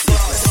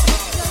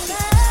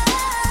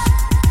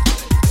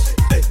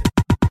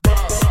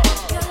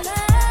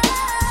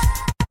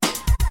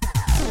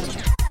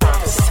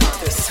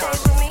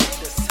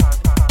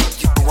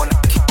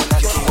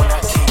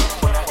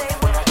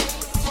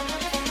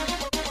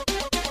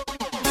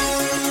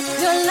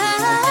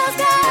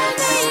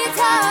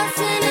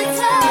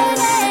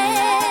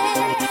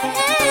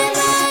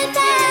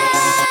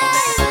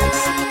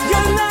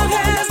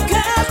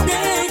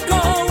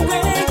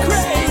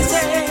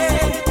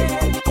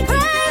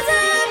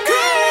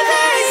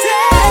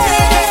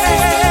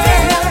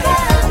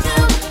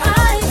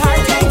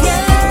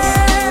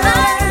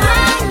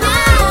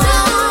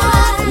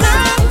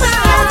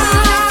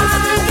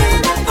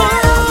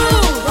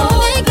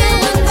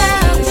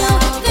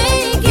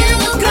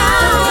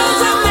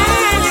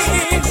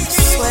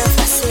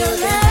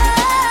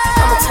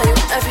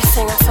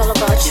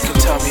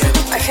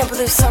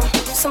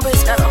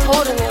 Somebody's got a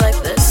hold of me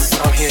like this.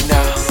 I'm here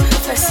now.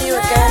 If I see you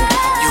again,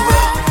 you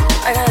will.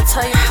 I gotta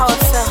tell you how it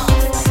felt.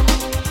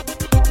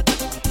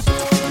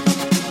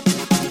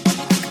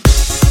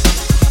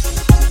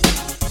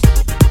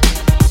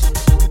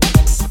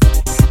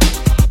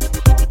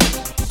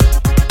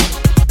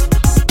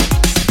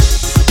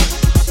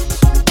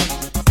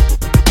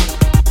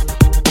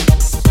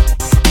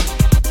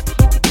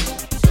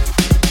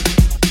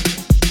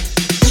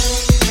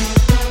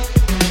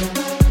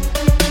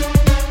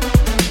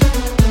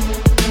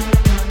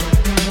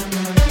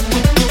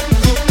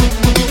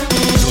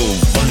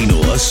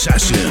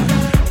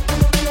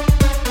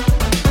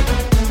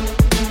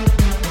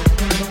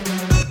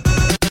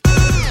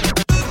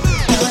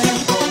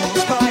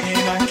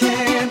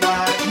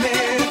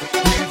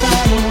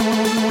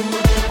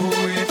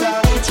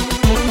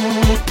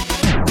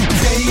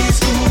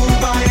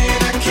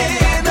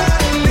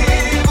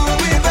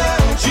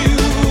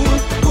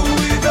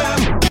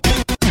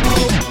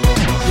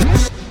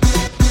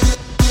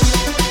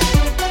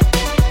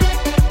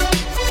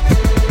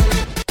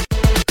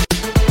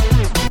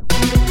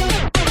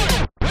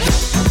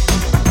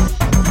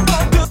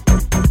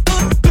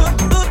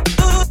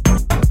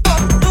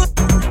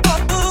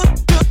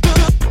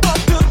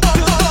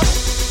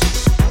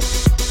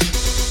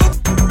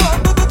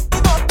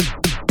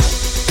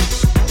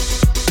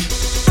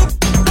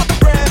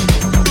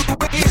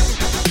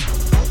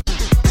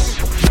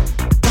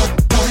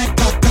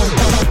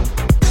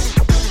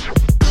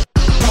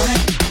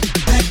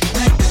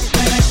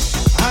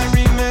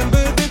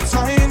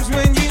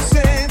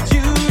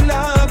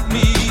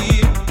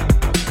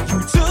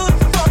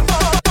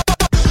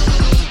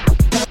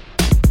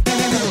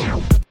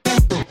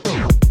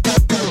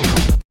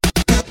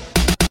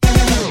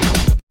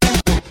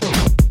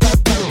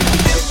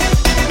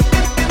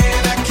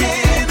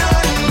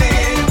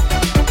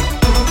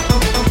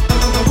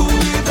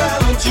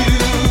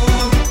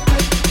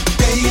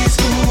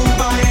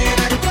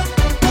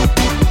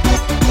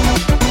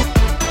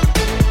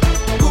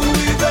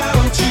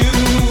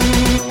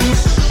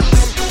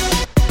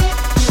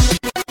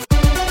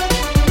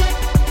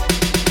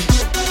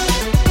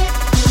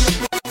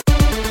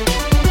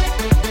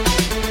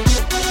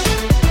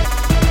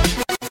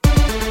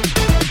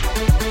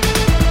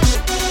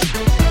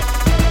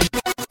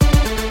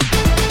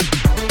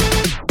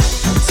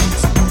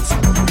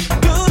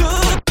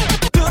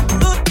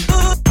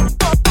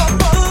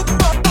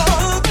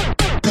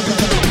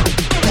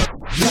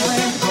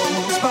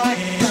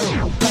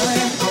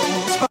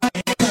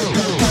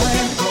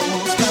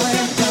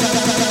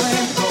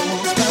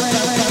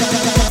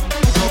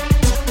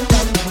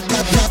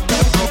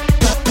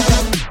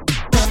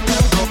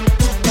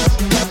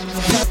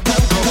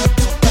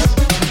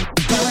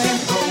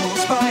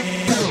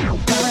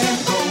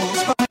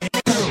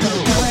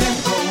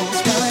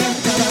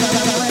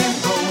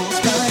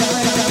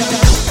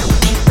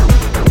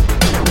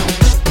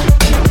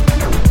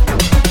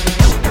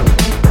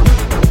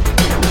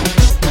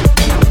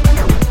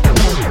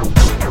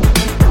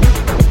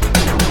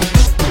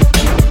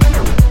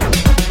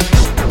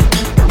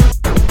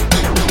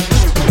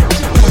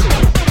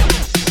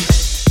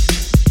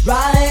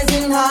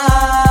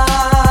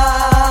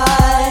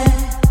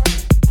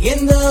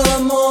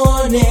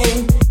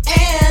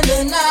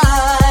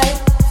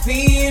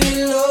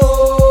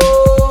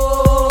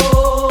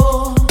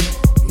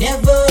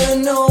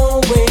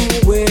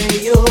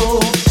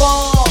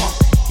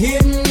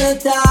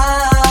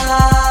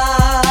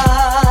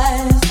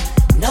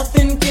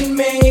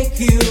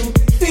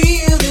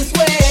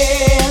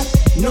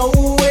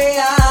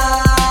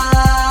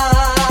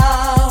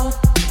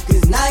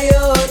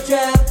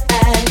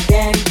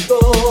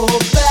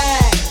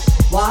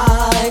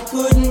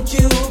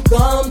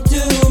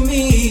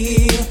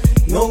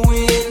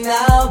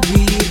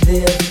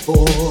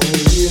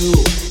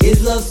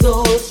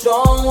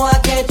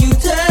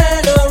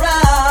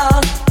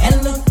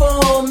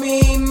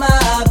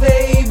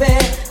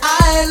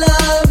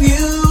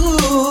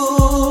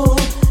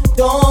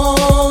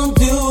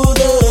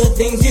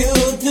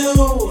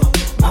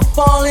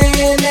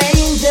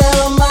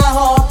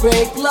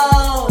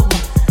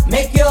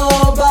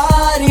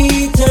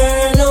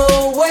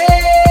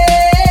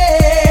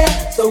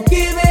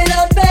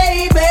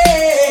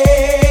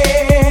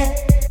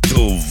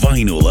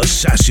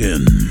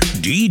 Assassin,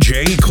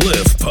 DJ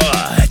Cliff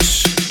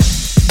Potts.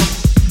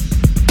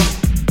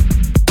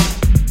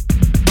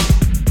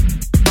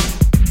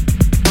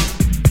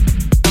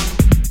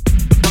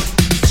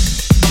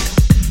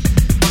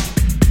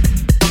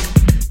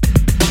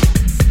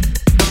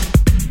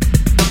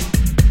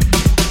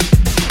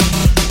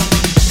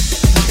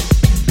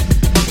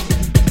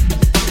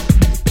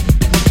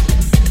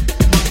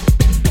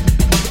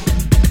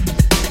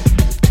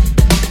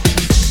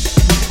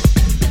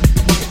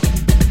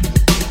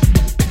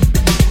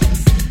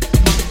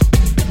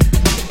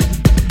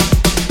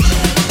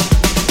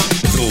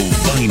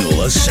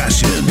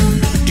 Assassin,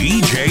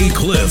 DJ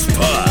Cliff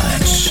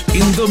Potts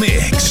in the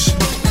mix.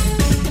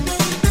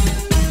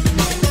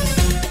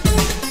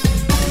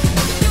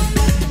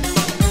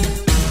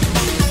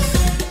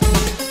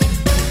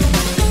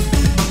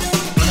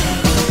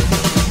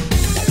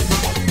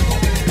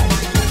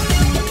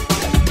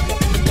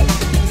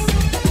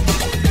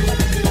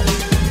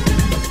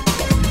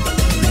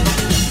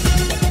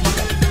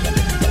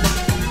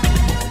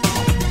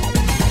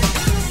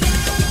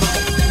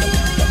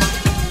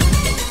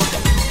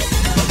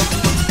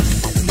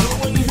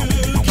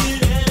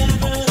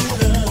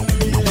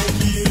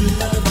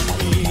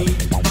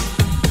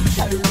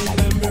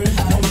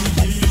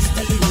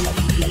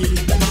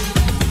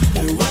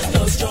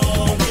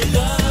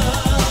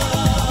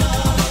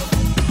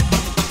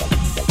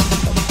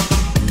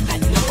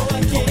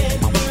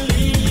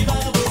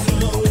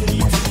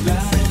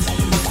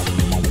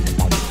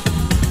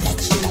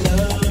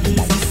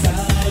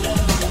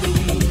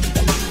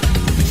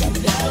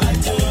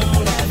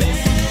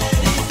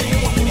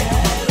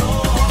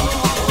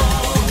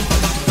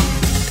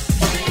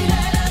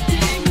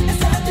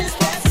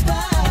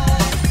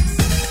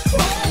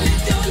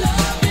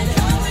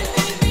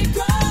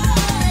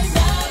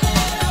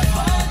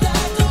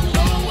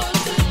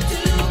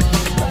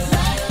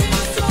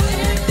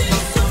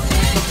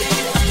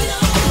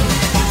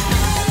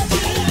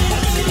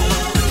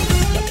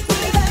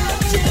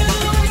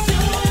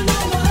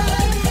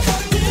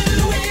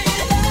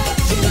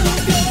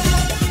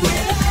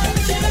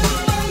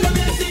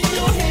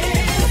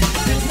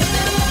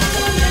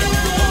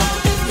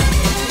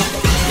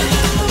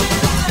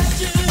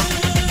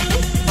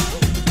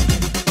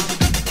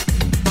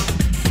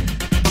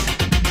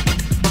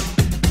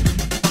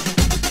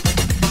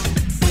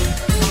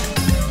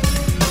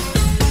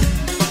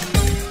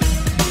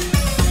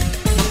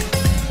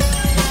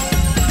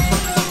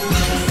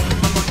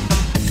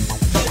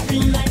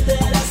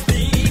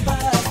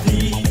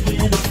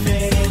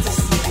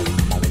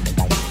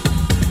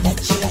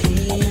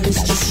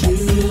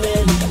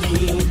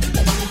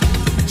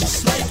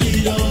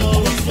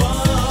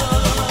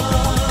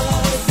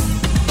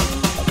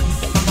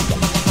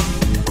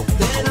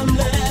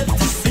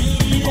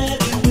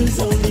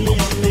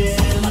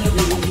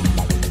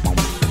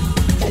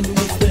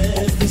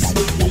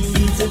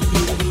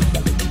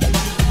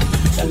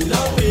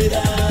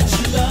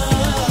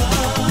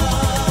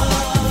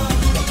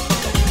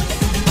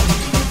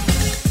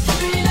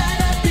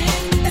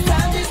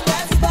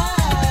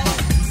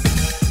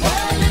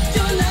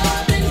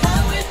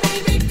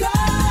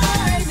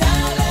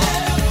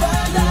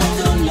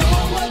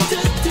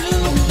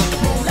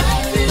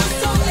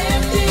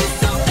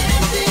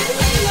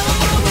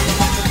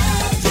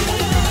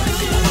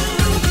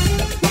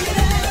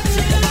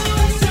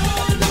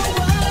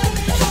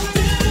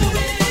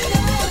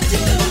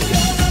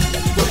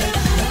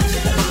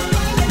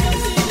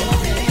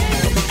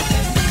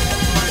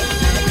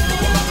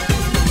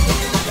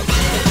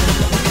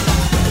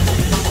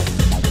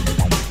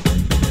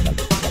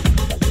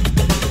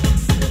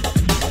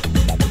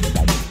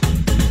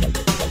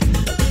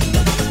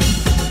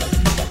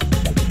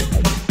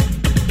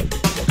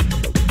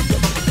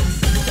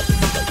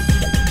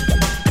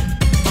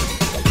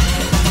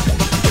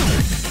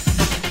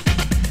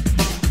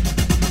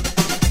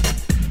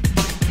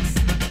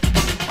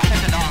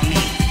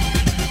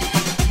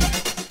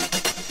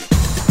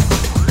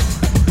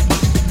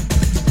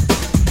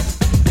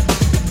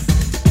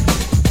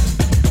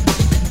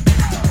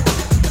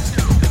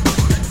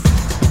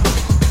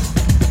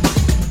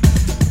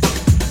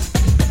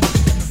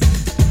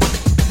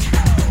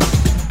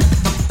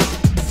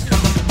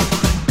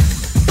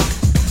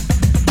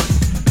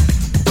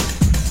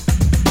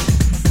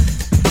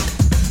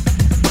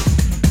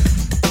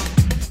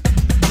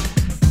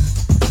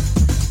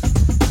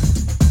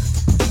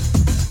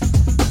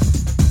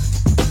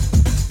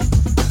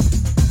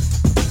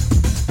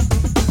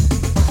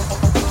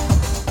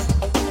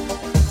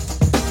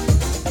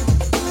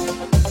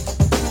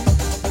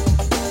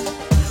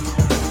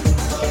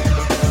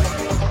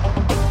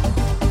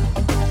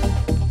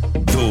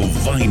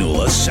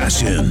 Vinyl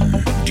Assassin,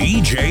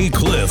 DJ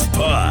Cliff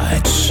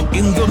Potts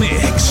in the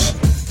mix.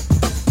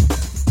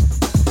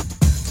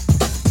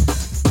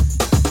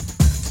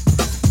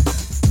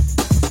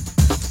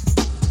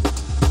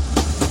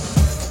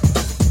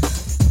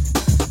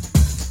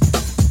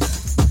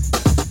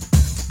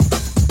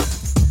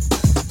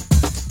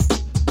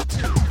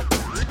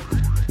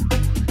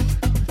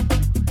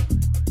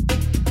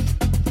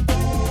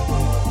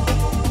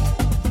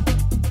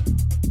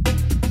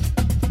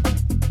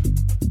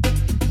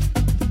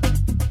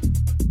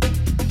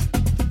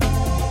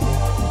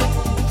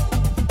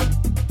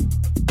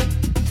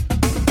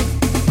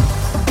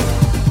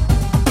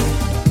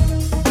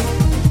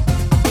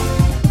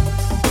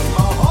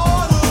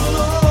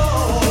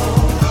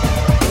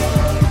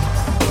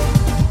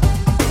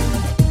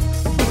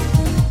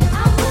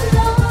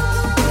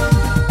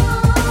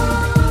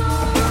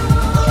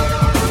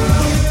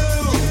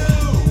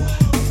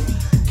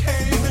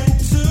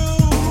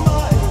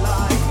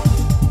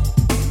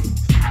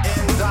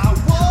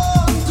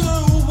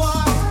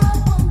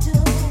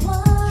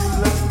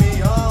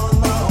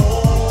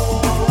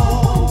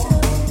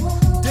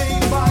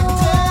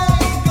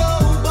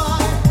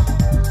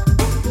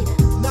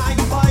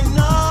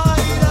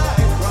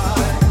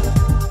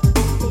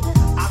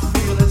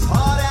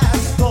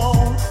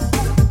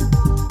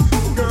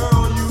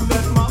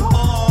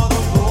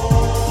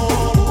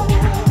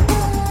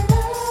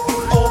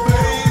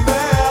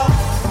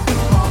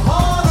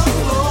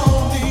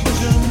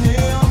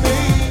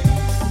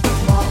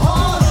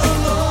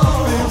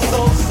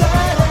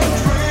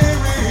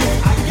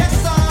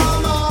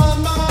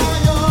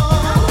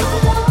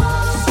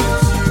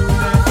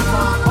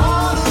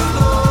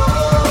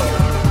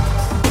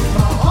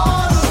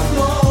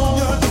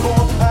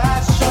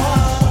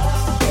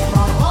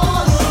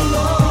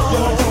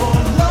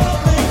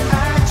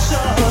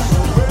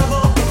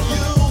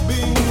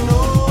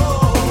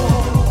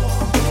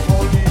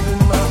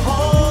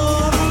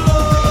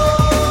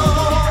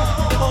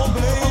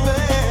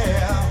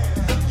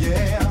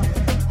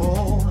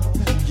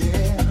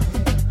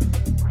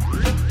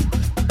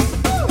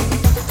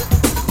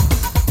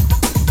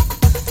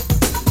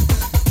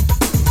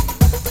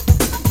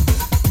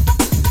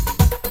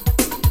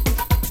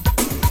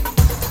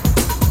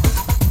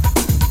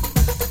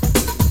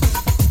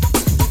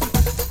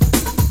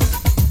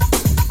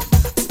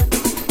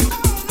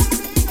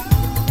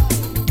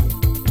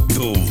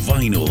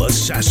 Vinyl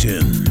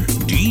Assassin,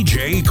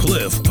 DJ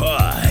Cliff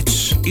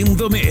Potts, in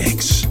the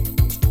mix.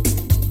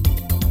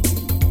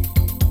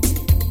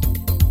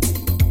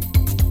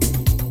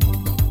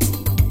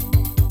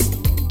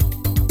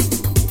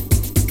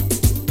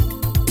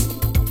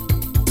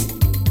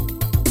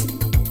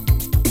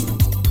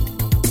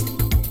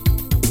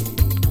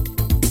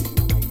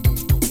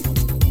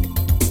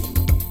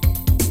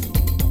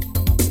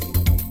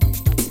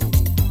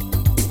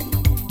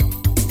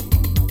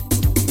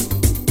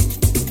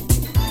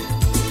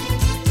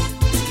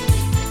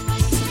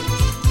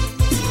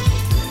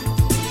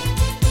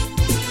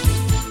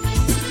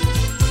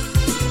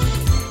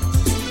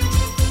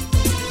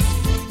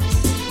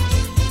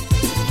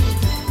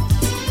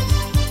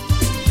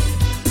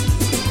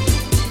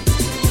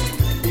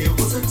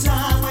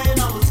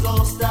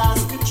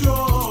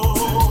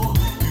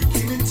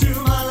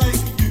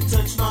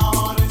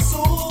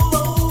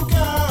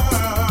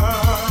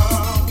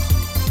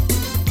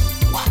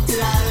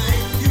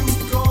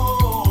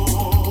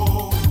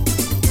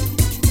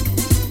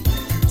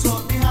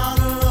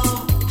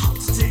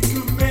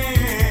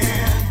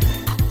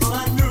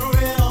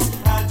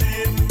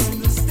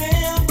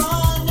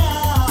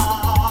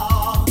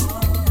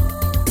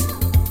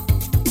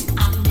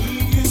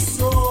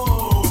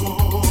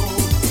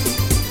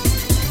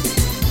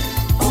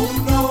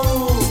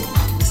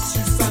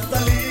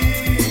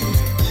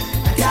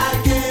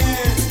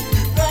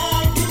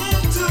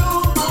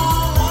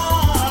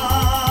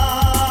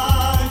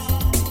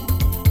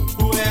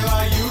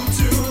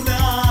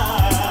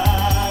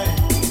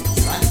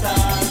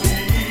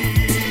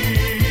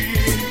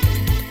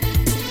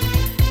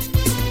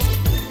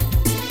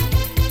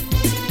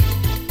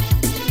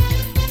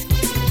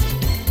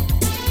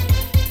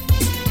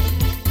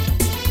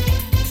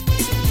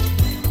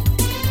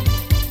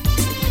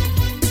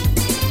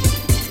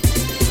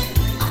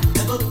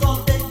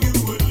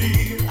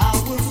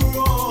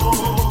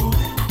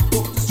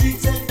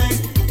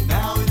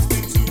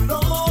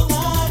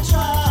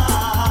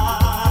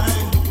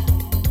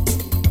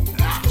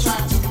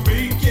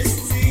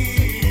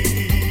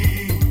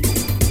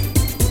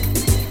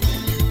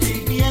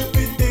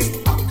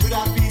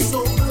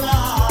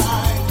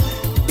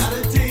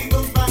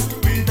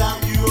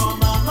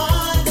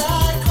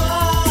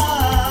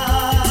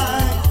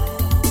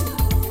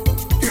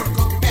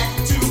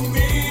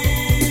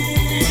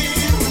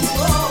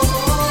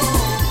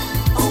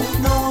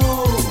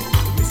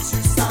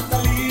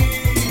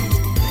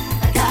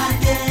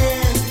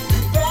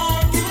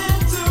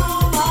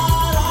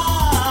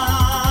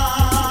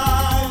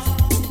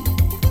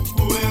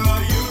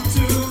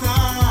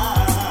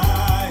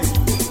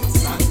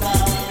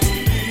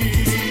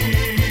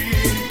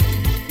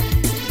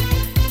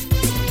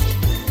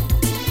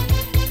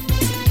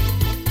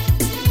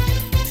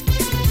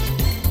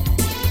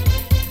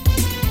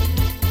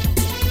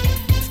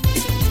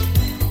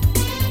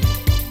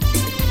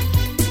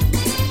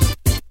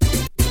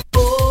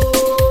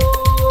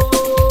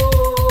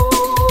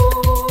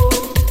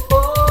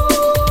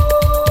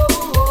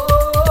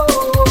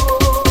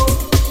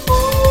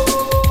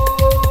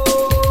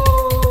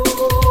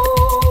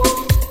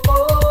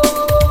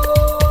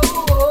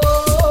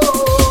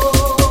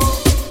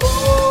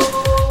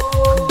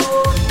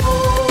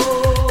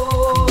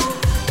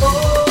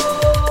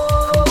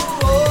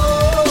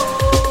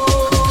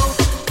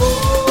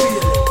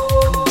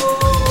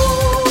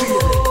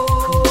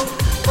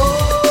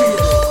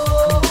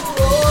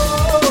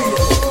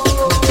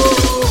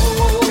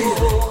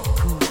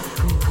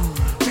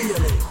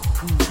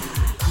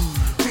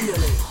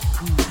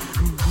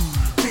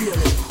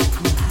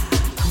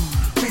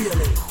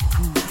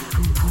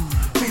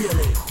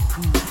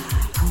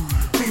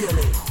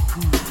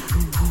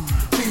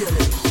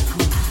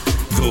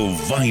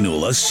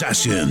 Vinyl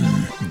Assassin,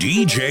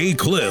 DJ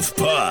Cliff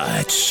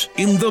Potts,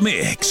 in the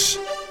mix.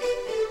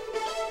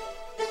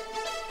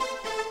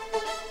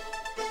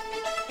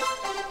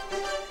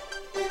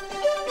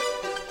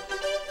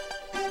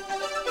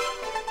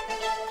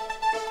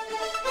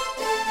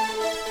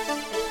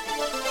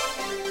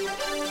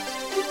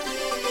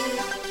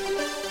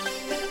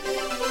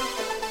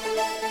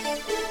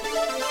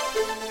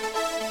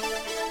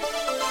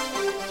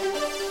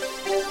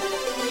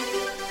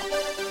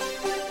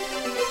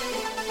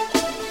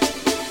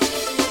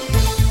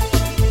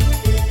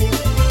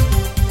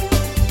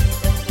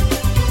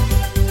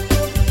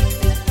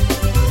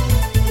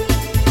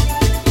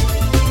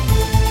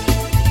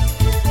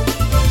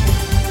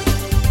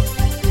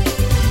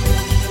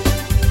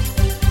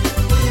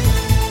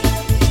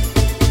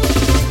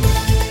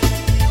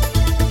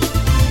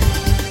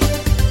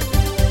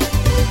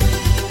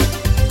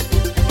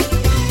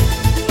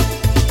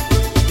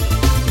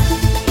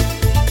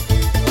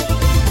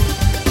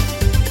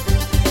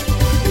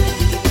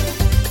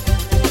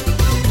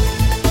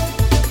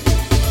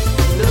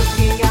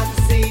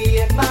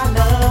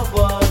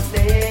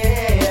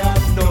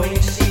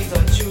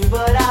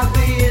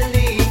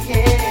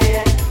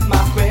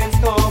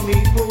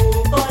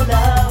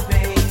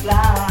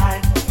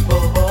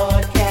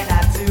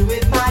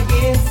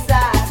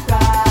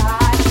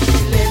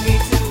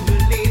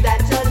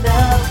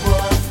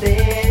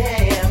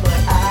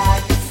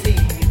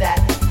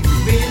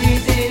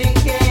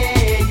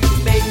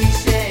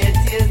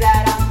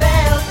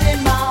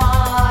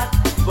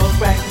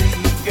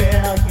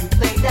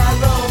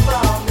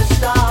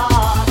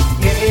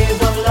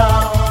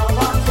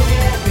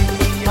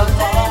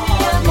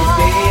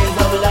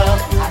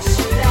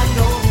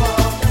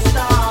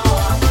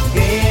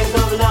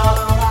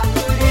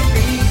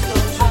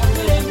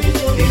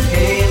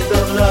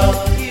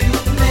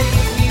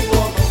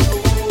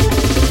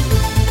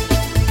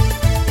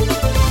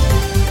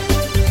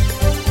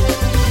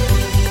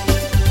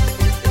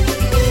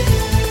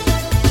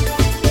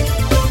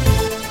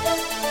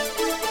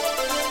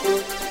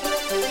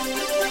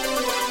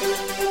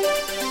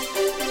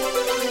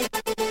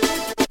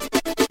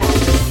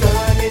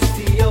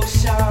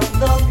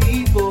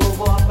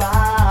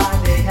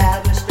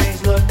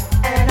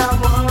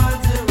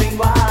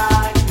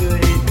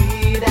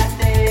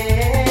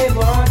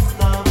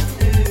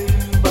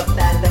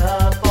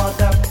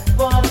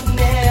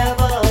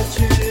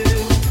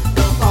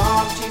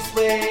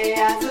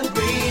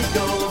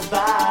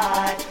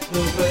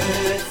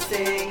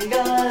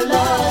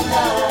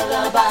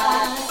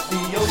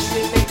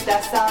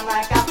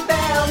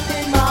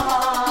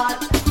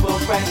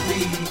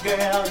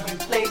 girl, you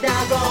play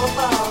down goal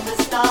from the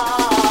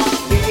start.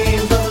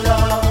 Games of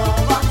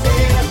love are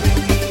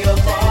tearing me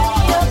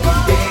apart.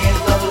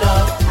 Games of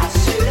love I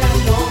should have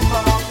known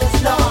from the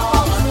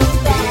start.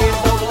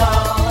 Games of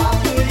love, how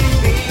could it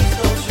be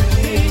so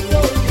true?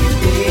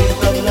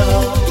 Games of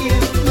love, you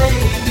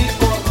played me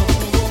for the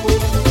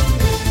fool.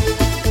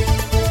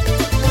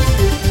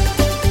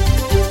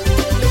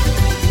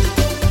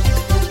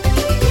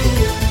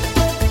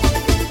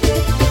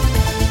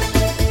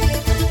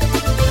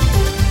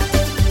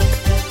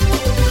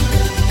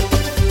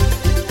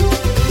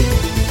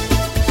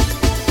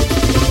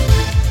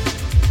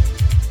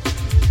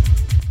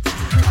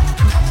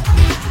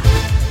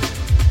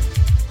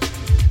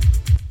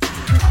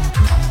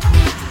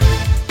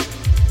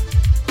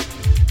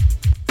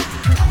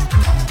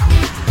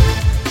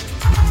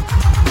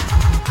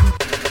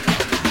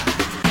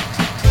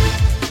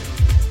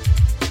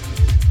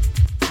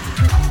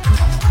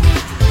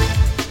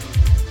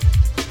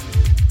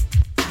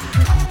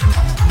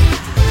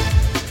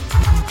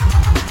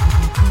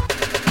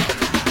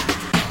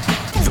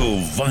 The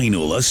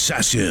Vinyl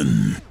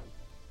Assassin.